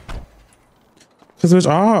 Cause bitch,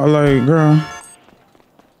 all like, girl,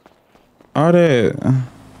 all that.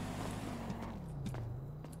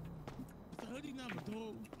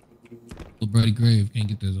 Brody Grave can't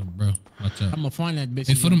get this, bro. Watch out. I'm gonna find that bitch.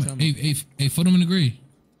 Hey, put him. Hey, put him in the grave.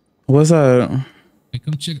 What's up? Hey,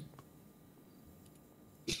 come check.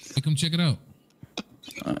 Hey, come check it out.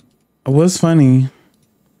 What's funny?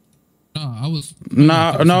 No, I was. No,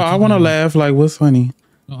 I want to laugh. Like, what's funny?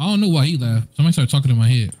 No, I don't know why he laughed. Somebody started talking in my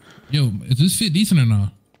head. Yo, is this fit decent or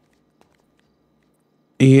not?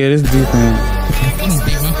 Yeah, it's decent. My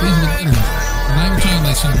face look better. I'm not even trying to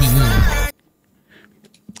like shot me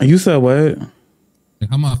weird. You said what? Like,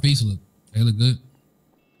 how my face look? They look good.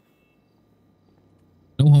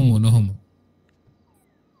 No homo, no homo.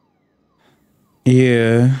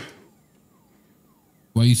 Yeah.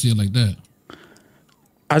 Why you see it like that?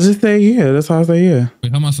 I just say yeah. That's how I say yeah.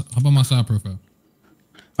 Wait, how about my side profile?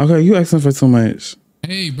 Okay, you asking for too much.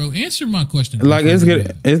 Hey, bro, answer my question. Like, it's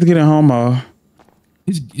getting homo.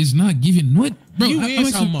 It's not giving what, bro? You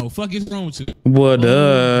is homo. Fuck is wrong with you? Well,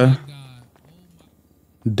 duh.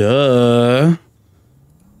 Duh.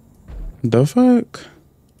 The fuck?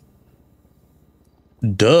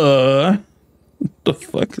 Duh. The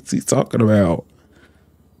fuck is he talking about?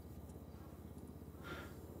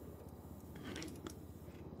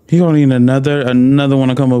 He gonna need another one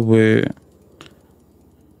to come up with.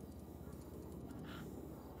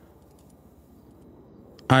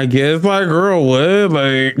 I guess, like, girl, what?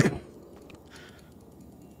 Like,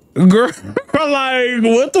 girl, like,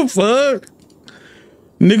 what the fuck?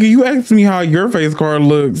 Nigga, you asked me how your face card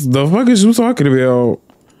looks. The fuck is you talking about?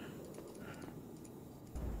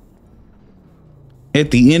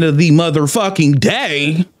 At the end of the motherfucking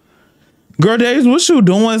day. Girl, Days, what you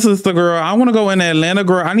doing, sister girl? I want to go in Atlanta,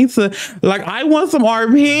 girl. I need to, like, I want some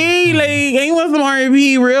RP. Like, I want some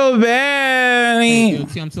RP real bad. Hey,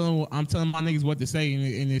 see, I'm telling my niggas what to say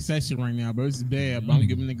in this session right now, bro. This is bad, but I'm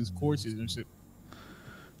giving niggas courses and shit.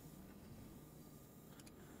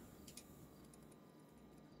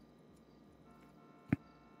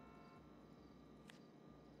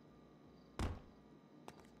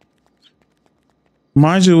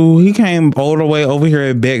 Mind you, he came all the way over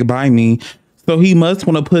here back by me. So he must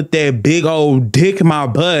want to put that big old dick in my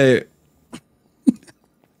butt.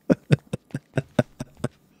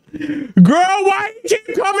 Girl, why you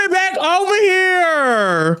keep coming back over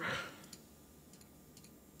here?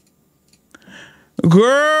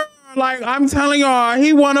 Girl, like, I'm telling y'all,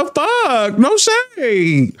 he wanna fuck. No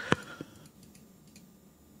shade.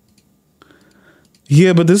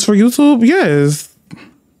 Yeah, but this for YouTube? Yes.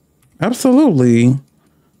 Absolutely.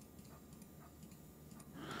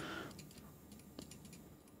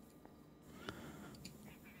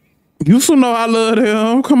 You still know I love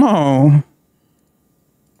him. Come on.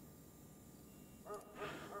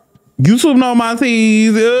 You still know my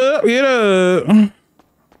teeth. Get up.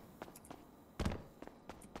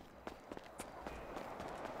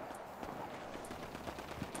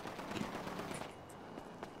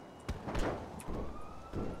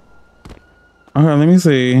 Okay, let me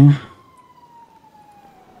see.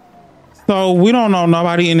 So we don't know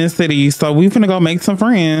nobody in this city, so we finna go make some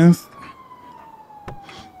friends.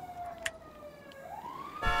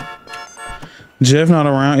 Jeff not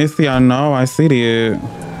around. I know. I see it.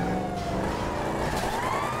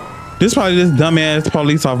 This probably this dumbass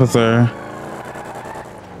police officer.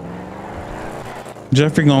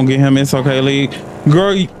 Jeffrey gonna get him. It's okay, League.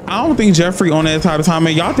 Girl, I don't think Jeffrey on that type of time.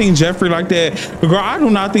 And y'all think Jeffrey like that? Girl, I do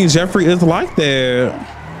not think Jeffrey is like that.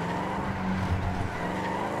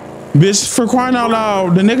 Bitch, for crying out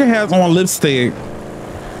loud, the nigga has on lipstick.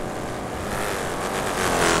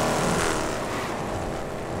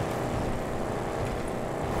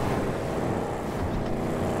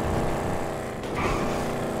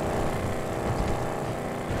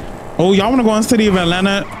 Oh, y'all wanna go in the city of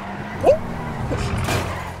Atlanta? Ooh.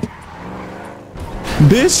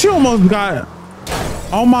 Bitch, she almost got,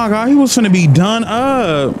 oh my God, he was finna be done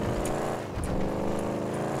up.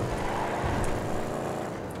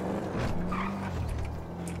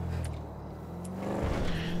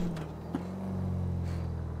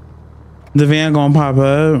 The van gonna pop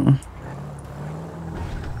up.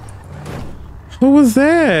 Who was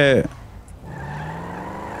that?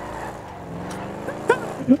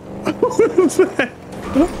 Who was that?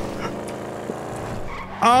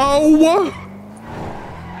 Oh.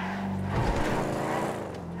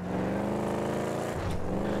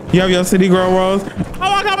 You have your city girl Rose. Oh,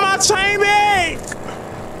 I got my chain back.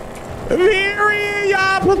 Period,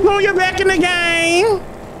 y'all. Petunia back in the game.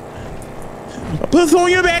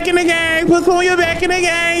 Petunia back in the game. Petunia back in the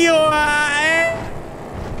game, y'all.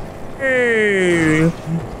 Hey.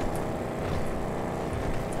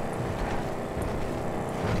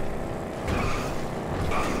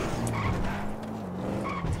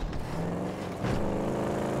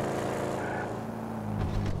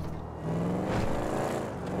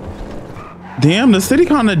 Damn, the city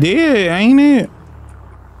kind of dead, ain't it?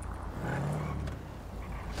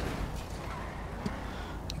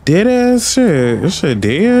 Dead ass shit. This shit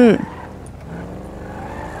dead.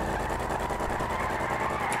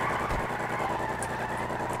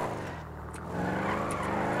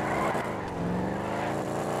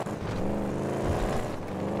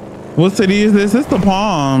 What city is this? It's the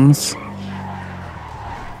Palms.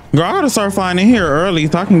 Girl, I gotta start flying in here early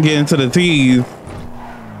so I can get into the T's.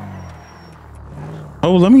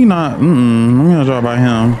 Oh, let me not. Let me not drive by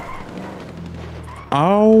him.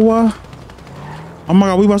 Oh. Oh my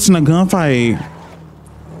God, we watching a gunfight.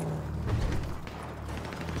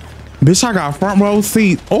 Bitch, I got front row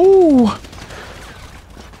seat. Oh.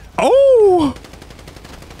 Oh.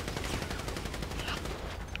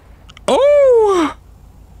 Oh.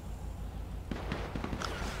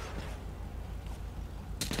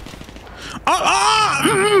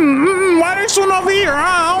 Why they shooting over here?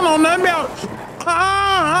 I don't know nothing about.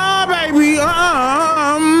 Baby.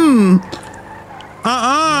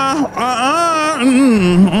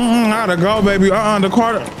 I gotta go, baby. The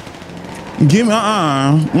car. Give me,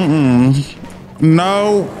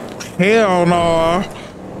 No. Hell no.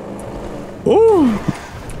 Ooh.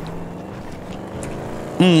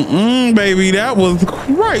 Baby, that was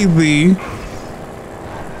crazy.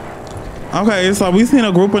 Okay, so we seen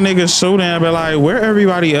a group of niggas shooting, but like, where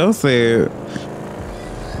everybody else at?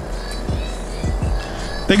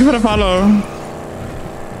 Thank you for the follow.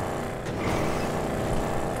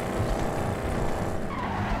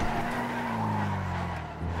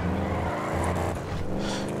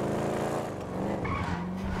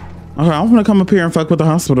 Okay, I'm gonna come up here and fuck with the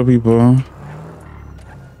hospital people.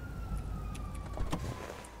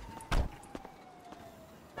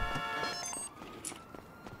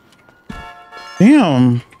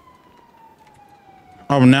 Damn.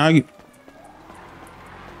 Oh, now you.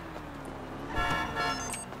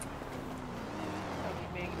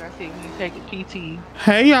 Take a PT.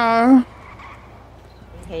 Hey, y'all.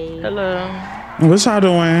 Hey. Hello. What y'all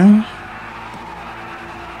doing?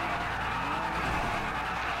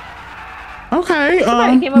 Okay.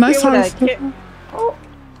 Nice hospital.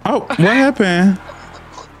 Oh, what happened?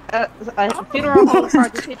 A funeral home car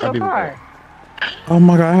just hit your car. Oh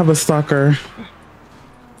my God, I have a stalker.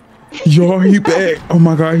 Yo, he back. Oh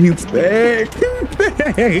my God, he's back. He's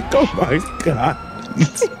back. Oh my God.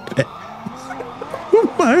 He's back.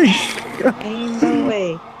 Oh my God. Ain't no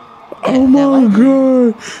way. Oh my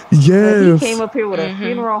God. Yes. He came up here with a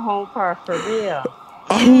funeral home car for real.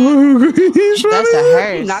 Oh my God. He's That's a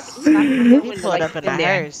hearse. He pulled up in a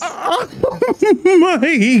hearse. Oh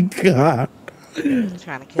my God. He's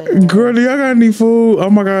trying to kill you. Girl, do y'all got any food? Oh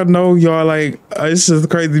my God, no, y'all. Like, it's just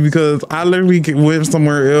crazy because I literally went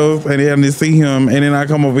somewhere else and then I didn't see him, and then I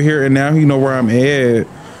come over here and now he know where I'm at.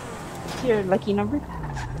 Your lucky number?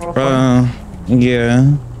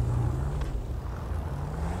 Yeah.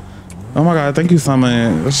 Oh my God, thank you so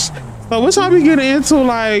much. So what y'all be getting into?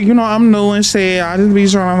 Like, you know, I'm new and shit. I just be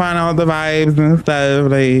trying to find out the vibes and stuff.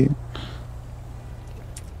 Like,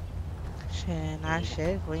 shit, not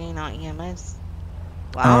shit. We ain't on EMS.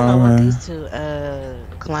 Well, I don't know what these two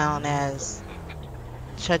clown ass,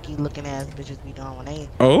 Chucky looking ass bitches be doing when they.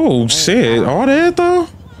 Oh shit! All that though.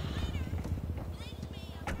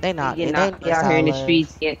 They not. They out here in the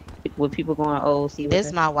streets with people going, oh, see.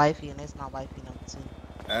 This my wifey and this my wifey number 2.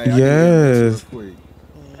 Hey, yes.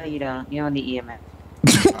 No, you don't. You don't need EMS.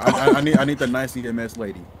 I need the nice EMS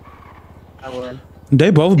lady. I will. They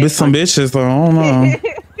both be some bitches, so I don't know.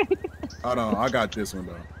 Hold on, I got this one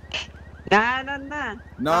though. Nah.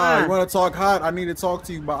 Nah, you want to talk hot? I need to talk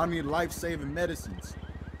to you, but I need life-saving medicines.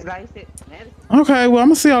 Life-saving medicine. Okay, well, I'm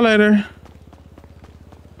gonna see y'all later.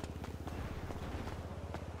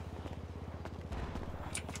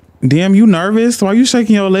 Damn, you nervous? Why you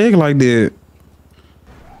shaking your leg like that?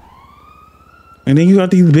 And then you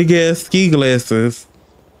got these big ass ski glasses.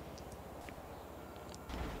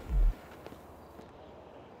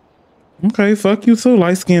 Okay, fuck you too,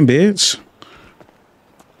 light skinned bitch.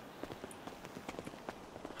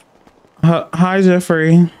 Hi,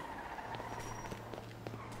 Jeffrey.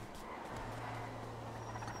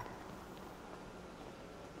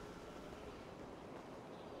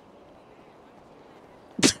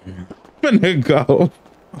 I'm gonna go.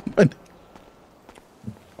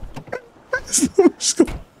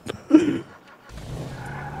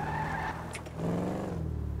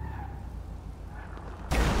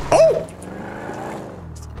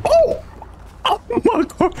 Oh! Oh my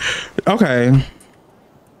God. Okay.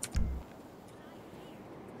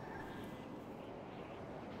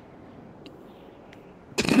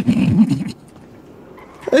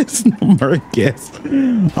 It's no more gas. Oh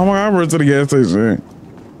my God, I'm running to the gas station.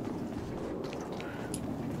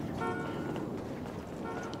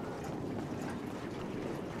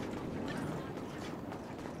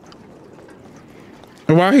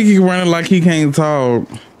 Why he keep running like he can't talk?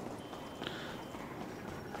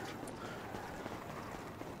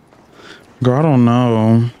 Girl, I don't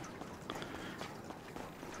know.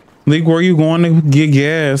 Leek, where you going to get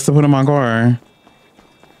gas to put in my car?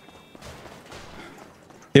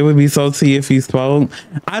 It would be so tea if he spoke.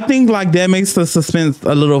 I think like that makes the suspense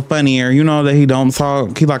a little funnier. You know that he don't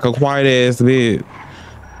talk. He like a quiet ass bitch.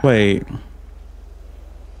 Wait.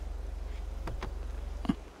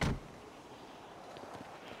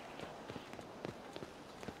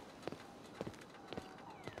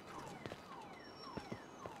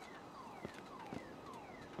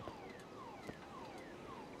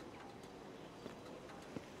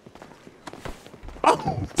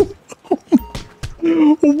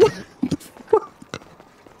 What the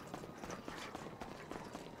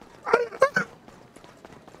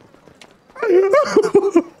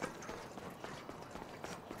fuck?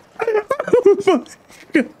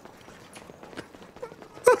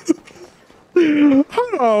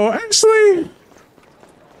 Oh, actually,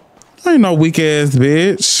 I ain't no weak ass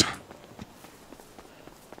bitch.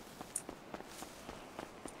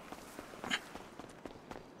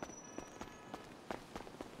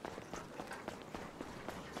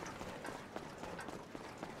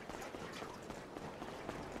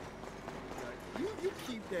 You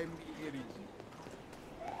keep that energy.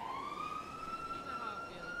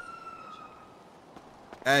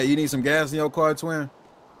 Hey, you need some gas in your car, twin?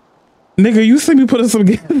 Nigga, you see me putting some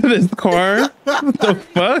gas in this car? What the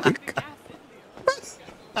fuck?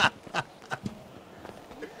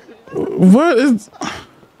 What is...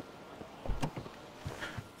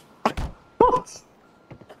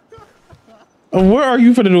 What are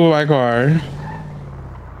you finna do with my car?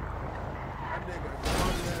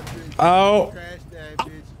 Oh. Crash that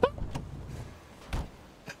bitch.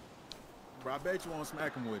 Bro, I bet you won't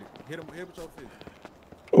smack him with it. Hit him with your fist.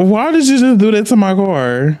 Why did you just do that to my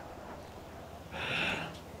car?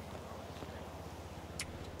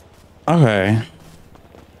 Okay.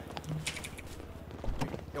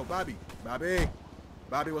 Yo, Bobby,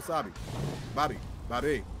 wasabi. Bobby.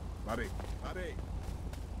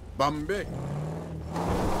 Bambi.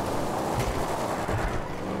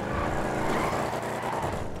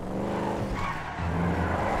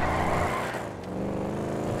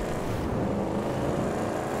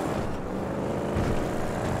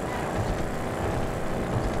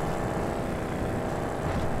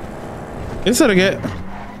 It's gonna get.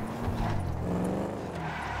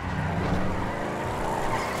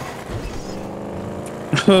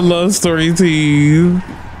 Love story tease.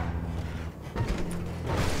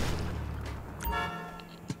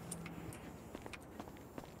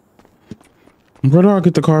 Where do I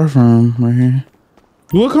get the car from? Right here.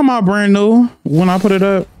 Will it come out brand new when I put it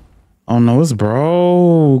up? Oh no, it's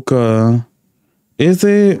broke. Is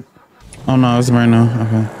it? Oh no, it's brand new.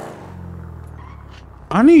 Okay.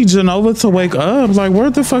 I need Genova to wake up. Like, where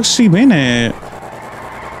the fuck she been at?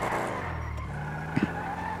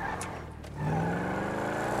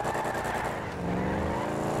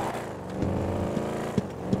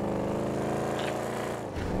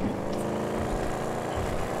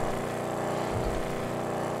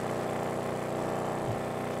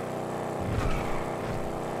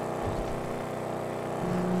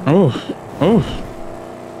 Oh.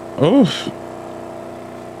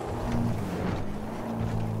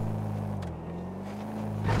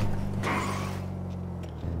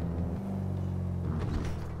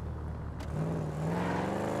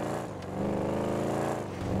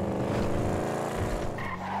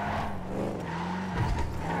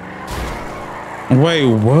 Wait,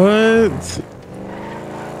 what?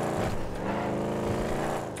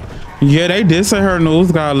 Yeah, they did say her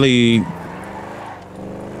news got leaked.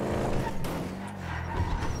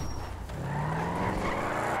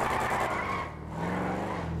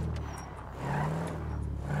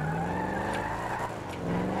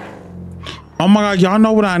 Oh my God, y'all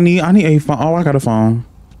know what I need? I need a phone. Oh, I got a phone.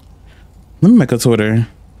 Let me make a Twitter.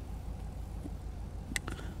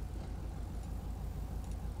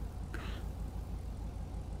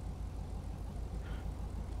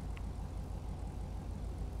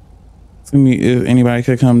 See me if anybody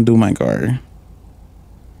could come do my car.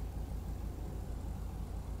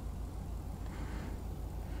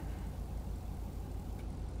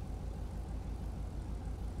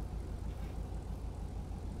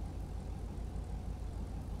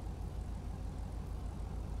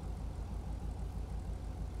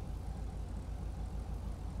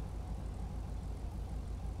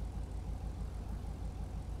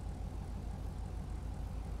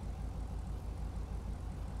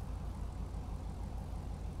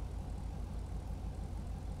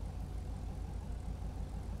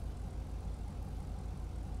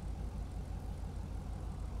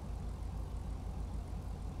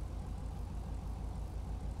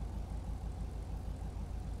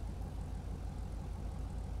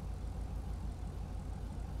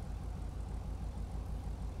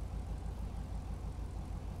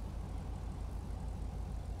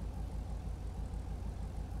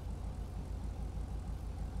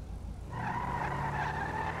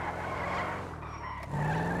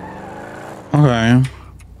 Okay.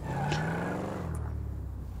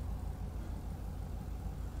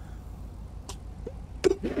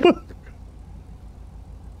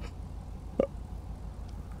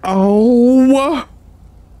 Oh.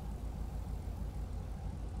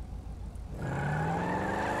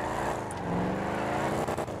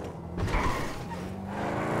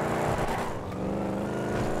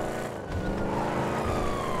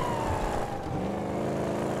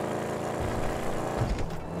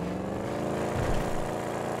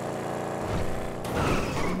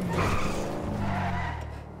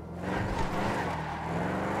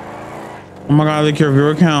 Oh my God, look your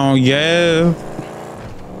viewer count. Yes.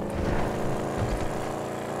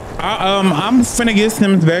 I'm finna get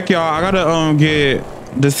Sims back, y'all. I gotta get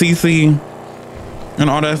the CC and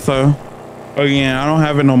all that stuff. Again, I don't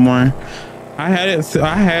have it no more. I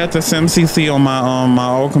had the Sim CC on my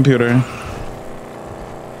old computer.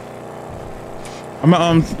 I'm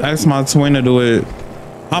gonna ask my twin to do it.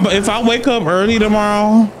 If I wake up early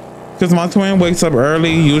tomorrow, because my twin wakes up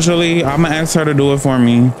early usually, I'm gonna ask her to do it for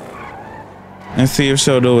me and see if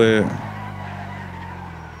she'll do it.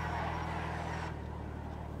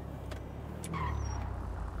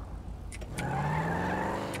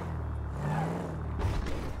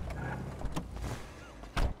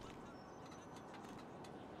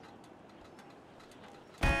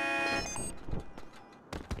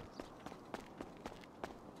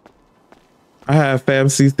 I have Fab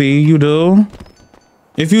CC. You do?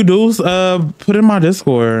 If you do, put in my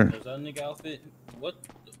Discord. Is that nigga outfit? What?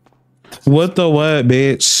 What the what,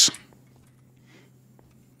 bitch?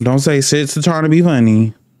 Don't say shit to trying to be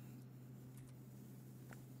funny.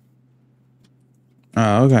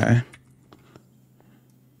 Oh, okay.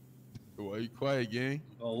 Why you quiet, gang?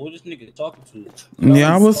 Oh, what this nigga talking to?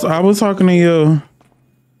 Yeah, I was talking to you.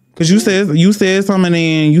 Cause you said something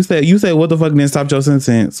and you said what the fuck didn't stop your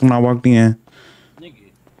sentence when I walked in.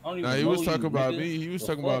 Nah, he was talking about me. He was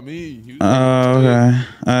talking about me. Oh, okay.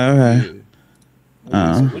 Okay.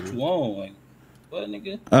 What you want? Like, what,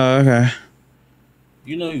 nigga? Okay.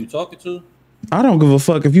 You know who you talking to? I don't give a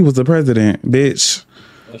fuck if you was the president, bitch.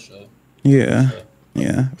 For sure. Yeah.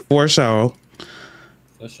 Yeah. For sure.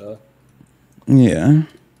 For sure. Yeah.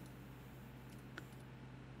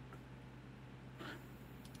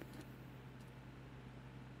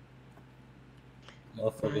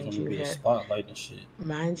 Motherfuckers want to be a spotlight and shit.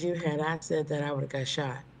 Mind you, had I said that, I would have got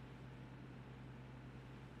shot.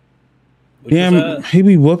 Damn, he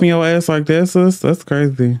be whooping your ass like that, sis. That's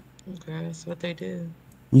crazy. Okay, that's what they do.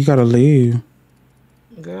 You gotta leave.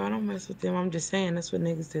 Girl, I don't mess with them. I'm just saying, that's what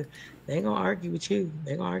niggas do. They gonna argue with you.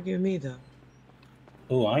 They gonna argue with me, though.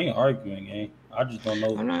 Oh, I ain't arguing, gang. I just don't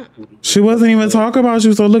know. I'm not. She wasn't even talking about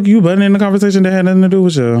you, so look, you butting in the conversation that had nothing to do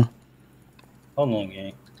with you. Hold on,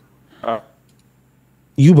 gang.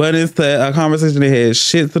 You butted into a conversation that had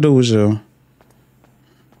shit to do with you.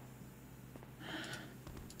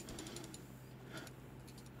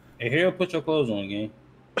 Hey, here, put your clothes on, gang.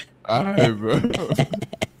 All right, bro.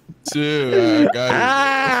 Chill, I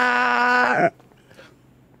got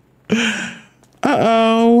it.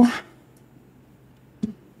 Uh-oh.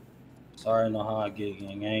 Sorry, I know how I get,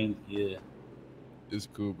 gang. I ain't, yeah. It's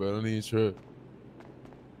cool, bro. I don't even trip.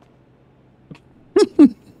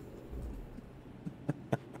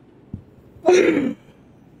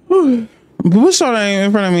 What's your name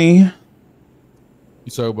in front of me?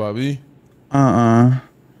 You talk about me?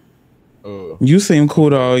 You seem cool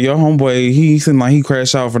though. Your homeboy, he seemed like he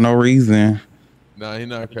crashed out for no reason. Nah, he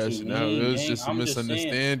not crashing out. It was just a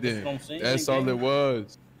misunderstanding. That's all it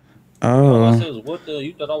was. All I said Oh. was, what the?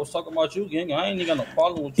 You thought I was talking about you, gang? I ain't even got no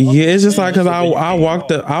problem with you. Yeah, it's just like cause I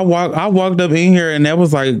walked up in here and that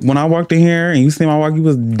was like when I walked in here and you see my walk,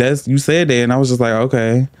 you said that and I was just like,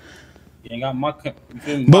 okay. You ain't got my.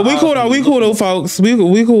 But we cool though. We cool though, folks. We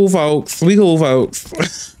cool, folks. We cool,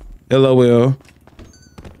 folks. LOL.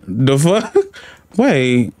 The fuck?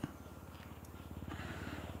 Wait.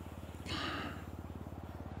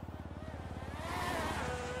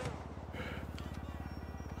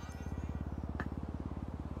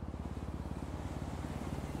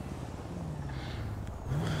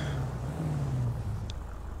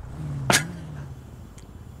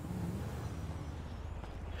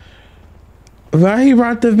 Why he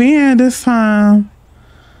brought the van this time?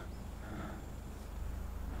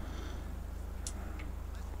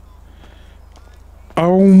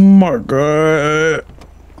 Oh my God.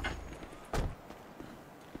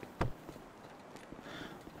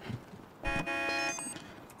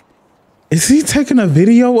 Is he taking a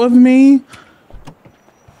video of me?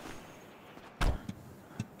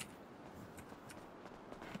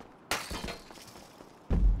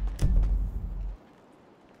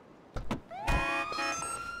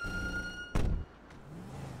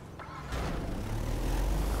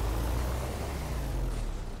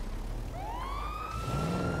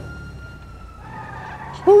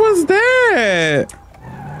 Who was that?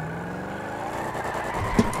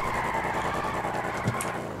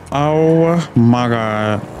 Oh my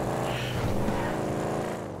God.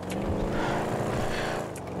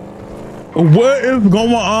 What is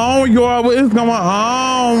going on, y'all? What is going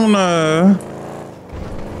on?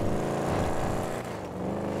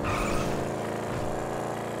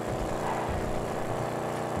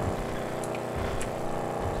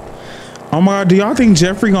 Oh my God, do y'all think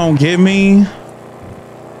Jeffrey gonna get me?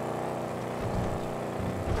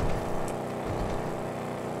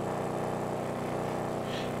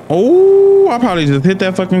 Oh, I probably just hit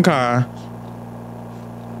that fucking car.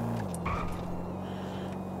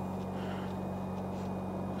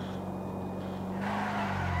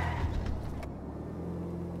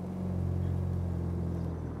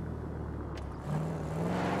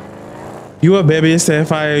 You a baby,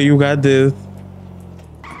 Sapphire, you got this.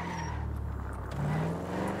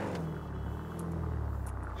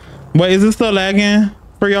 Wait, is it still lagging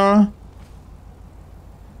for y'all?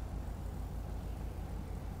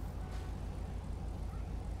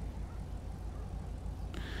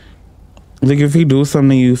 Like if he do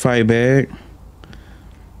something, you fight back.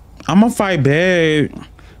 I'ma fight back.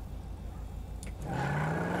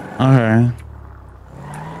 Okay.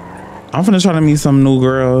 I'm finna try to meet some new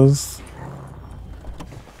girls.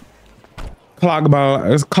 Clock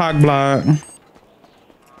block.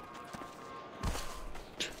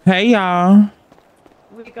 Hey y'all.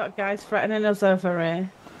 We got guys threatening us over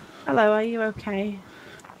here. Hello, are you okay?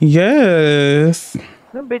 Yes.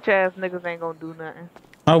 Them bitch ass niggas ain't gonna do nothing.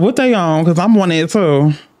 Oh, what they on? Cause I'm on it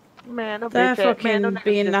too. Man, they're fucking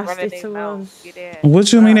being nasty to us.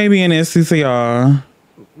 What you mean they be in SCCR?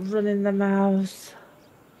 Running their mouths.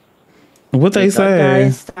 What they say?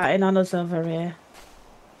 Guys starting on us over here.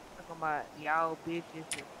 Talking about y'all bitches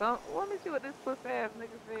or something. Let me see what this pussy ass nigga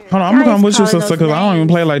said. Hold on, I'm gonna come with you, sister, cause I don't even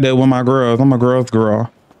play like that with my girls. I'm a girl's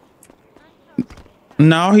girl.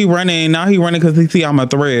 Now he running cause he see I'm a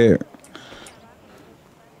threat.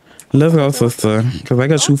 Let's go, sister, cause I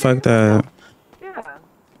got you fucked up. Yeah.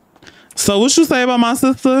 So what you say about my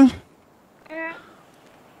sister? Yeah.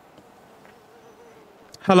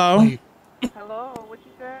 Hello? Hello, what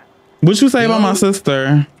you said? What you say about my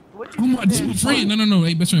sister? Oh my, this my friend. No.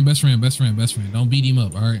 Hey, best friend. Don't beat him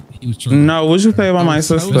up, all right? He was trolling. No, what you say about my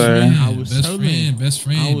sister? Best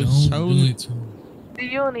friend. Don't do it to him.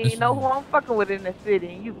 You don't even know who I'm fucking with in the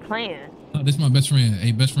city, and you playing. No, this is my best friend.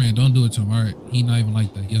 Hey, best friend, don't do it to him, all right? He not even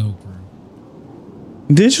like that. Yo, bro.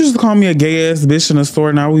 Didn't you just call me a gay ass bitch in the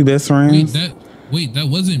store? Now we best friends? Wait, that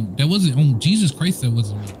wasn't on Jesus Christ. That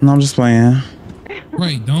wasn't me. No, I'm just playing.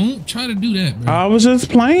 Right, don't try to do that, bro. I was just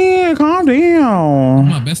playing. Calm down. It's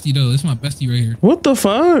my bestie though. It's my bestie right here. What the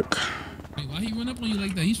fuck? Wait, why he run up on you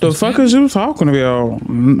like that? He's The fuck is you talking about?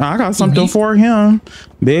 I got something for him,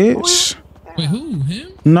 bitch. Wait, who?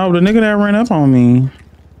 Him? No, the nigga that ran up on me.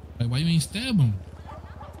 Like, why you ain't stab him?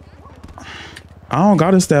 I don't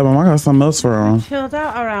gotta stab him. I got something else for him. Chilled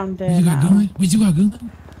out around there. You got gun? Wait, you got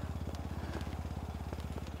gun?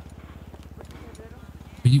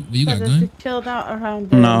 You got gun? Chilled out around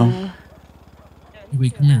there. No.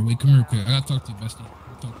 Wait, come here, quick. I gotta talk to you, bestie.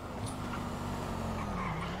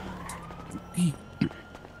 Hey,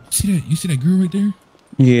 you see that girl right there?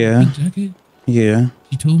 Yeah. Pink jacket? Yeah.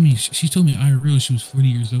 She told me IRL she was 40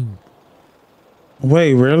 years old.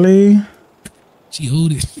 Wait, really? She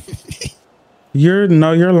owed it. You're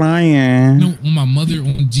lying. No, on my mother,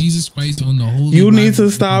 on Jesus Christ, on the Holy You Bible, need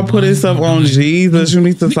to stop putting stuff on Jesus. You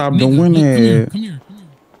need to stop doing it. Come here.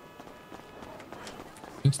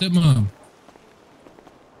 Stepmom.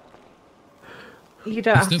 You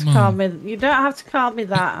don't have to call me. You don't have to call me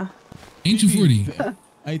that. Ain't you 40?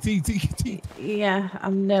 Hey, T. Yeah,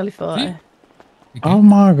 I'm nearly 40. Oh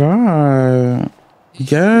my God.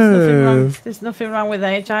 Yes. There's nothing wrong with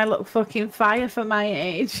age. I look fucking fire for my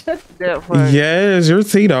age. Yes, you're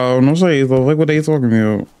Tito. No shade. So look what they talking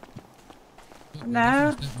about.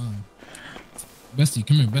 No. Bestie,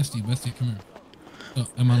 come here. Bestie, come here. Oh,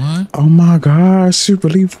 am I lying? Oh my gosh, you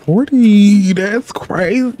really 40. That's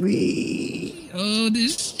crazy. Oh,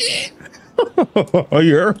 this shit.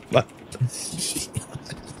 You're like...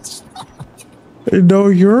 No,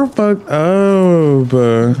 you're fucked up.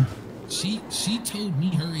 She told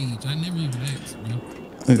me her age. I never even asked,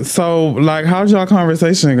 bro. So, like, how'd y'all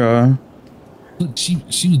conversation go? Look, she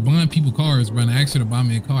was buying people cars, bro, and I asked her to buy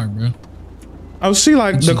me a car, bro. Oh, she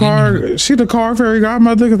like the car. She the car fairy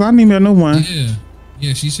godmother because I need me a new one.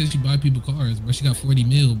 Yeah. She said she buy people cars, but she got 40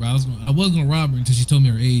 mil, bro. I was gonna rob her until she told me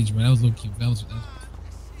her age, but that was low key. That was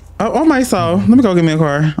Oh my soul. Let me go get me a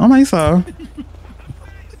car. Oh my soul.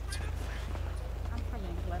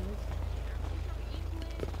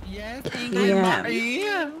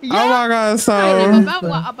 Yeah. Oh my God, so.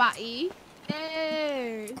 What about you?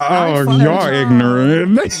 Yes. Oh, y'all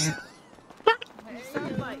ignorant. You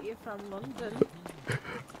sound like you're from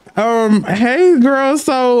London. Hey girl,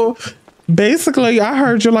 so basically I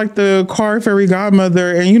heard you're like the car fairy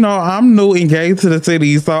godmother, and you know I'm new and gay to the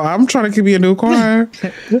city, so I'm trying to give you a new car.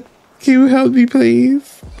 Can you help me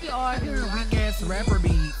please? Weak ass rapper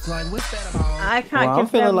beats. Like, what's that about? I can't Well, I'm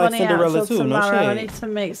give feeling them like money out Cinderella till too, no tomorrow. I shade. need to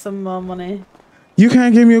make some more money. You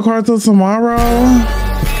can't give me a car till tomorrow? No, I've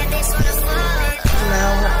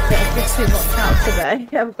got too much out today.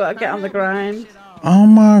 I've got to get on the grind. Oh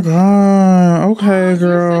my God. Okay,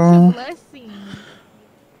 girl.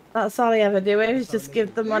 That's all I ever do is just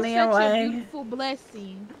give the money away. Beautiful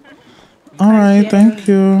blessing. All right, thank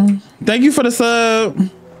you. Thank you for the sub.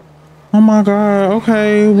 Oh my God.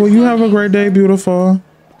 Okay. Well, you have a great day, beautiful.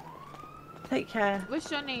 Take care.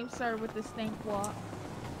 What's your name, sir, with the stink walk?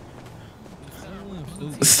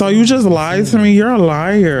 So you just lied to me? You're a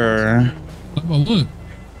liar. About what?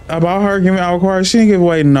 About her giving out cars. She didn't give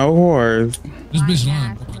away no cars. This bitch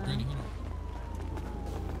lying.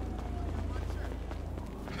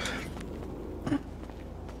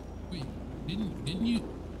 Wait, didn't you?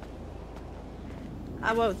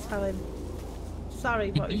 I won't tell him.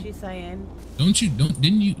 Sorry, what was you saying? Didn't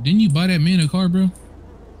you buy that man a car, bro?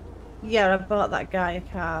 Yeah, I bought that guy a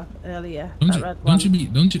car earlier. Don't you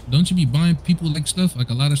be buying people like stuff, like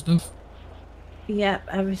a lot of stuff? Yep,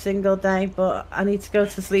 every single day, but I need to go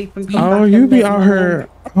to sleep and come back. Oh, you be out here.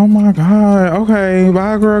 Oh my God. Okay.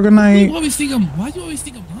 Bye, girl. Good night. Why you always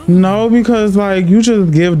think I'm lying? No, because like you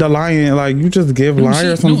just give the lying, like you just give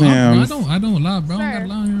liars sometimes. I don't lie, bro. I don't got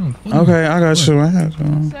lying. Okay, I got you. I got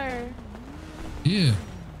you. Sir, Yeah.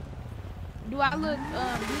 do I look,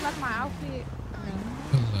 do you like my outfit?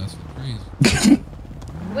 That's crazy.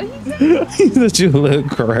 What he said? He said you look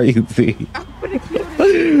crazy.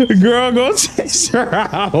 Girl, go change your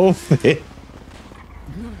outfit.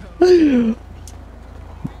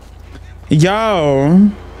 Yo.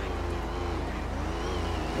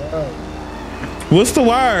 What's the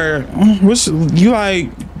word? What's you like?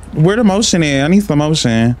 Where the motion is? I need some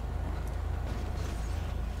motion.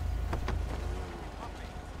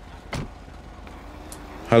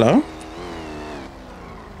 Hello?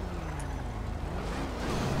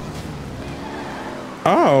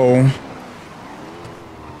 Oh.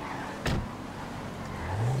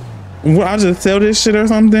 What, I just sell this shit or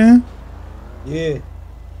something? Yeah.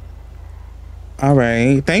 All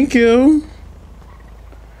right. Thank you.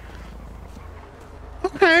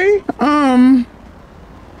 Okay.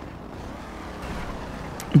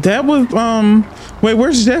 That was wait,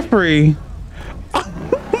 where's Jeffrey? Oh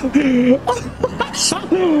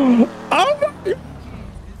my.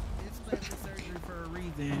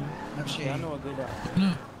 I know a good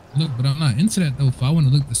No, look, but I'm not into that though. If I want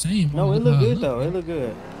to look the same, No, it look good though. It look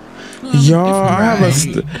good. Y'all, I have a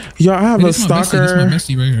stalker. This is my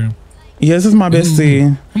bestie right here. Yes, this is my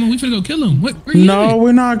bestie. Come on, we finna go kill him. What? No,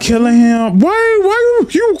 we're not killing him. Why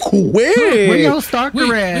you quit? Where your stalker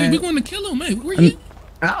at? Wait, we're going to kill him, mate. Where you?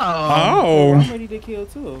 Oh. I'm ready to kill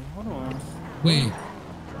too. Hold on. Wait.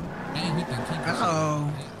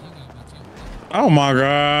 Oh my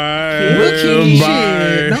God. Rookie Bye.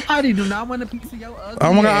 shit. Nobody do not want a piece of your ugly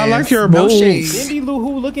Oh my God, I like your no boobs. Cindy Lou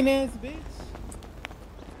Who looking ass bitch.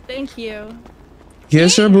 Thank you.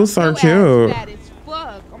 Yes, your boots are cute. That is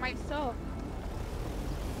fuck on myself.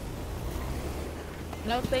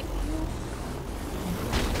 No, thank you.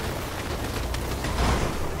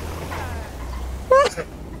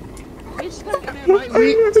 Bitch, come in there, right?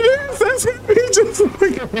 That's me just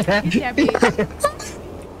like Get that bitch.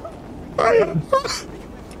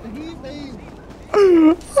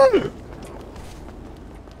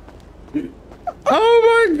 Oh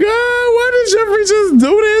my God, why did Jeffrey just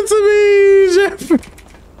do that to me? Jeffrey.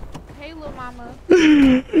 Hey, little mama.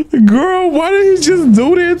 Girl, why did he just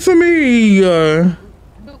do that to me? What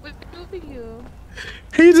do for you?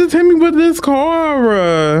 He just hit me with this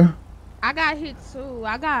car. I got hit too.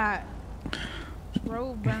 I got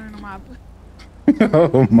road burn on my.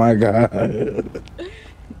 Oh my God.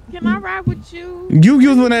 Can I ride with you? You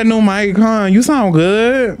using that new mic, huh? You sound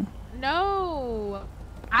good. No,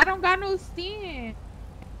 I don't got no stand.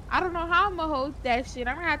 I don't know how I'm gonna host that shit.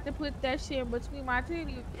 I'm gonna have to put that shit in between my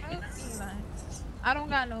titties. I don't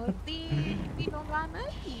got no stand. You don't got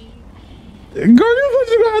nothing. Girl, you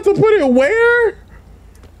said you gonna have to put it where?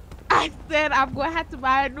 I said I'm gonna have to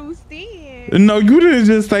buy a new stand. No, you didn't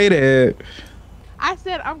just say that. I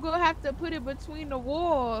said I'm gonna have to put it between the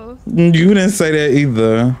walls. You didn't say that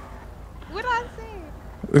either. What I say?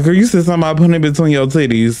 Girl, you said something about putting it between your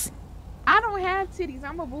titties. I don't have titties.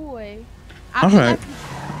 I'm a boy. Okay.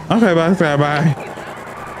 Okay, bye.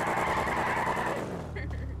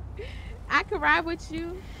 I can ride with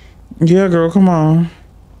you. Yeah, girl, come on.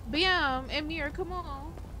 Bam and Mirror, come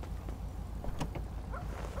on.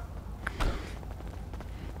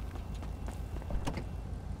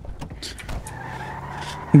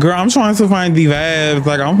 Girl, I'm trying to find the vibes.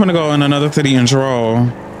 Like, I'm gonna go in another city and troll.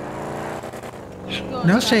 Go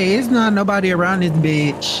No shade. It's not nobody around this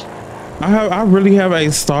bitch. I really have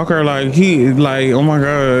a stalker. Like oh my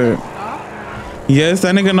god. Yes,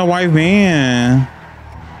 that nigga in the white van.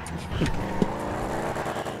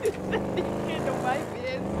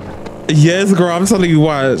 Yes, girl. I'm telling you,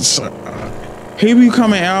 watch. He be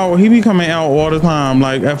coming out all the time.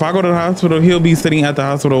 Like if I go to the hospital, he'll be sitting at the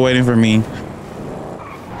hospital waiting for me.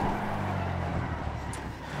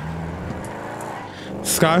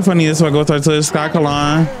 Sky funny as fuck. Go talk to Sky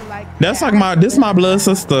Kaylen. That's like my blood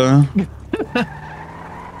sister.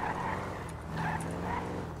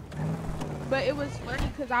 But it was funny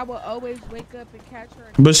because I would always wake up and catch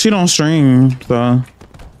her. But she don't stream, so.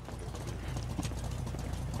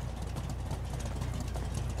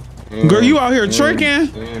 Girl, you out here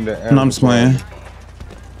tricking? No, I'm just playing.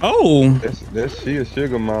 Oh. She a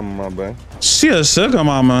sugar mama, my boy. She a sugar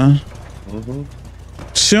mama.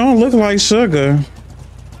 She don't look like sugar.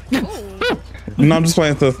 No, I'm just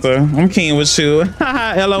playing, sister. I'm keen with you.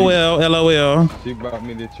 LOL, LOL. She bought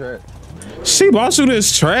me the track. She bought you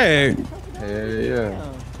this track? Hell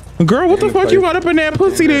yeah. Girl, what the fuck you got up in that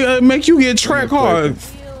pussy to make you get track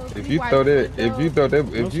cards? If you throw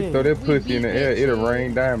that pussy in the air, it'll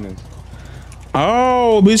rain diamonds.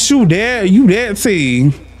 Oh, bitch, you that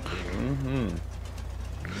T.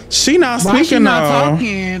 She not speaking. Why she not though.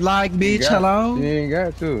 talking? Like, bitch, hello? She ain't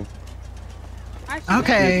got to.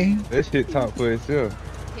 Okay. That shit talk for itself.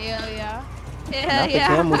 Hell yeah. Not the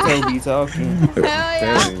camel toe be talking.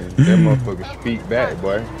 That motherfucker speak back,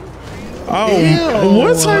 boy. Oh, Ew.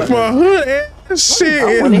 what type of hood ass shit?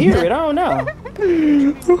 I want to hear it. I don't know.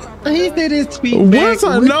 He said it speak What back.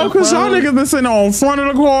 type? No, because y'all niggas been sitting on front of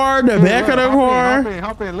the car, the back of the car.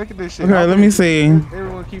 Hop in, look at this shit. Okay, let me see.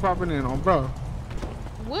 Everyone keep hopping in on, bro.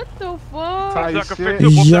 What the fuck? Tight shit.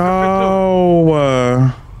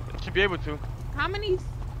 Yo. Should be able to. How many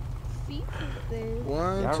seats is there?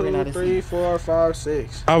 1, 2, 3, 4, 5,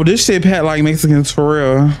 6. Oh, this shit pat like Mexicans for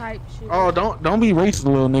real. Oh, don't be racist,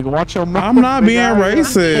 little nigga. Watch your mouth. I'm not being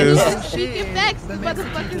racist. Speaking facts, these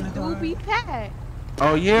motherfuckers do be packed.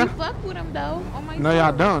 Oh yeah. You fuck with them though. On my No,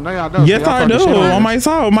 y'all don't. No, y'all don't. Yes, I do. On my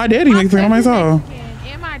soul. My daddy Mexican on my soul.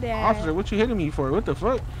 And my dad. Officer, what you hitting me for? What the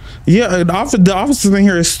fuck? Yeah, the officers in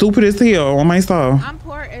here is stupid as hell on my soul. I'm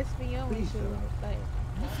poor SPO and shit. Like,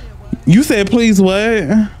 You said please what?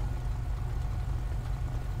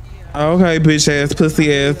 Okay, bitch ass,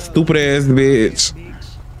 pussy ass, stupid ass bitch.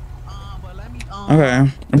 Okay,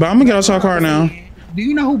 but I'm gonna get out your car now. Do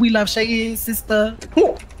you know who We Love Shay is, sister?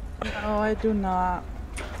 No, I do not.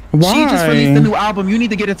 Why? She just released a new album. You need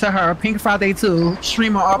to get it to her. Pink Friday 2.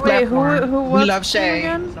 Stream on all platforms. Who We Love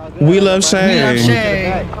Shay. We Love Shay. We Love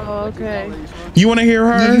Shay. Oh, okay. You want to hear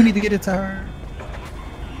her? Yeah, you need to get it to her.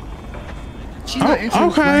 She's not interested.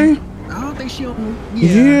 Okay. I don't think she'll.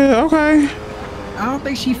 Yeah, okay. I don't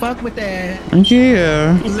think she fuck with that.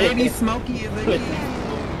 Yeah. Lady Smokey is a kid.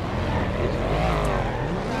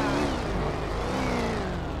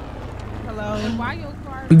 Hello.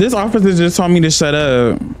 This officer just told me to shut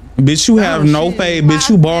up. Bitch, you have no faith. Bitch,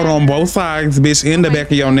 you bought on both sides, bitch, in the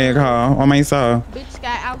back of your neck, huh? On my side. bitch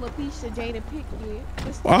got alopecia Jada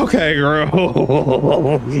Pinkett. Okay,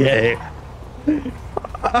 girl. Yeah.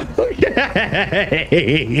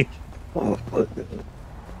 Okay.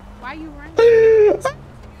 Why you running?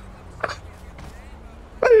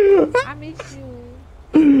 I miss you.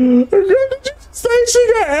 Did you say she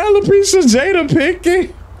got alopecia Jada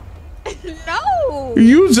Pinkett? No.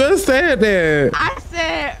 You just said that. I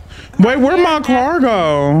said. Wait, where my car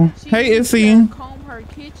go? Hey, Issy. Comb her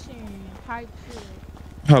kitchen type shit.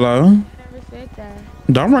 Hello. Never said that.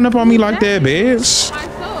 Don't run up on me like that, bitch.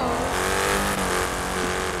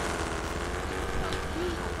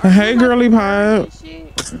 Hey, girly pie.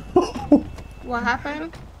 What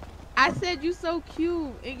happened? I said you so cute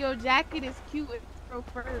and your jacket is cute and so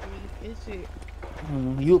furry and shit.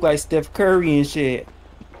 You look like Steph Curry and shit.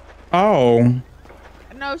 Oh.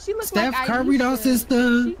 No, she looks Steph like Curry, though,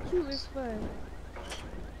 sister. She cute as fuck.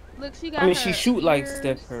 Look, she got. I mean, her she shoot like ears.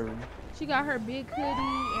 Steph Curry. She got her big hoodie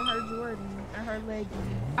and her Jordan and her leggings.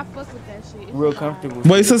 I fuck with that shit. It's Real vibe. comfortable.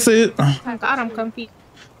 Wait, sister. Oh God, I'm comfy.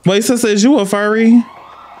 Wait, sister, is you a furry?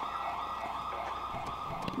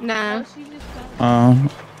 Nah.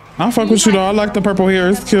 I fuck with you though. I like the purple hair.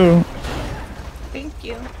 It's cute. Thank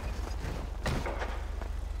you.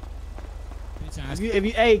 If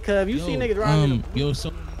you hey, cuz, you see niggas riding. Yo,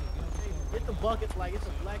 so Get the buckets like it's a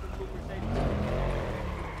black and blue Mercedes.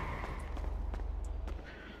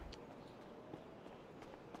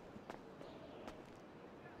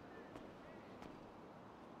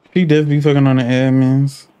 He does be fucking on the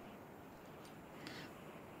admins.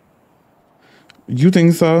 You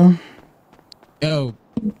think so? Yo.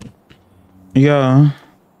 Yeah.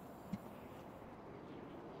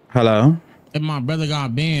 Hello. And my brother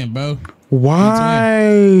got banned, bro. Why?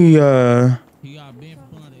 He got banned for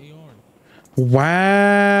pulling out the AR.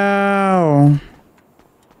 Wow.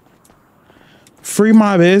 Free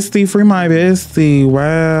my bestie. Free my bestie.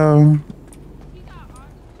 Wow.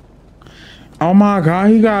 Oh my God,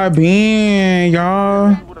 he got banned,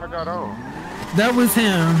 y'all. That was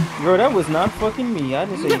him. Bro, that was not fucking me. I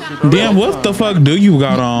didn't say shit. Damn, what the fuck do you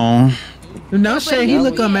got on? No shade, he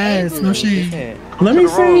look a mess. No shade. Let me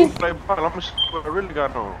see.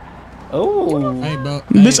 Oh. Hey, bro.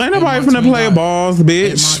 Bitch, ain't nobody finna play balls,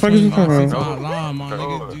 bitch. Fuck is you talking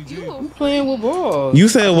about? You playing with balls. You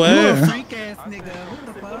said what? You a freak ass nigga.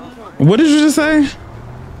 What did you just say?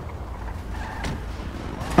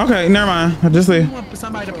 Okay, never mind. I just say. You want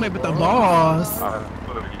somebody to play with the balls. Yeah.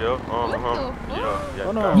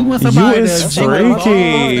 You want somebody You to is jiggle the balls.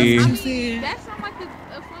 freaky. That's what you said. That sounds like a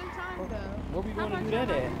fun time though. Where we gonna do that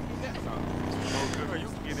at?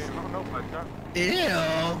 Ew.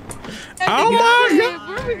 Oh my God.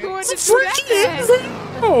 Where we going to do Freaky that as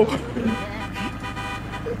hell.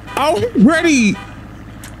 Oh, ready.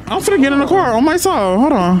 I'm finna get in the car on my soul.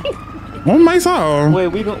 Hold on. On my soul. Wait, where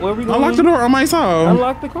we going? Unlock the door on my soul.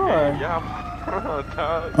 Unlock the car.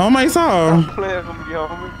 On my soul.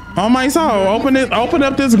 On my soul. Open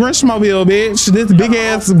up this Grinch-mobile, bitch. This big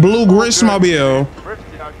ass blue Grinch-mobile.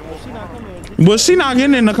 Well, she not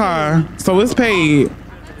getting in the car, so it's paid.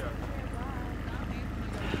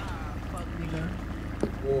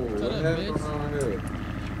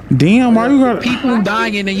 Damn, why you got people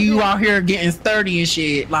dying and you out here getting sturdy and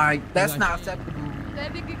shit? Like, that's not acceptable.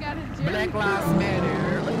 That nigga got a Jerry. Black Lives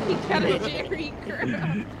Matter. He got a Jerry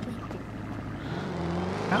curl.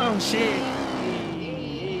 Oh shit.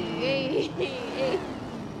 Hey.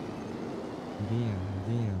 Damn.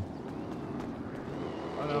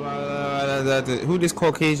 Who this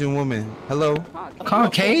Caucasian woman? Hello?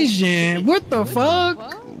 Caucasian? What the fuck?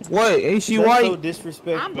 What? Ain't she That's white? so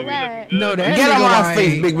disrespectful. I'm black. No, that Get nigga on my white.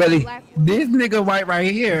 face, big belly. This nigga white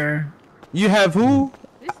right here. You have who?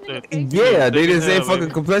 Yeah, they didn't say fucking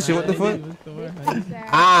complexion. What the fuck?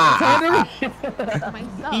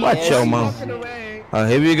 Watch your mouth.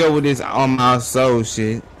 Here we go with this on my soul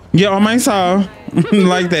shit. Yeah, on my soul.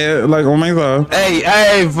 Like that. Like on my soul.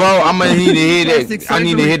 Hey, bro, I'm gonna need to hear that. I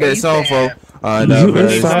need to hear that song, bro. You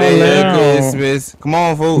is so loud. Christmas. Come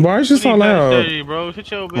on, folks. Why is you so loud?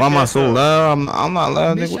 Why am I so loud? I'm not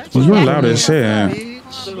loud, nigga. You're loud as shit. Am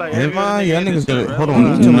I? Y'all niggas gonna hold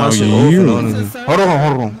on. You No, you. Hold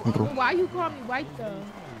on. Why you call me white though?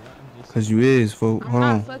 Cause you is, folks. Hold I'm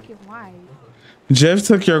on. not fucking white. Jeff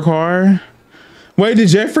took your car? Wait, did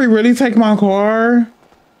Jeffrey really take my car?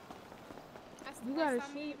 You got a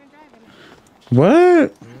shit.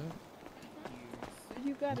 What?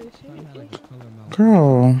 You got a shit.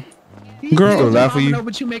 Girl. Laugh for you.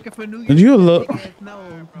 What you making for New Year's? You a little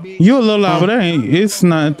loud, but it's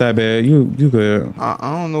not that bad. You good. I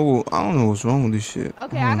don't know what's wrong with this shit.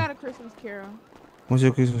 Okay, I got a Christmas carol. What's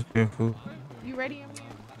your Christmas carol, fool? You ready?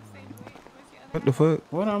 What the fuck?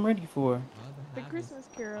 What I'm ready for? The Christmas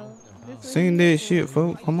carol. Sing that shit,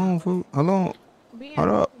 folks. Come on, folks. Hold on. Hold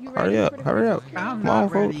up. Hurry up. I'm Come on,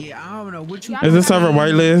 not folks. ready. I don't know what you. Is this server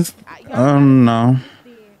whitelist? No.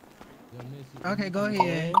 Okay, go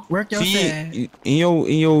ahead. Work your See, set. in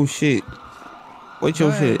your shit. What's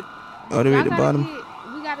your shit? All the way at the bottom.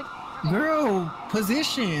 Girl,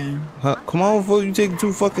 position. Come on, folks. You taking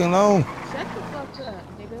too fucking long. Shut the fuck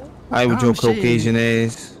up, nigga. Alright, with your Caucasian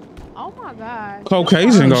ass. Oh my god.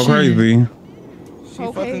 Caucasian go crazy. She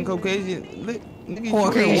fucking Caucasian. Look, nigga, you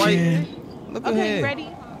Caucasian. white. Look Okay, ahead. ready?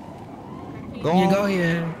 Go on. Go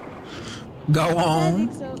ahead. Go on.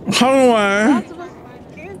 Hold on.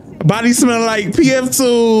 Body smelling like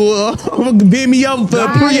PF2. Beat me up for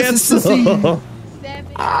PF2.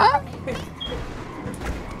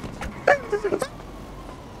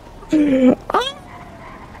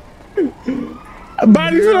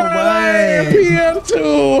 Body smelling like PF2.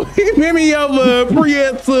 He beat me up for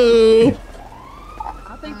PF2.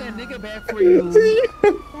 I think that nigga bad for you.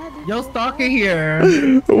 Yo, Stalker here.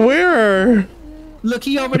 Where? Look,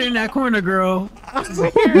 he over there in that corner, girl. Look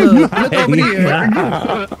over here.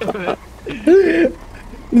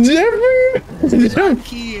 Jeffrey?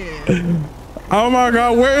 Oh my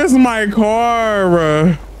god, where is my car,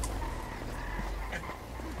 bro?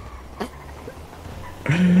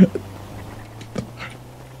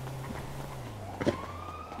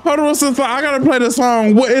 Hold on, sister. I gotta play the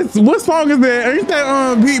song. What song is that? Ain't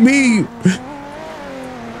that Beep Beep?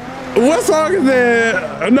 What song is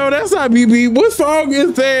that? No, that's not Beep Beep. What song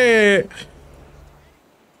is that?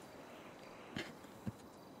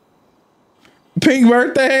 Pink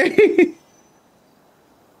birthday.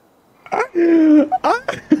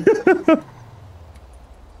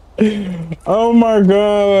 Oh my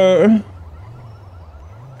god.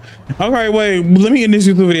 Okay, wait. Let me end this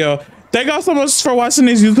YouTube video. Thank y'all so much for watching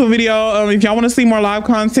this YouTube video. If y'all want to see more live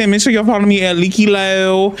content, make sure y'all follow me at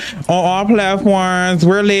Leekylo on all platforms.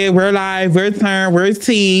 We're lit, we're live, we're turned, we're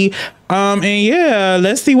T. And yeah,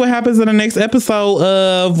 let's see what happens in the next episode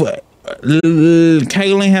of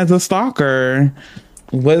Kaylen Has a Stalker.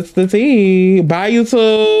 What's the tea? Bye,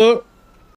 YouTube.